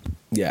PPL.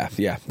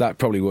 Yeah, that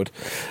probably would.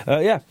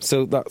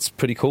 So that's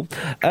pretty cool.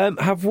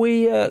 Have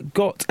we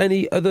got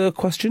any other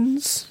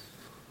questions?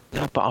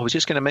 No, but I was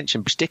just going to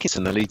mention Bruce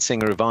Dickinson, the lead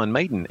singer of Iron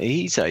Maiden.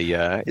 He's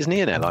isn't he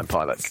an airline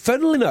pilot?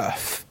 Funnily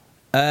enough,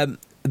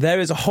 there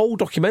is a whole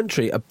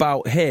documentary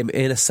about him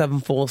in a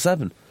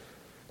 747,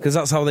 because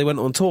that's how they went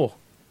on tour.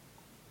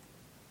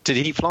 Did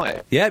he fly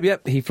it?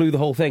 Yep, he flew the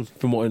whole thing,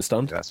 from what I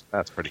understand.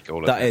 That's pretty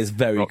cool. That is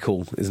very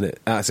cool, isn't it?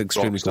 That's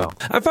extremely cool.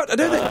 In fact, I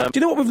don't think. Do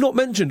you know what we've not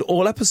mentioned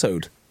all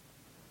episode?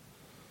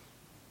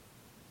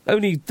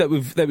 Only that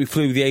we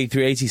flew the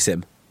A380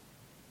 sim.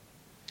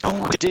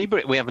 Oh,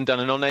 debrief. We haven't done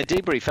an on-air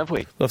debrief, have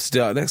we? We'll have to do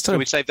that next time. So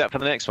we save that for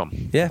the next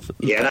one. Yeah.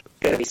 Yeah, that's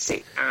going to be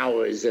 6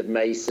 hours of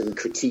Mason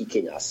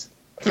critiquing us.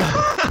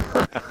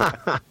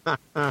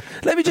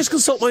 Let me just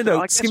consult my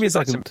notes. Give me a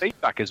second. Some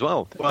feedback as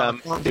well. I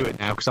can't do it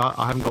now because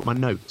I haven't got my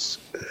notes.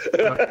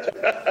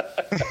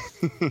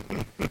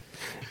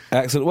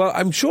 Excellent. Well,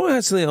 I'm sure I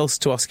had something else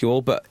to ask you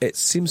all, but it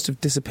seems to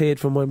have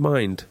disappeared from my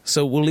mind.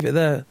 So we'll leave it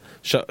there.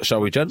 Shall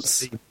we,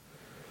 gents?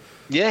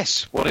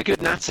 Yes. What a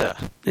good natter.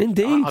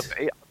 Indeed.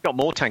 I've got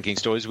more tanking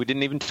stories we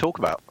didn't even talk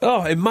about.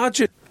 Oh,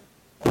 imagine.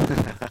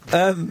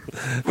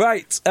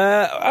 Right,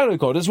 I don't know,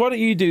 Gordon, why don't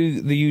you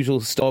do the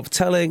usual stuff,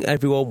 telling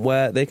everyone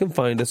where they can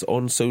find us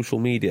on social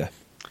media?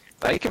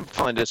 They can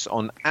find us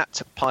on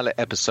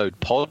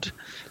 @PilotEpisodePod,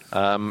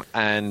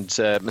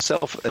 and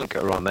myself, I think,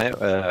 are on there,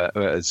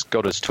 as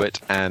Goddard's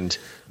Twit and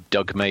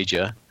Doug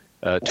Major,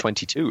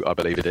 22, I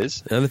believe it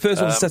is. And the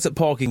first one's set up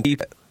Parky.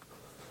 Keep it.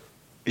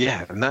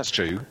 Yeah, and that's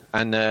true.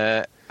 And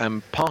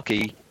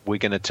Parky, we're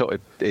going to talk.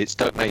 It's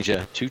Doug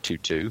Major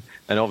 222,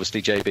 and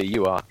obviously JB,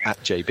 you are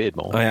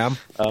 @JBeardmore. I am.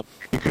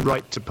 You can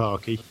write to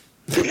Parky.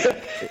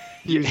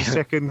 Use a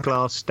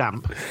second-class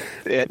stamp.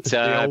 At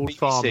the old BBC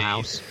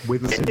farmhouse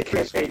with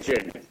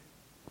the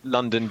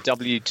London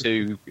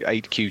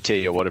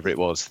W28QT or whatever it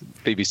was,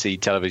 BBC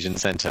Television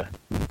Centre.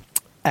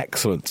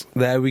 Excellent.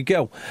 There we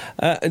go.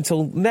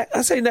 Until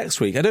I say next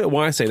week. I don't know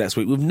why I say next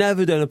week. We've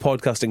never done a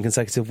podcast in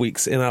consecutive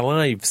weeks in our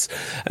lives.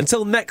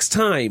 Until next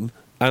time.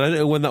 And I don't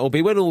know when that will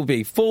be. When will it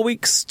be? 4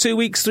 weeks? 2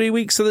 weeks? 3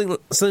 weeks? Something.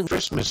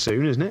 Christmas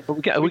soon, isn't it? Are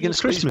we going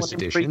to Christmas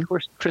edition?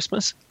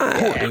 Christmas?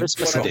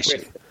 Christmas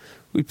edition.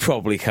 We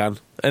probably can.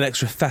 An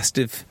extra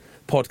festive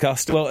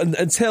podcast. Well,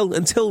 until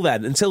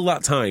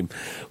that time,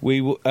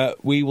 we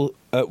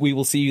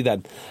will see you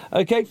then.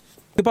 Okay.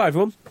 Goodbye,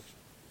 everyone.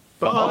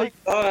 Bye.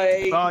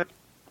 Bye. Bye.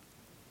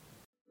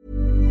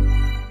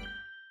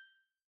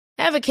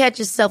 Ever catch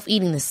yourself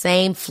eating the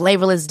same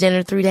flavorless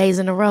dinner 3 days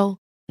in a row?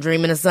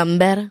 Dreaming of something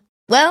better?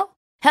 Well,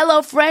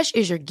 HelloFresh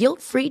is your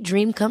guilt-free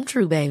dream come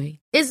true, baby.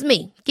 It's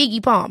me,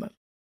 Keke Palmer.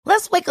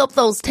 Let's wake up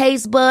those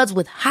taste buds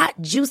with hot,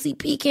 juicy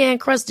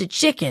pecan-crusted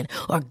chicken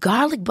or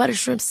garlic butter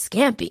shrimp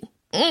scampi.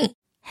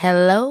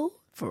 Hello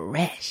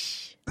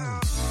Fresh.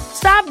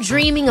 Stop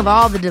dreaming of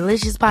all the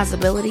delicious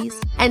possibilities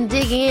and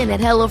dig in at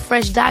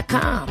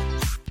HelloFresh.com.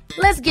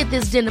 Let's get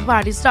this dinner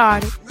party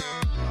started.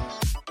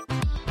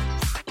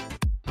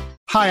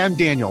 Hi, I'm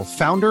Daniel,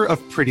 founder of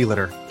Pretty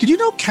Litter. Did you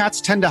know cats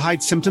tend to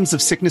hide symptoms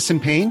of sickness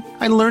and pain?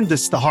 I learned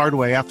this the hard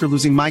way after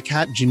losing my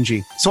cat,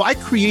 Gingy. So I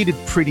created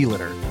Pretty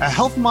Litter, a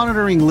health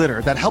monitoring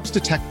litter that helps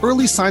detect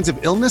early signs of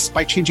illness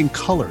by changing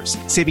colors,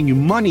 saving you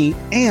money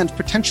and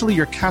potentially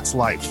your cat's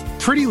life.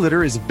 Pretty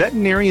Litter is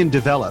veterinarian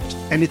developed,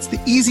 and it's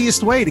the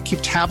easiest way to keep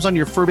tabs on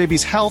your fur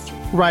baby's health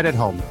right at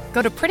home.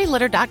 Go to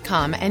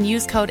prettylitter.com and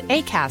use code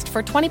ACAST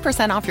for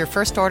 20% off your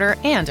first order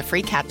and a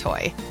free cat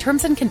toy.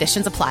 Terms and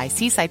conditions apply.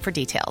 See site for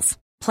details.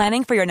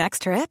 Planning for your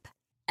next trip?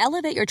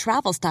 Elevate your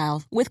travel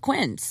style with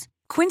Quince.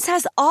 Quince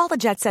has all the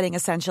jet-setting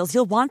essentials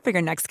you'll want for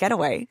your next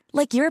getaway,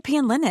 like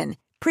European linen,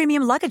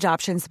 premium luggage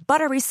options,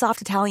 buttery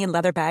soft Italian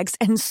leather bags,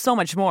 and so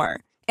much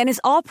more. And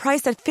is all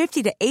priced at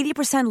 50 to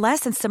 80%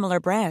 less than similar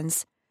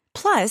brands.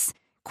 Plus,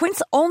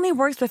 Quince only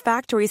works with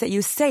factories that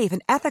use safe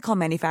and ethical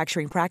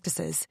manufacturing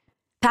practices.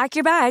 Pack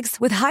your bags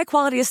with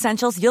high-quality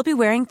essentials you'll be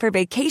wearing for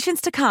vacations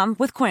to come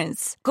with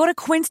Quince. Go to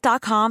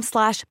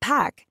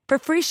quince.com/pack for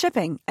free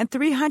shipping and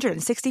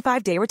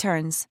 365-day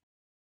returns.